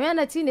of the time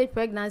na teenage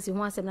pregnancy ho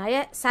asem na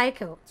ye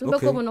cycle. So be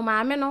ko no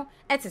maame no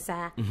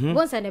etesa.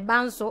 Bonsa ne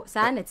banso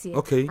sa na tie.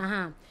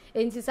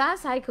 Enti sa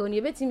cycle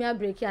ni betimi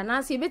abreak ya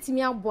na se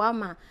betimi aboa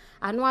ma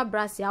ano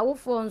abrase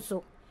awofo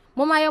nso.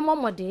 Moma ye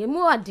momode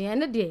mu ade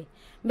ne de.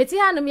 Meti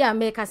hanu mi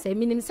America say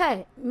minim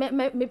say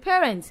me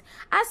parents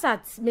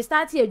asat me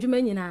start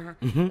adwuma nyina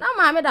na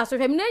ma me da so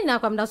hwem na nyina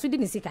kwam da so di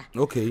ni sika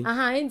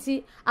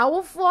enti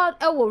awofo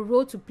e wo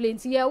road to play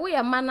enti ye wo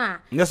ye mana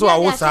yeso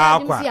awosa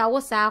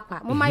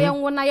akwa moma ye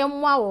nwo na ye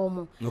mwa wo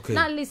mo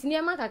na list ni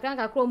e ma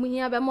kakra mu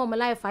hia be mo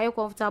life aye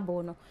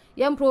comfortable no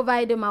ye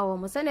provide ma wo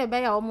mo se na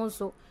be ya wo mo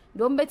nso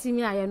do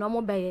mbetimi aye no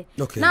mo be ye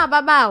na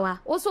babaawa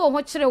wo so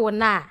ho kire wo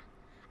na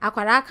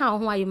akwara aka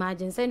ho ayi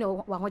imagine say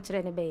no wa ho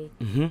kire ne be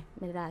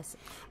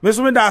me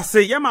so me da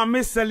say ye ma me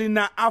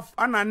Selina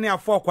anane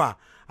afokwa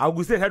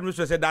Auguste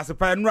headmistress say da se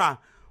pa enra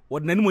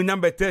wodnani mo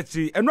nyamba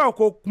tachi enra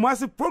ko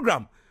kumasi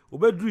program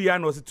obedru ya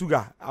na ose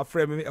tuga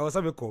afre me e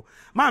wosabe ko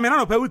ma me na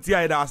no pa wuti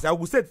ayi da say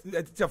Auguste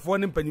teacher fo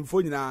ne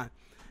mpanyimfo nyina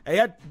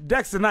eya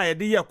dex na ye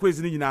de ye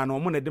quiz ni nyina no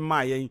mo na de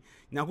ma yen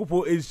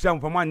nyakopo ehia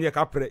mpa ma nye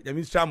kapre ya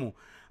mi hia mo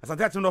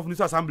Asante Akyem of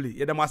News Assembly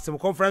ye de massive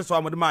conference so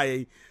amode ma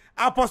yen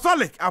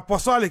apostolic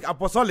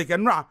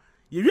enra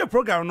ye wi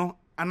program no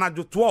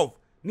anajo 12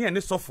 ni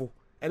ene sofo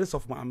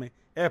maame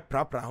e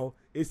pra ho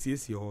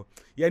esi ho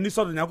ye ni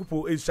so do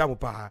nyakopo ehia mo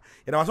pa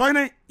ye da waso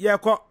ne ye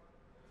ko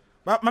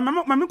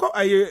mama ko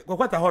aye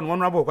kwata ho no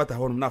wonu abo kwata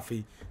ho no na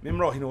fe me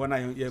mra ho ne wona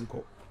ye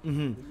nko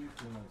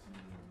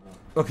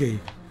okay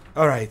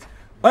all right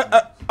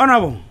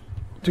honorable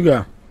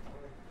tuga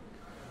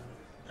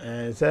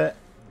say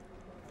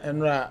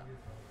enra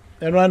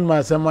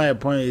ma say my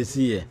point is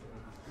here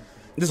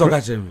this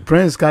occasion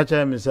Prince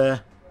catcher me say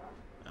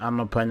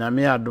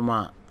anopanyame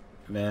adoma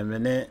me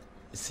ne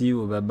see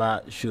wo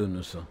beba show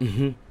no so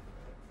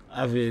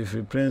ave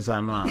free Prince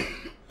anu a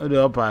o de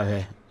opa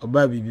he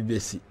oba bibi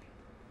besi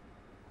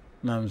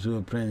na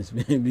so Prince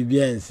bibi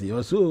ensi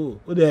o so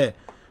o de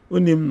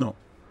onim no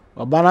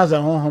oba na se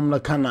honhom na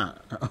kana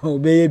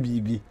obeye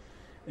bibi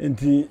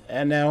enti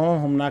ene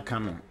honhom na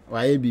kana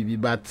wa ye bibi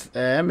but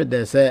me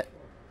de say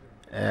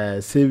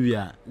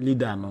savior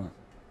leader no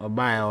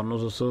oba ya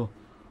ono so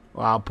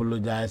wa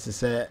apologize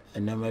say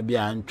enema bi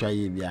antwa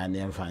ye bi an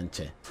emfa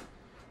nche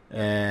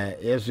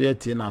yeso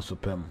yeti na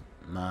sopem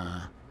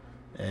na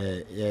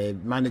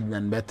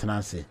management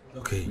betna se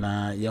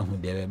na yehu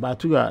dewe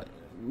but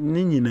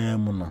ni nyina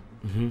mu no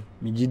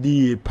mi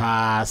gidi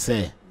pa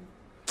se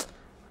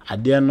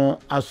ade no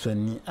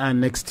asoni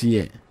next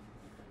year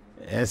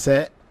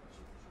ese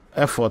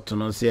effort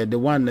no say the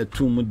one na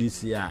two mu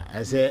this year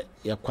ese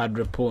ye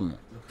quadruple no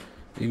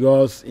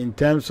because in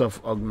terms of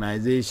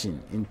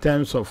organization, in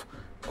terms of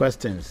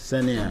questions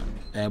senior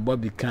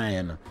Bobby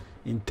Kane,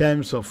 in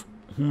terms of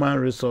human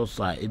resource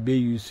ebe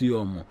use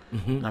omo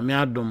na me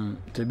adom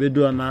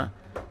tebedo na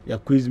ya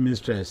quiz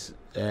mistress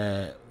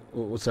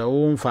so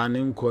won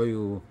fan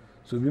nkoyo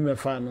so bi me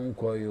fan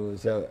nkoyo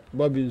so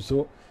Bobby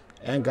nso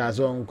enka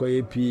so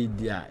nkoyo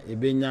PD a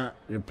ebenya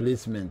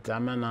replacement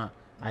amana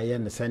aye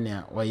ne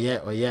senior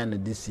oye no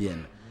this year.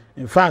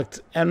 In fact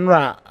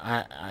Enra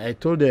I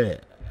told her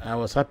I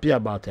was happy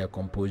about her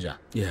composure.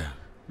 Yeah.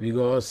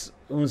 Because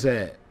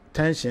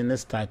tension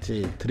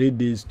started 3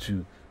 days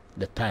to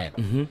the time.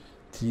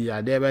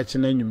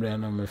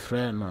 My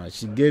friend,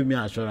 she gave me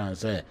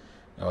assurance, oh,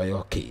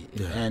 okay.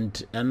 Yeah.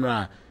 And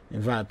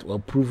in fact, we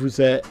prove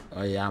say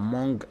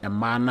among a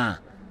manner,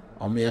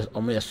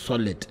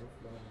 solid,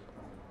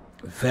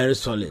 very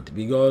solid.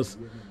 Because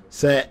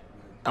say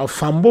a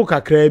fambo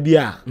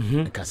kakrebia,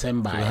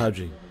 kasemba.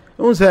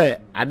 Say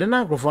I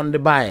didn't go from the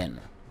buy-in.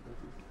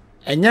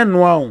 Enya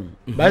noa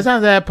by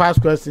some say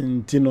past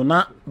question tino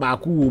na ba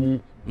ku wo mu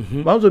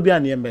ba so bia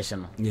na yembe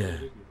no yeah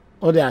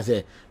o dey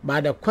say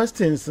but the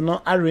questions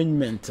no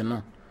arrangement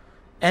no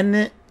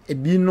ene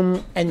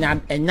ebinum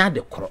enya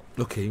de kro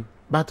okay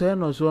but I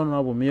know so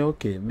no bo me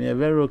okay me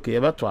very okay e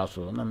beto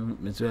aso na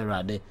me so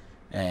rade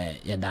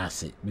ye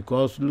dase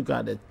because look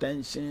at the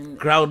tension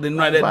crowd in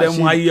right them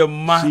why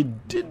ma she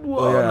did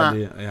well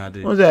yeah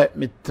o say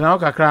me tran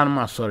kakra na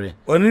ma sorry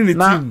oni ni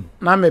team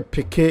na me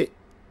pick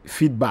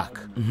feedback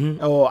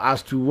or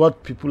as to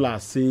what people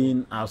are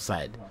saying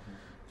outside.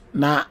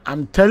 Now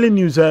I'm telling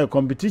you, sir,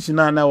 competition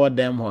and what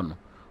them on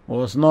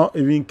was not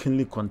even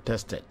keenly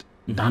contested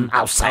than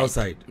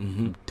outside.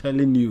 I'm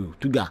telling you,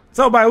 to go.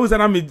 So by who's an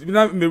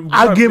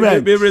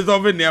argument be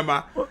resolving them.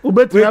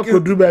 Ubet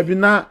could do baby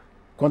na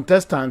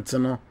contestants,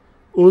 no.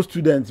 All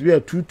students we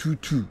are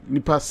 222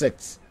 nipa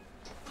sex.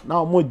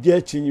 Now more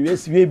judging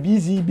we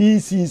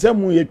busy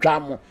some way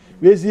tram.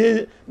 We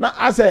see na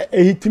asa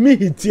ehitimi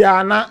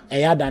hitia na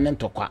eya dane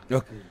ntokwa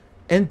okay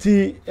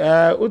enti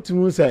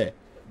otumu say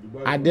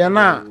ade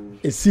na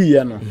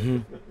esiye no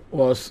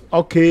was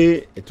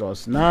okay, it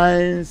was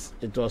nice,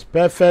 it was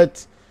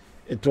perfect,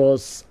 it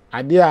was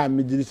ade a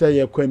midiri say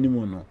ye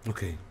kwanimu no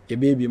okay e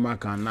baby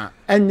maka na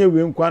enye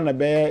we nkwa na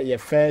be ye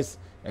first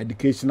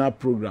educational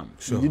program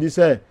midiri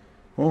say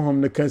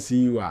honhom ne kan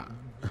si wa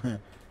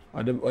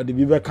or the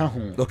bibe ka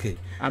ho okay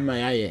ama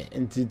yaye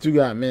enti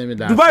tuga me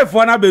da Dubai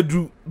for na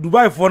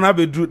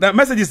bedru that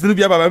messages no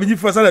bia baba bi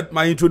first that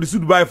my introduce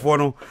Dubai for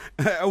no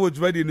I was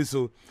ready ni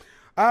so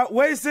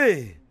where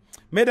say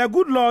may the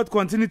good Lord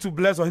continue to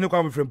bless O.K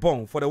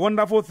Frimpong for the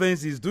wonderful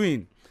things he's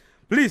doing.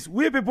 Please,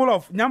 we people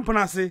of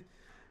Nyampanase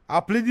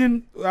are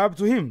pleading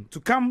to him to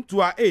come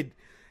to our aid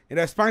in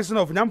the expansion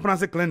of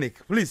Nyampanase Clinic.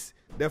 Please,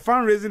 the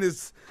fundraising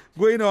is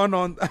going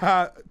on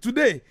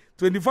today,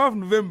 24th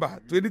November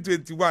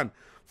 2021.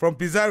 From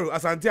Pizarro,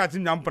 Asante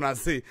Akyem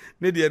Agogo,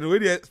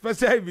 need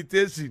special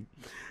invitation.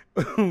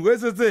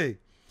 Where's it say?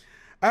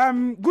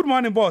 Good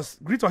morning, boss.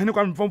 Greet O.K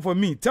Frimpong for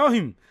me. Tell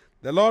him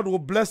the Lord will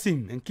bless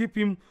him and keep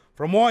him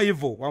from all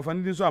evil.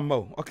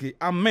 Okay,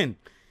 amen.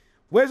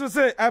 Where's it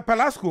say?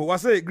 Pelasco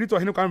was say greet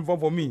O.K Frimpong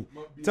for me.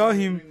 Tell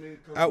him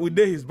we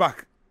day his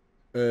back.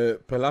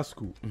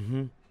 Pelasco.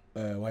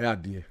 Why are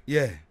there?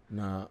 Yeah.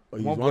 Now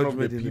he's one of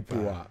the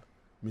people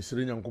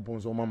Misiri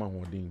Nyankopon so mama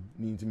hoden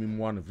ni ntimi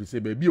mu an free say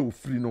baby o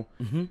free no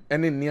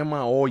ene niam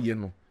a o ye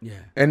no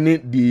ene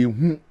de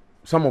hu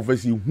some of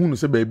us hu no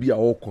say baby a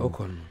o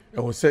kon e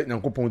ho say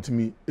Nyankopon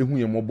ntimi ehu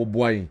ye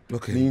mobobo ayin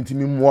ni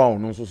ntimi mu a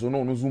no so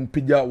no no zum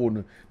pija wo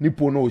no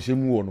nipo no o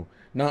hyemu wo no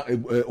na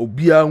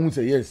obia hu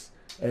say yes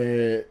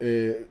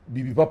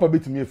bibi papa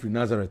betimi free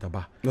Nazareth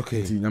aba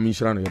nti nyame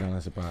nshira no ye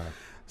na sepa.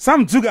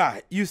 Sam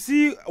Tuga, you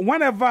see,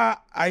 whenever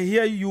I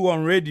hear you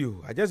on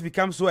radio, I just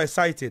become so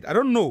excited. I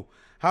don't know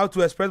how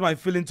to express my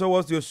feeling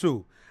towards your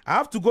show. I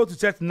have to go to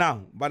church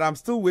now, but I'm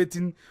still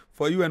waiting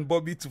for you and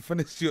Bobby to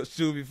finish your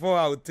show before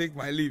I will take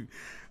my leave.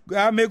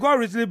 May God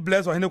richly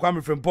bless O.K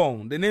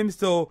Frimpong. The name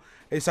still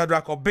is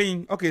Shadrach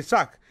Obeng. Okay,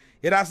 Shaq.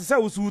 It has to say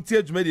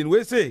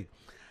we say,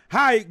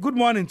 hi, good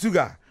morning,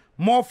 Tuga.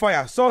 More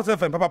fire, Salt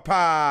FM,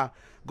 Papa.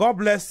 God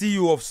bless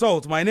CEO of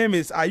Salt. My name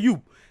is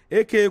Ayub,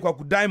 aka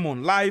Kwaku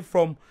Diamond, live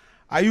from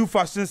Ayub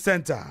Fashion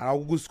Center. I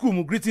will go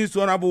school. Greetings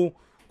to Honorable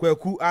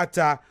Kwaku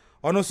Ata.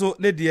 And also,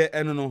 Lady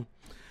Enono.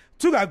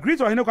 Tuga, greet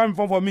O.K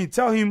Frimpong for me.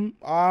 Tell him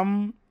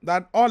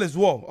that all is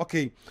well.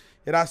 Okay.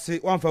 It has say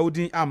one for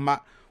Udin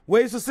Amma.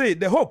 Where is to say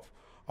the hope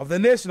of the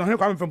nation O.K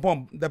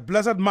Frimpong, the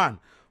blessed man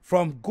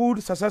from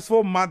good,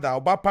 successful mother,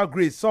 Obapa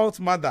Grace, Salt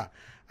mother.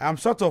 I'm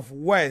sort of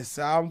words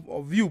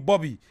of you,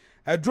 Bobby.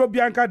 I draw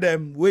Bianca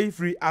them way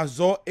free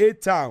Azor A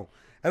town.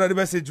 And the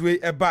message way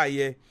a buy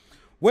ye.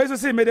 Where is to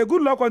say may the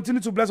good Lord continue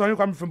to bless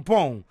O.K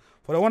Frimpong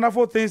for the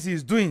wonderful things he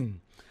is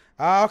doing.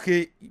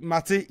 Okay,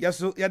 Mate, yes,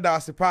 so yeah,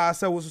 that's the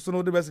pass. I was so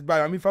know the best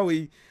by me for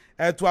we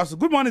to us.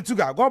 Good morning,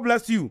 Tuga. God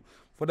bless you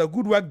for the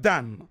good work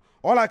done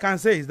all I can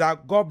say is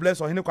that God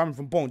bless Ohene Kwame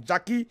Frimpong.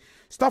 Jackie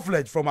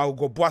Stuffledge from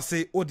Agogo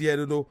Boise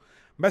Odiedo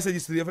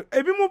messages to the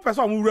ebi mu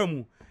person mu wura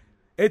mu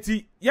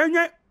eti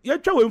ye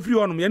twa we free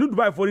on me no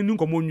Dubai for ni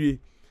nkomo nwie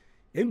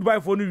en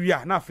Dubai for no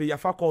wia na afi ya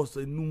fa course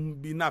num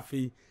bi na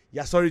afi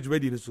ya storage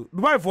ready so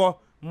Dubai for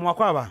mo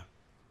akwa ba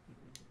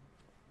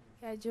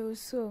ya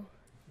Joso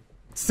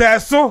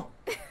Seso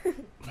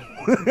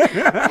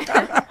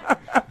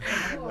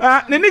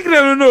ne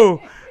nickname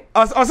no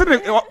o se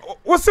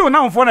wo se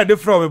na mfo na de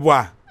from bo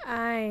a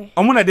ai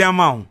omo na de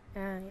ama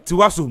ti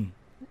wasum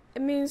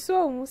me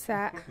so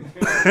musa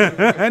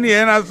any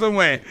na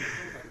somewhere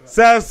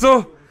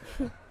so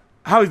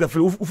how is the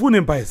full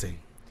name by say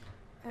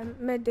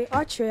me de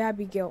Ochre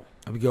Abigail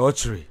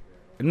Ochre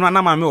no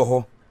na ma me wo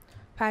ho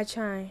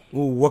Pachan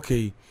oh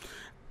okay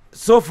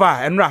so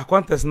far enra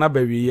contest na ba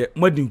wiye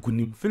modin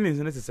kunim feelings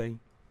na se say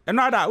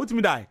enra da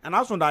utimi dai and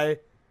aso dai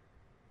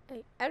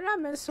enra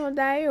me so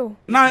dai o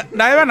na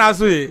dai na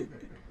aso e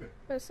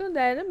me so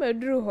dai na me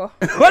duru ho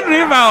what do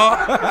you mean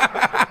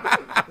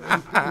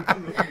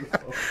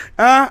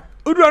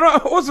udu no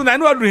osu na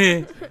no adu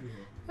he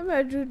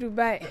me duru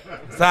Dubai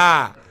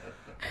sa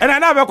ena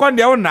na be kon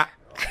de wona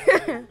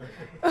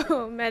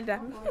oh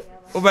madam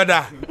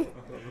obada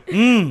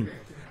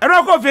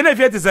ena ko fie na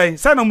fie ti say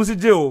na musi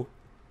je o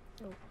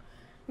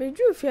me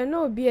duru fie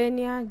na obi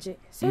ani age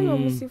say na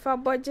musi fa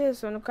budget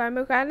so no kan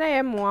me kan na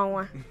ye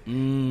moanwa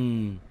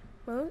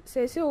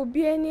say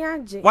obi ani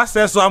age wa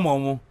say so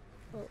amomo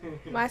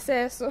ma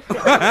say so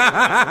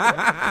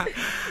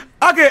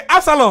okay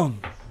Absalom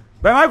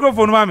by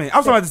microphone mami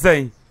Absalom ti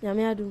say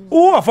nyame adum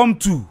oh from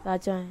 2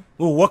 Pachan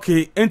oh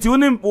okay enti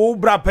woni o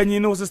bra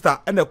panyin no sister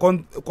and the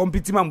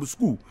compete man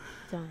school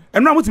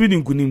enra mutimi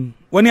din kunim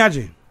woni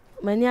age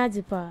mani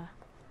age pa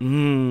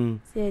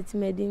say ti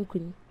me din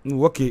kunim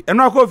okay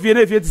enra ko fie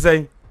na fie ti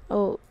say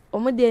oh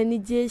omo de ni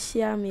je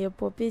share me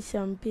pop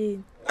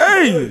champagne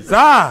hey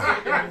sa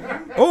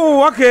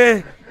oh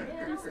okay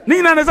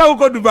ni na sa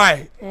ko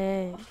Dubai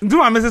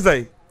nduma me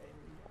say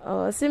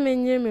oh se me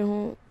nye me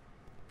ho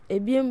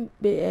ebiem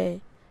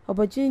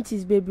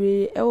opportunities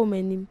bebre e wo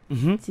manim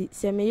ti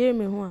se me yere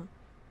me ho a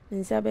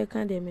nsa be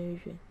kan de me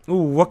hwe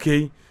oh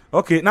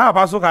okay na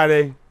pa so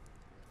kare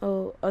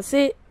oh o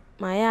se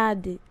my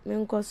ade me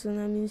nkoso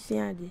na me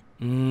nsia ade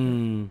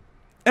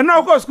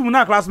enna ko school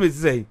na classmates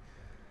say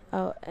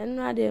oh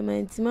enna de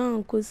man tima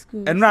nko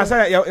school enna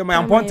say ya my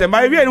important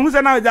my we hu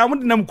say na ja mu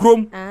dinam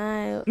krom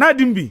na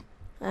dimbi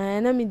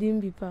na mi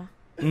dimbi pa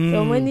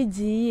so mani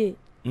jiye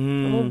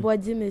mo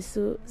boji me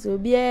so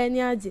bi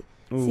ani age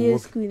see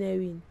school na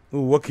win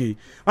oh okay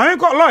I mean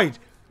call Lloyd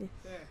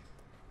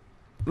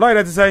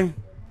that is saying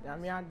ya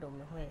mi adom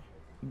no he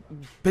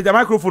put the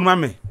microphone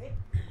mama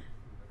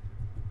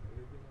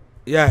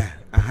yeah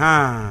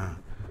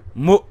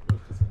mo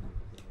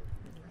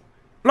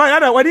Lloyd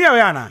ada wadi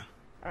ya na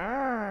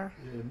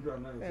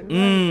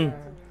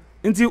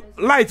inti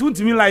light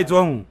untimi light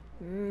ohun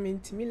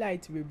intimi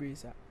light bebre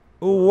sa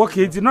oh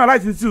okay inti no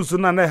light inti so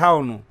na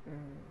how no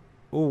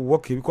oh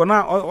okay because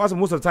now what's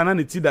most of the time na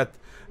need that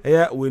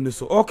we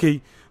so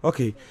okay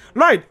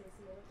Lloyd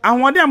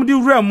ahwode am di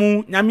wura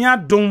mu nyame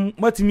adom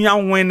matimi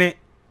anwene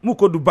mu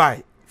ko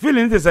Dubai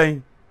feeling it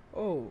saying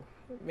oh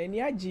meni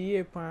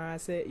agiye pa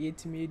se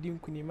yetimi edi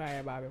nkuni ma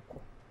ya ba beko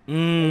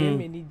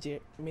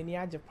meni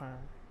age pa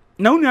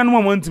na unu anu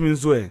mo ntimi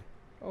nso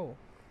oh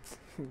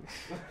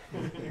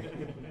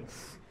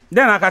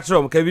then aka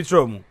trom ka bi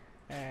trom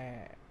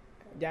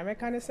the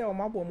American say o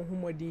mabo mo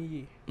humodi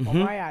ye o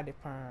ma ya de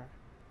pa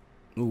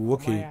oh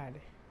okay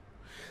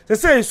they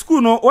say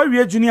school no where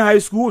we junior high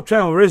school try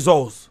on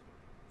results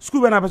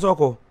school when I person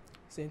call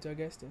St.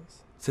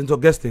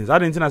 Augustine's I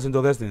didn't know St.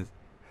 Augustine's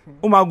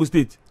Umagu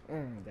State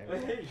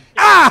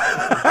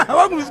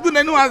Umagu school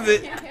na no aze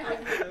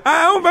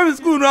Umagu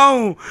school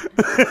no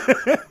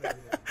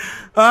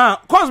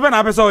course when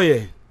I person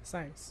here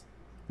science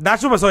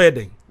that's what person here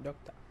then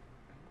doctor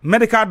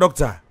medical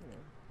doctor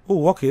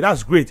oh okay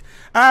that's great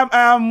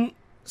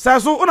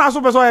so una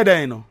so person here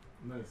then no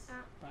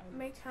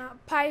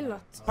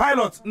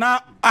pilot now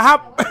I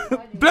have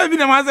play me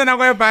the man say na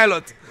go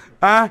pilot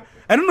I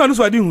don't know this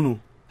what you know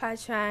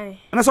Pachan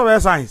and that's all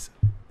science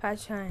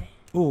Pachan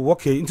oh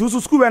okay into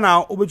school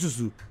now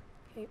obechusu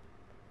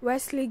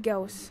Wesley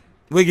Girls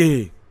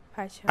wege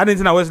Pachan I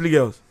didn't know Wesley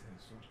Girls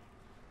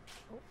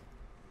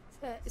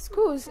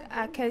schools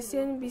are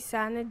kesen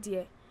bisane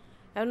de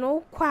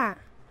eno kwa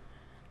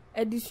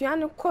edusua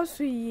no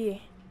koso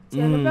yie ti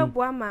eno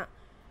bebo ama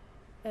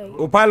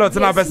o pilot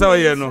na pesa o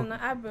ye no na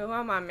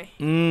abewa mame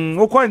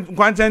o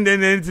kwanchen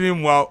de ntimi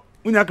mwa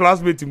unya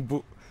classmate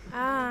mpo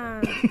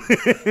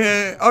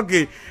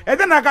okay and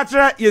then I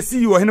catch you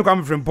see you Ohene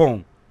Kwame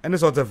Frimpong and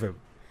sort of him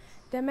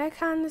the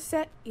mekan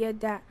say ye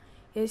da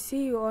you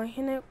see you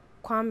Ohene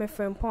Kwame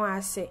Frimpong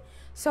ase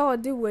so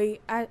the way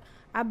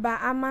aba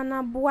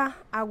amana boa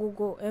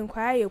agogo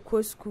enkwaya ye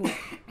ko school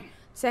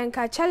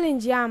senka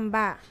challenge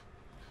amba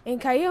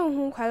enka ye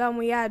hu kwala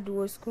mu ya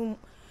do school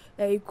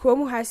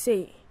krom ha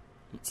say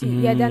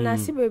Yada na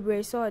si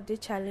bebre so the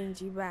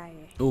challenge by.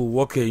 Oh,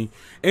 okay.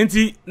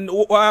 Enti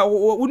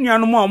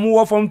unuanu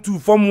mo form 2,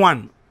 form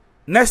 1.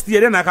 Next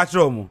year then I catch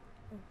them.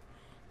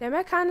 The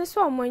mechanic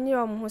so money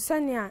ho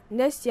sania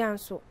next year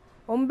so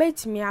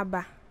betimi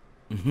aba.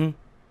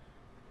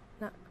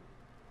 Na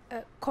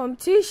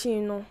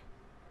competition no.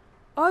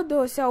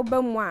 Although say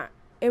obamu a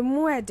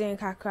emu eden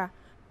kakra,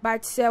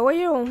 but say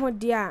we ho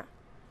dia,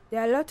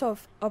 there are a lot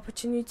of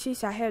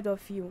opportunities ahead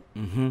of you.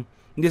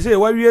 They say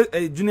why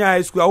we junior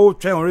high school I will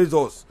try on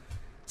results.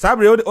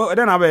 Sabre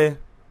then abe.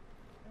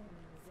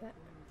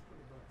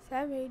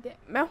 Sabre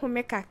me ho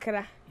me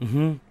kakra.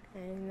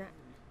 Na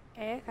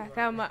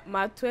kakra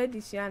ma to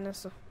edition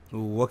so.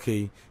 Oh,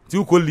 okay.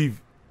 You could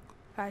leave.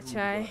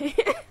 Pachai.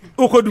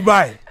 You go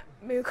Dubai.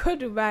 Me go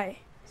Dubai.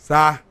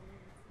 Sir.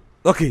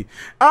 Okay.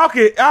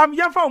 Okay.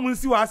 Ya fa mun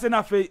si wa se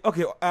na fe.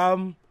 Okay.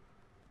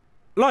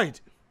 Lloyd.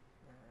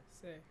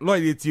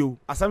 Lloyd yetio.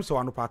 Asam so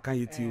wano pa kan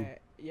yetio.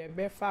 Ye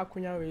be fa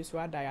akunya we so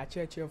ada ya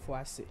cheche fo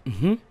ase.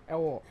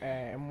 Ewo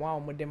mwa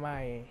omode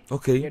mai.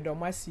 Okay. Ye do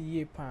masi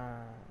ye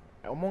pa.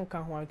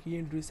 Omonka ho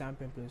anki ndru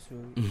sampempe so.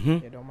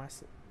 Ye do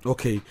masi.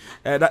 Okay.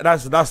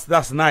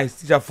 That's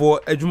nice. Teacher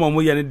for adwuma mo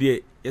ye ne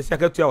de. Yes ya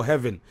ketu ya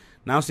heaven.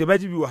 Now so be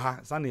bi wo ha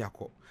sane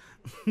yakọ.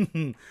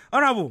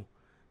 Honorable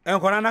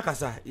enkona na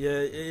kasa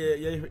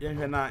ye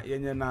hwe na ye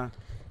nye na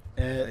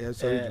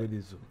sorry to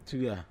this.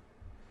 Tuya.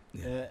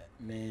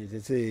 Me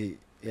say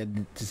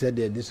to say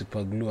the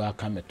super glue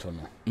akameto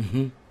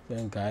no.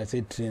 Then I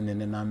say train in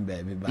the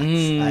number but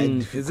I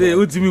say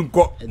ultimate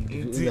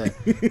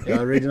nko.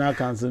 The original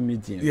council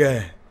meeting.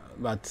 Yeah.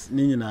 But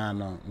ni nyina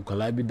no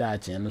nkola bi da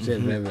ache no say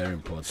very very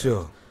important.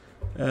 Sure.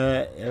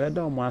 E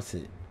do mo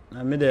ase.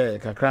 Na me de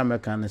kakra me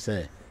kan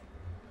say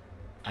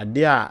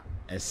ade a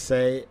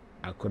say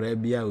akora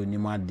bia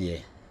onim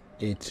ade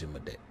etrim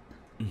de.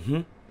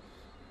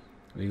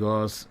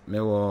 Because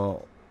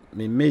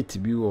me mate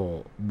bi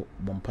wo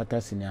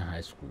Bompata Senior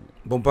High School.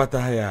 Bompata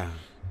high.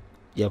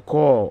 Ye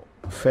call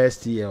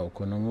first year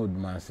okono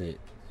oduma say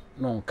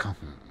no nka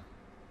ho.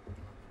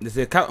 They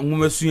say ka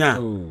nwumasuya.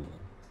 Oh.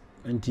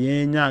 Nti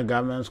enya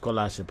government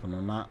scholarship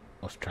no na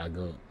o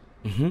struggle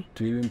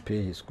to even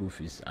pay his school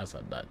fees as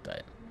at that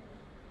time.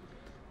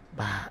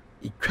 But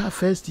it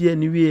first year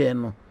ni we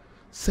no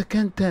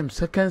second term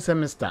second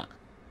semester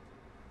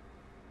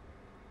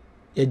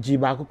ye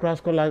jiba ko class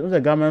scholarship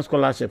the government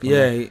scholarship.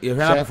 Yeah, you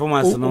have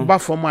performance no. Ba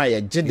form a ye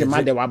gide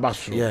ma de waba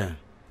so. Yeah.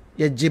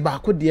 Ye jiba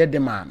ko de de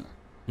man.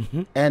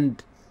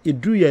 And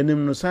it drew your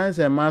name no science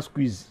and math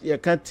quiz ye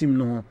ka team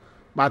no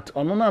but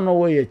ono na no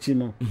we ye chi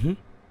no.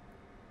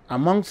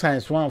 Among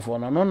science 1 for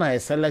no na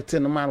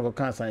selecting no man ko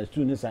kan science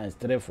 2 ni science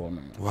 3 for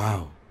no.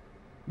 Wow.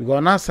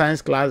 Because now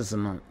science classes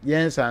no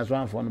yen science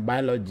 1 for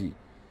biology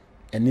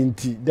and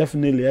inti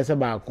definitely yes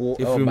about ko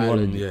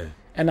biology. Yeah.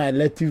 And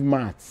elective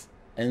maths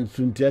and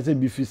sunti as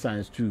be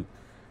science 2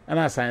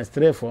 and science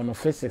 3 for no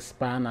physics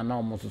pan and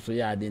almost so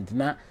ya didn't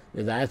na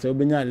there's also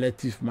obenya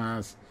elective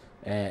maths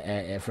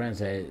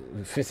friends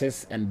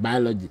physics and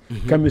biology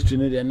chemistry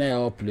no dey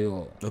na all play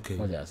all. Okay.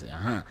 What I say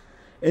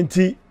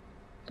enti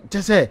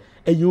just say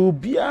you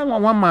be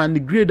one man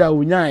the grade that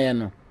we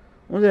no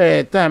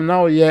the time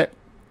now ye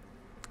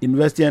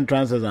university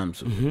entrance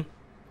exams and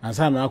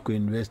some now go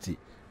university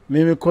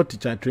me co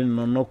teacher training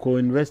no co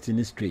university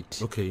in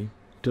straight. Okay.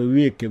 To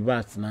we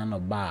kebat na no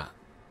bar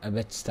I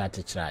bet start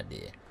to try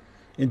there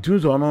in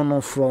terms of no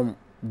from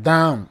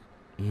down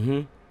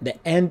the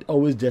end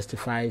always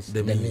justifies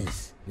the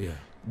means. Yeah.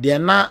 They are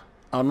not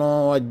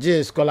ono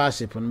J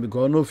scholarship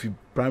because no fi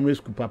primary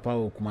school papa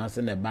o kuma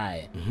se na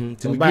buy.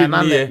 To buy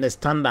na the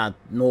standard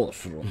no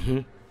so.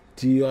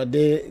 Ti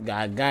ode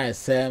gaga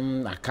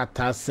sem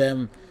akata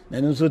sem na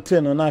no so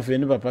ten no na fi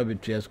ni papa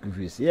betua school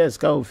fees. Yes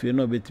ka o fi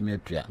no betimi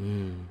atua.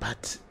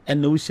 But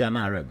en no hia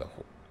na arebe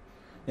ho.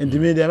 And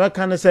me dey make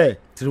can say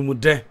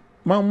trimude.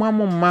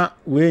 Ma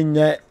we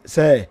nye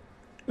say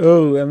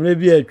oh emre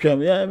bi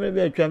atwam ya emre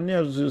bi atwam ne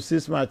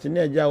 6 months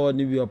ne agya wo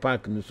ni bi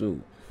park no so.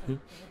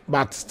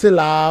 But still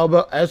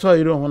I saw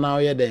you don't now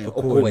yet there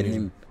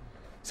him.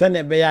 Send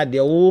a bear the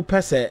old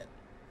person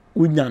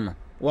unyano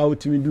what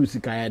would me do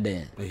sika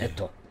there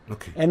eto.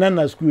 Okay. And then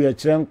at school you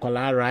train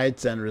color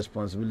rights and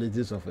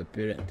responsibilities of a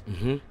parent.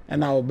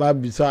 And our baby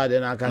beside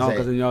and I can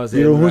say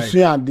you who see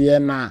there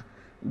now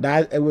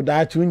that would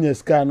that you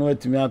scan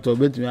what me out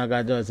of it me I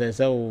got just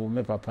say oh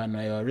me papa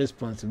no your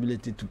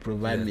responsibility to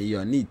provide me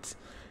your needs.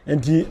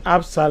 And the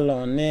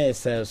Absalom ne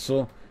say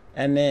so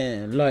and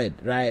then Lloyd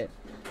right.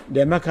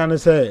 The mechanic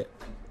say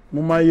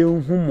mama ye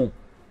humo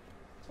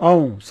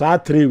on sa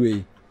 3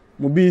 way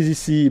mo busy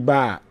see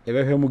ba e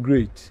be hwem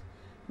great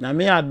na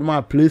me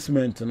adma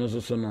placement no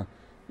so no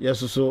yes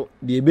so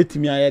the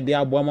betimi aye de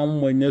aboama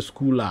mo anya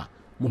school a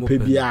mo pe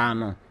bia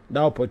no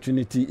that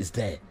opportunity is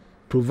there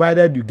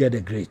provided you get a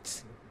grade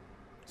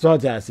so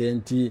that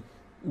say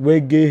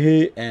we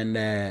gehe and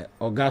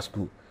Oga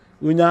school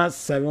unya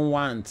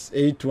 7-1s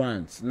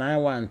 8-1s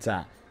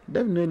 9-1s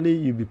definitely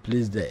you be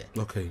placed there.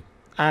 Okay.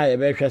 I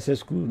be hwese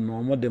school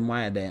no mo de mo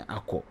aye den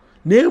akọ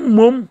na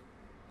mom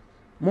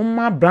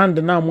Mama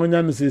brand na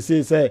monya no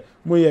say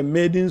moye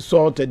maiden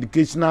salt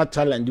educational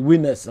challenge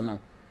winners no.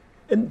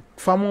 And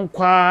famon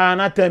kwa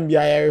na time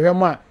bia ye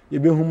hwema ye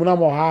be hum na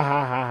mo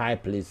high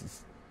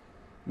places.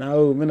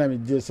 Now me na me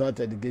just salt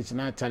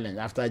educational challenge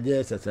after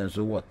JSS and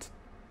so what?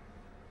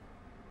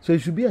 So it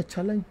should be a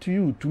challenge to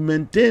you to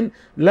maintain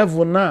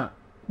level na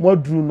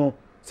modru no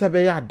se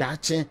be ya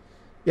dache.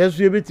 Yes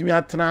we betimi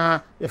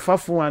atena e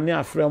fafo ane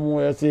afrem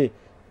we say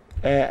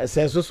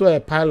say so a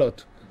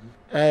pilot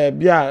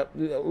bia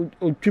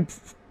o trip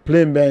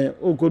plane ben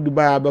o go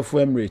Dubai abafo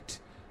Emirates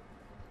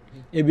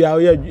e bia o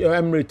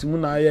Emirates mu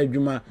na ya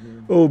adwuma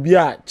o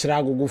bia kira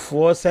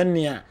agogofo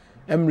senia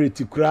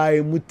Emirates kura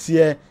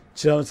emutie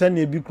kira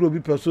senia bi kuro bi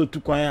peso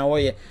tu kwan a wo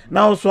ye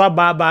na also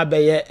aba be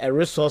ye a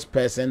resource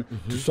person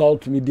to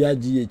salt media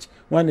GH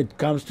when it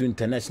comes to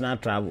international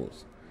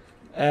travels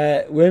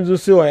when you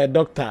say a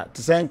doctor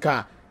to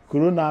senka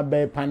corona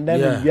be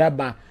pandemic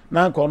biaba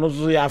na ko no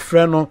so ya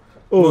frɛ no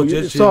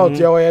salt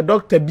ya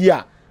doctor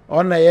bia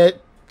on a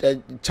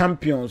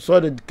champion so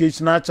the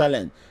educational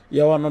challenge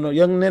ya wono no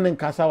young nen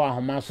kasa wa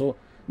homa so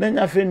na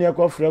nya fe ne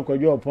ko frɛ ko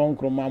jo pon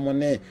kroma mo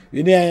ne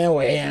we ne yan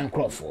we yan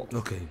krofo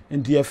okay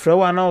ndi e frɛ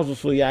wa na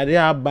so yare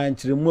aba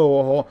nkyeremu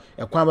wo ho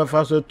e kwa ba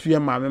fa so tuye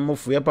maame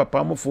mofo ye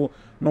papa mofo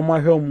no mo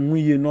hwe mu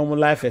yi no mo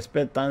life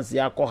expectancy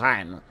akɔ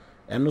high no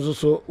eno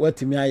so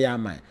watimi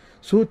ayaman.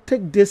 So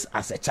take this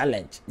as a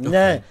challenge.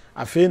 Yeah,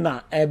 I feel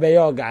na ebe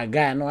yo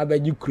gaga no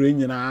abeji kuro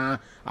nyina.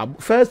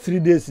 First 3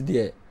 days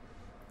there.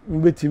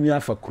 Mbetimi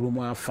afa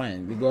kroma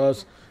fine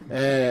because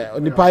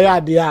onipa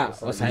ya dia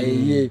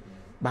osaye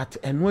but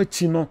eno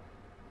achi no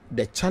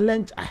the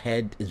challenge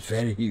ahead is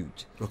very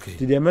huge. Okay.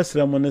 Did the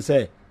mesra mo ne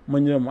say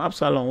monyere mo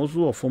Absalom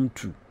also of form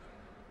 2.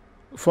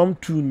 Form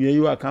 2 near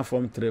you aka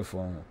form 3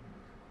 form.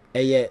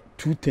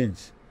 Two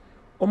things.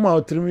 Oma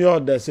otrimi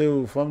order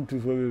say from to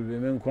for be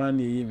men kwan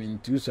yi me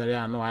ntu sori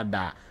ano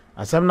ada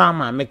asem na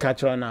ma me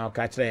catch na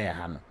ka kire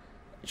ha no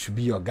should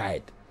be your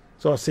guide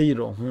so say you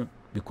don't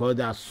because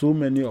there are so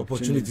many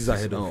opportunities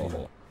ahead of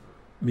you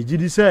me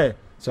gidi say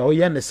so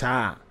ye ne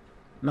saa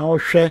na wo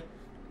hwe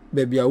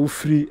baby a wo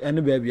free ene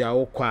baby a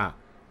wo kwa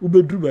wo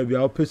beduru baby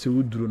a wo pese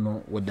wo duru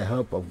no with the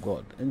help of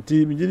God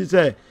nti me gidi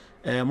say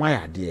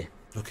my ade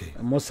okay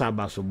mo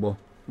saba so bo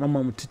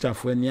mama mo teacher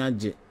fo ani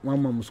age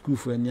mama mo school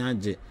fo ani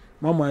age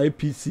mama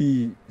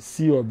APC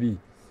C or B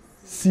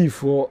C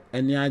for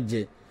any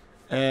age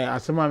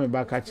asema me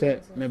baka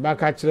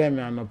kire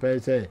me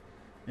anope say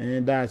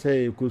da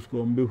say ko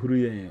school mbehuru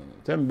yen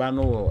say mba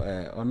no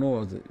ono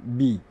was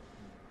B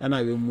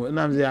na we mu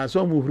na say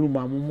aso mu huru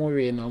ma mo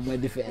we na mo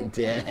different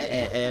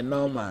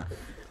normal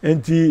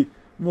enti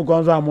mo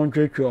konzo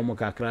amontwetwe o mo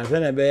kakra say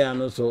na be ya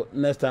no so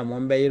next time mo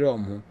be yire o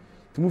mo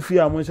tumu fi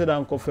amon say da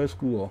nko first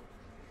school o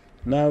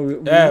now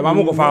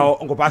mamu ko fa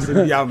ko pass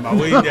bia ma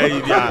we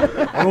dey bia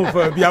mamu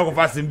fa bia ko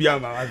pass bia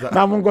ma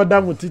na mo go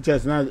da mo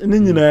teachers na ni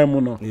nyina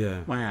mu no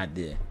my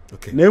ade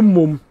na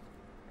mmom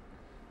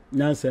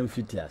nyansam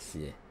fiti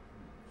ase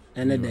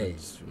any day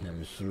na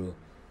misuro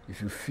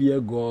if you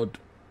fear God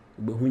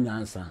obehu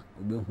nyansa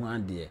obehu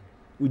ade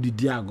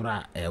udidi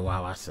agora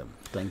wa wasem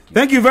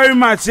thank you very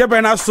much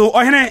yebena so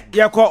ohene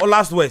ye call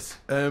last words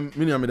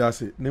mini ameda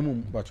say na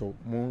mmom bacho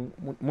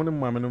mo ne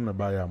mama no na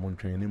ba ya mo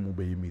ntwen ne mu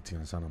be meeting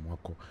ansa na mo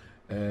akọ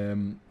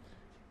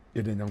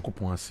yede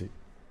nyankopon ase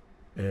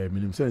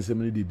minim sense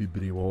me de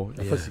bibre wo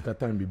ya fasika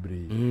time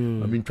bibre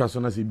ma min twa so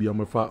na se bia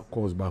mo fa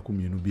course ba ko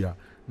mienu bia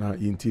na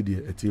yenti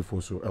de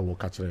etifo so wo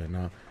ka kire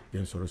na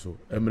yen soro so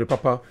emre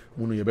papa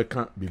mu no ye be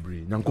ka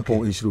bibre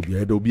nyankopon enshiro bia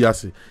ye de obi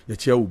ase ye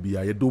chia obi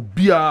ya ye de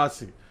obi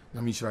ase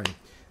na mi shira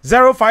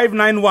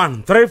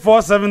 0591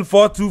 347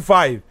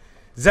 425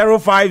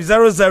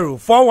 0500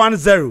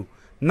 410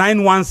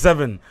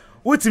 917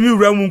 wutimi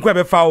wura mu nkwa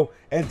be fawo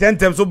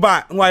ententem so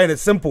ba nwa ye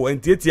simple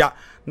entietia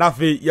na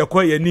fe ye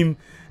kwa yanim.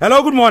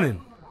 Hello, good morning.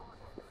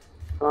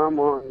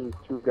 Morning,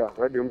 Sugar.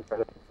 Radio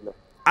Mutala.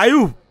 Are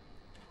you?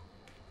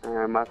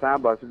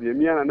 Masaba so be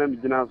mi ana na mi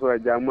gina so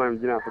ajamu am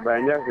gina so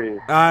ba nya hwe.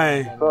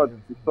 Ai.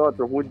 Sort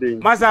hu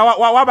den. Masa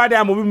wa ba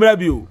dey mo bi mra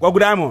bi o. Kwa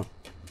good morning.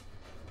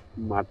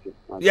 Mate.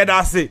 Yeah,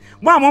 that's it.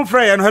 Mo am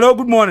frey and hello,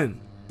 good morning.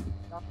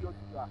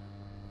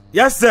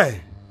 Yes sir.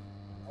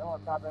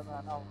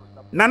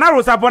 Nana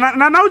Rosa bona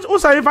nana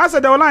usa if I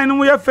said the line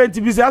mu ye fenti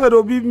bi say said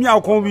obi mi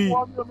akon bi.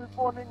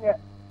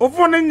 O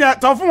phone nya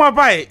to phone wa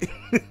pai.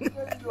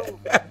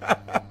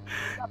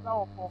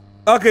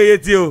 Okay,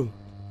 yeti o.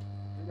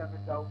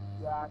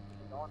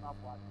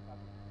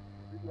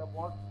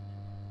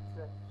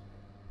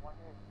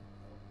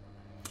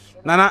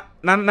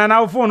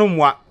 Nana phone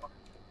mwa.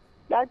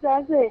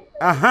 That's it.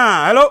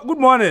 Aha, hello, good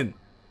morning.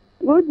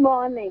 Good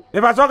morning.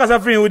 If I talk as a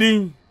friend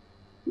within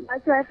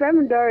that's my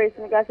friend Doris,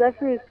 because I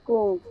free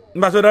school.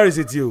 But so Doris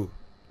it you.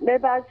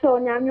 Baby, I saw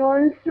you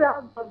on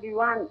Saturday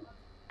one.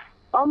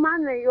 Oh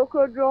man, you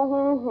could draw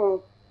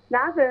home.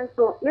 Nothing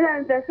so. Me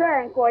and the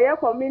same choir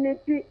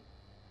community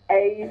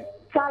a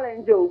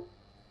challenge.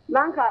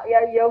 Nanka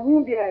ya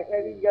hundi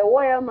ya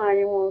wire man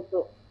you want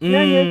so.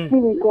 Na ye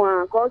school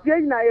kwa, cause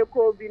you na you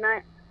could be na.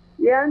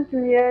 Yan to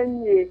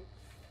ye.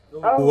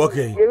 Oh,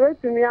 okay. You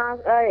wait to me,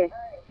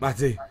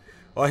 Mate.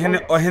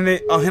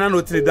 Ohene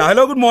no three down.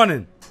 Hello, good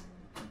morning.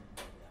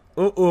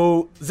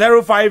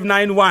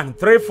 0591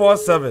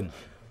 347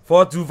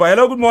 425.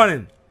 Hello, good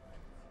morning.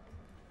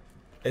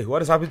 Hey,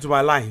 what is happening to my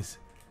lines?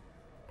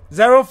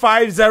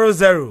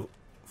 0500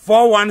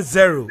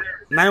 410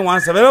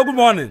 917. Hello, good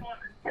morning.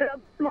 Hello,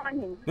 good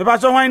morning. Me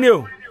pacho why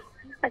you?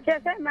 I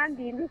just said, man,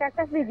 be because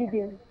I said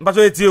you.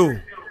 Pacho it you.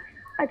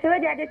 I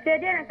told you I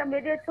said and come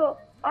with it to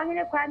only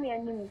the crime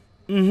and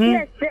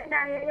yes,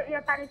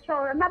 you're part of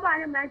show. My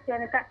body man,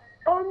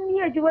 only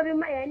a jewel in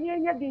my and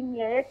you're being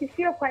here to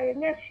feel quiet.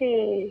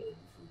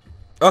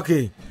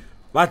 Okay,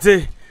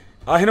 Mate.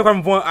 I know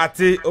come from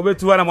Ati over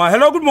to one.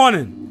 Hello, good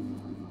morning.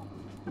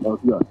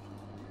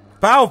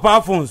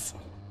 Power phones.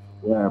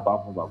 Yeah,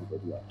 powerful.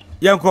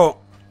 Yanko.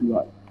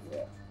 Yeah.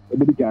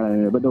 Everybody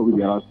can, but don't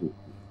be asked.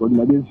 But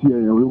I didn't see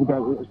you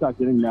can start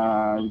getting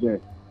there.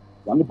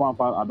 Young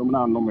Papa, I don't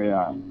know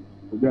where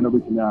we're going to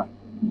be now.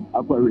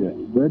 Aquaria.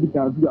 Very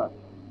can do that.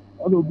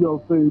 Although be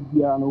afraid,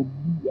 no,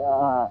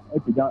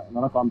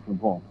 not a come from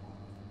home.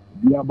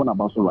 Be a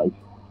bonabasso life.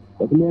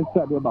 But the man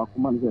said about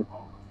command.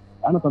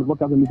 I don't know what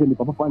kind of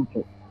Papa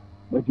Punch.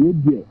 But you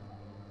did.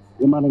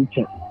 The man in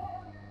check.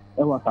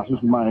 I was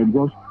asking my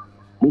because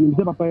when you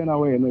say Papa in a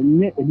way,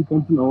 and yet you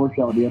can't know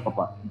how they are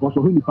Papa. Because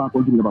you really can't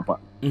continue Papa.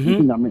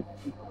 And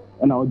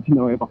I would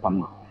know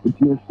Papa.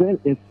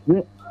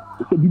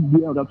 It's a big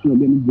deal that you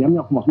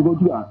must go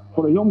to that.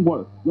 For a young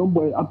boy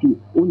up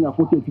to only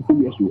 40 50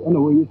 years old, and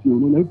away you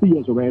know 50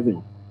 years of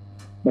everything.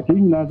 But you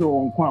know,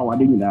 on Kwa,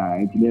 they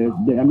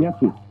are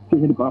messy.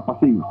 Say the Papa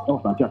saying,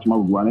 oh, I catch my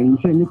one, and you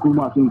say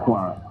Nicomas in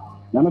Kwa.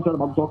 Now, not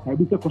about talk, I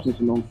be the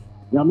question.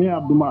 Yami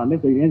Abduma,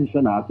 let's say,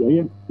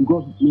 Senate,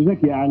 because you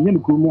think I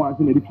am Kumo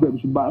in the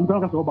different, but I'm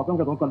talking about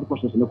the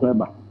questions in the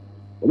Quebec.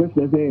 Let's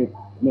say,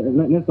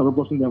 let's have a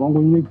question that I'm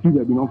going to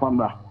be no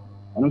founder.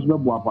 And that's what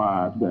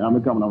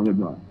I'm coming out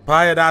of.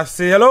 Pie, I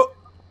say hello.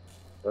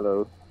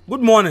 Hello.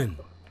 Good morning.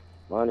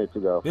 Morning to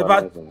go.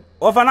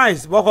 Offer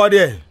nice, walk out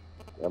there.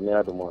 Yami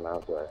Abduma,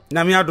 answer.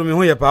 Nami Adumi,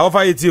 who you pa,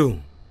 offer it you.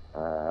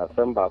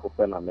 Some back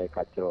open and make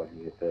a choice,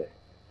 you say.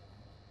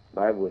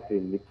 Bible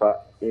says,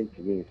 Nipa ain't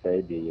me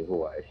inside the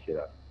Yehovah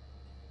Eshira.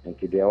 And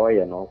to the way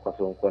and all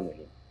Casson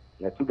Conny.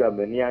 Natuga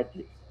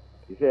Meniachi.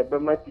 He said,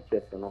 but my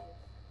teachers, no.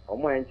 O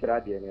my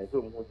enchiradi and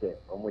so much,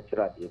 or much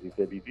radi, he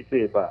said, be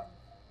safe.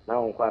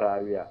 Now on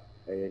Pararia,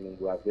 and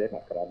you are there,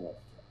 Crano.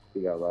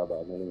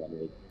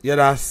 Yeah,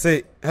 that's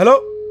it.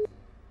 Hello?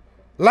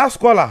 Last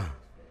caller.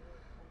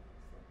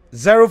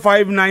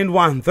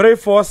 0591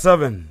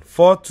 347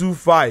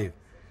 425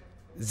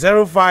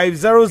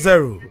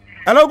 0500.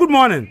 Hello, good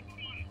morning.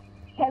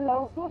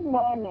 Hello, good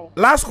morning.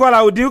 Last call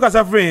I would do because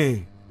I'm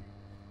free.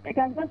 I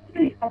can just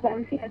speak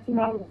Asante Akyem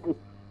Agogo.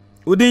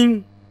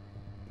 Udin.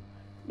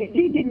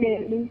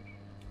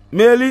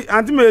 Meli,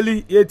 Auntie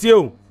Meli, yet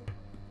you.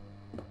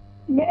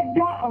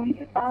 Meda on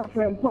O.K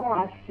Frimpong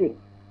On.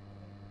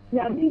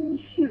 Yamin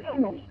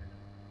Shilano.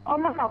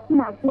 Oma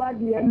Akuma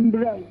Swadi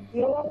Embrem.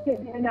 You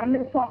open and I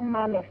miss some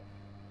manner.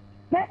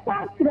 Let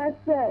us stress.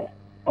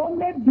 O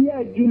me be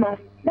a Juma.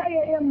 That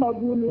I am a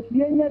bonus.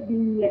 Yenya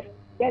be here.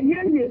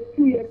 You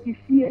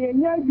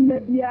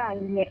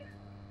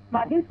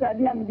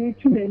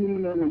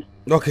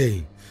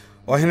okay.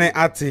 Ohene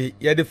ati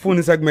ya the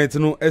phone segment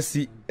no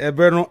esi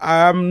eberno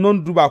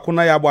non do ba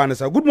kuna ya bo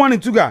anesa. Good morning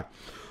Tuga.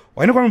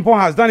 O.K Frimpong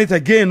has done it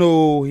again.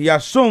 Oh, he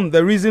has shown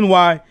the reason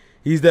why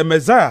he is the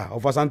Messiah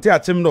of Asante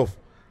Akyem Agogo.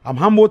 I'm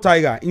humble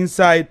tiger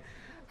inside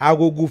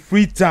Agogo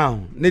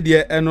Freetown. Ne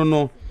de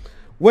eno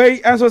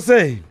wait and so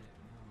say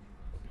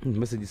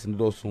messages in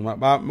those soon.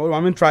 But I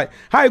mean, try.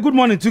 Hi, good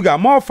morning, Tuga.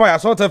 More fire,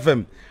 Salt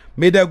FM.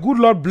 May the good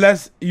Lord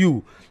bless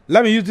you.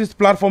 Let me use this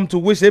platform to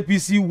wish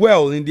APC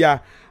well in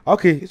their.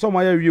 Okay, so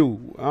my review.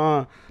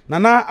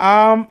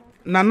 Nana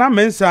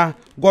Mensa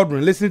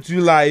Godwin, listening to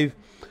you live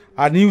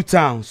at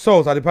Newtown,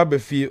 Salt at the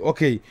public field.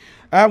 Okay,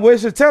 we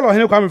should tell O.K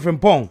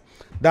Frimpong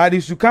that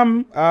he should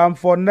come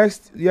for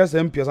next year's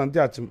MP Asante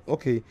Akyem.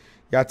 Okay,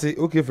 Yate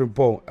O.K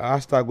Frimpong.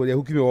 Hashtag go there.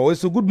 Who give me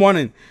always. So good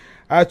morning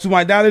to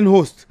my darling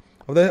host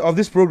of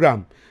this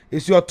program.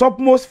 It's your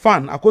topmost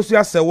fan,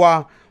 Akosia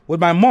Sewa,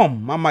 with my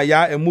mom, Mama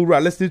Ya Emura,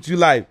 listening to you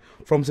live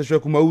from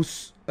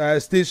Seshwekumau's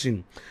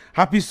station.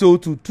 Happy soul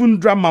to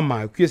Tundra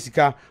Mama,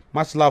 Kiesika.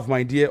 Much love,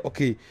 my dear.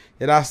 Okay,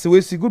 that's the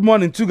way. Good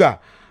morning, Tuga.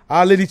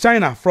 Lady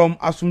China from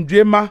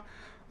Asumdrema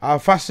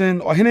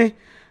Fashion Ohene.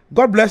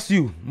 God bless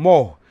you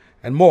more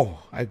and more.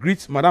 I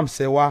greet Madam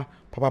Sewa,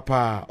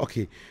 Papa.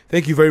 Okay,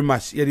 thank you very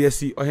much.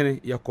 Ohene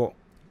Yako.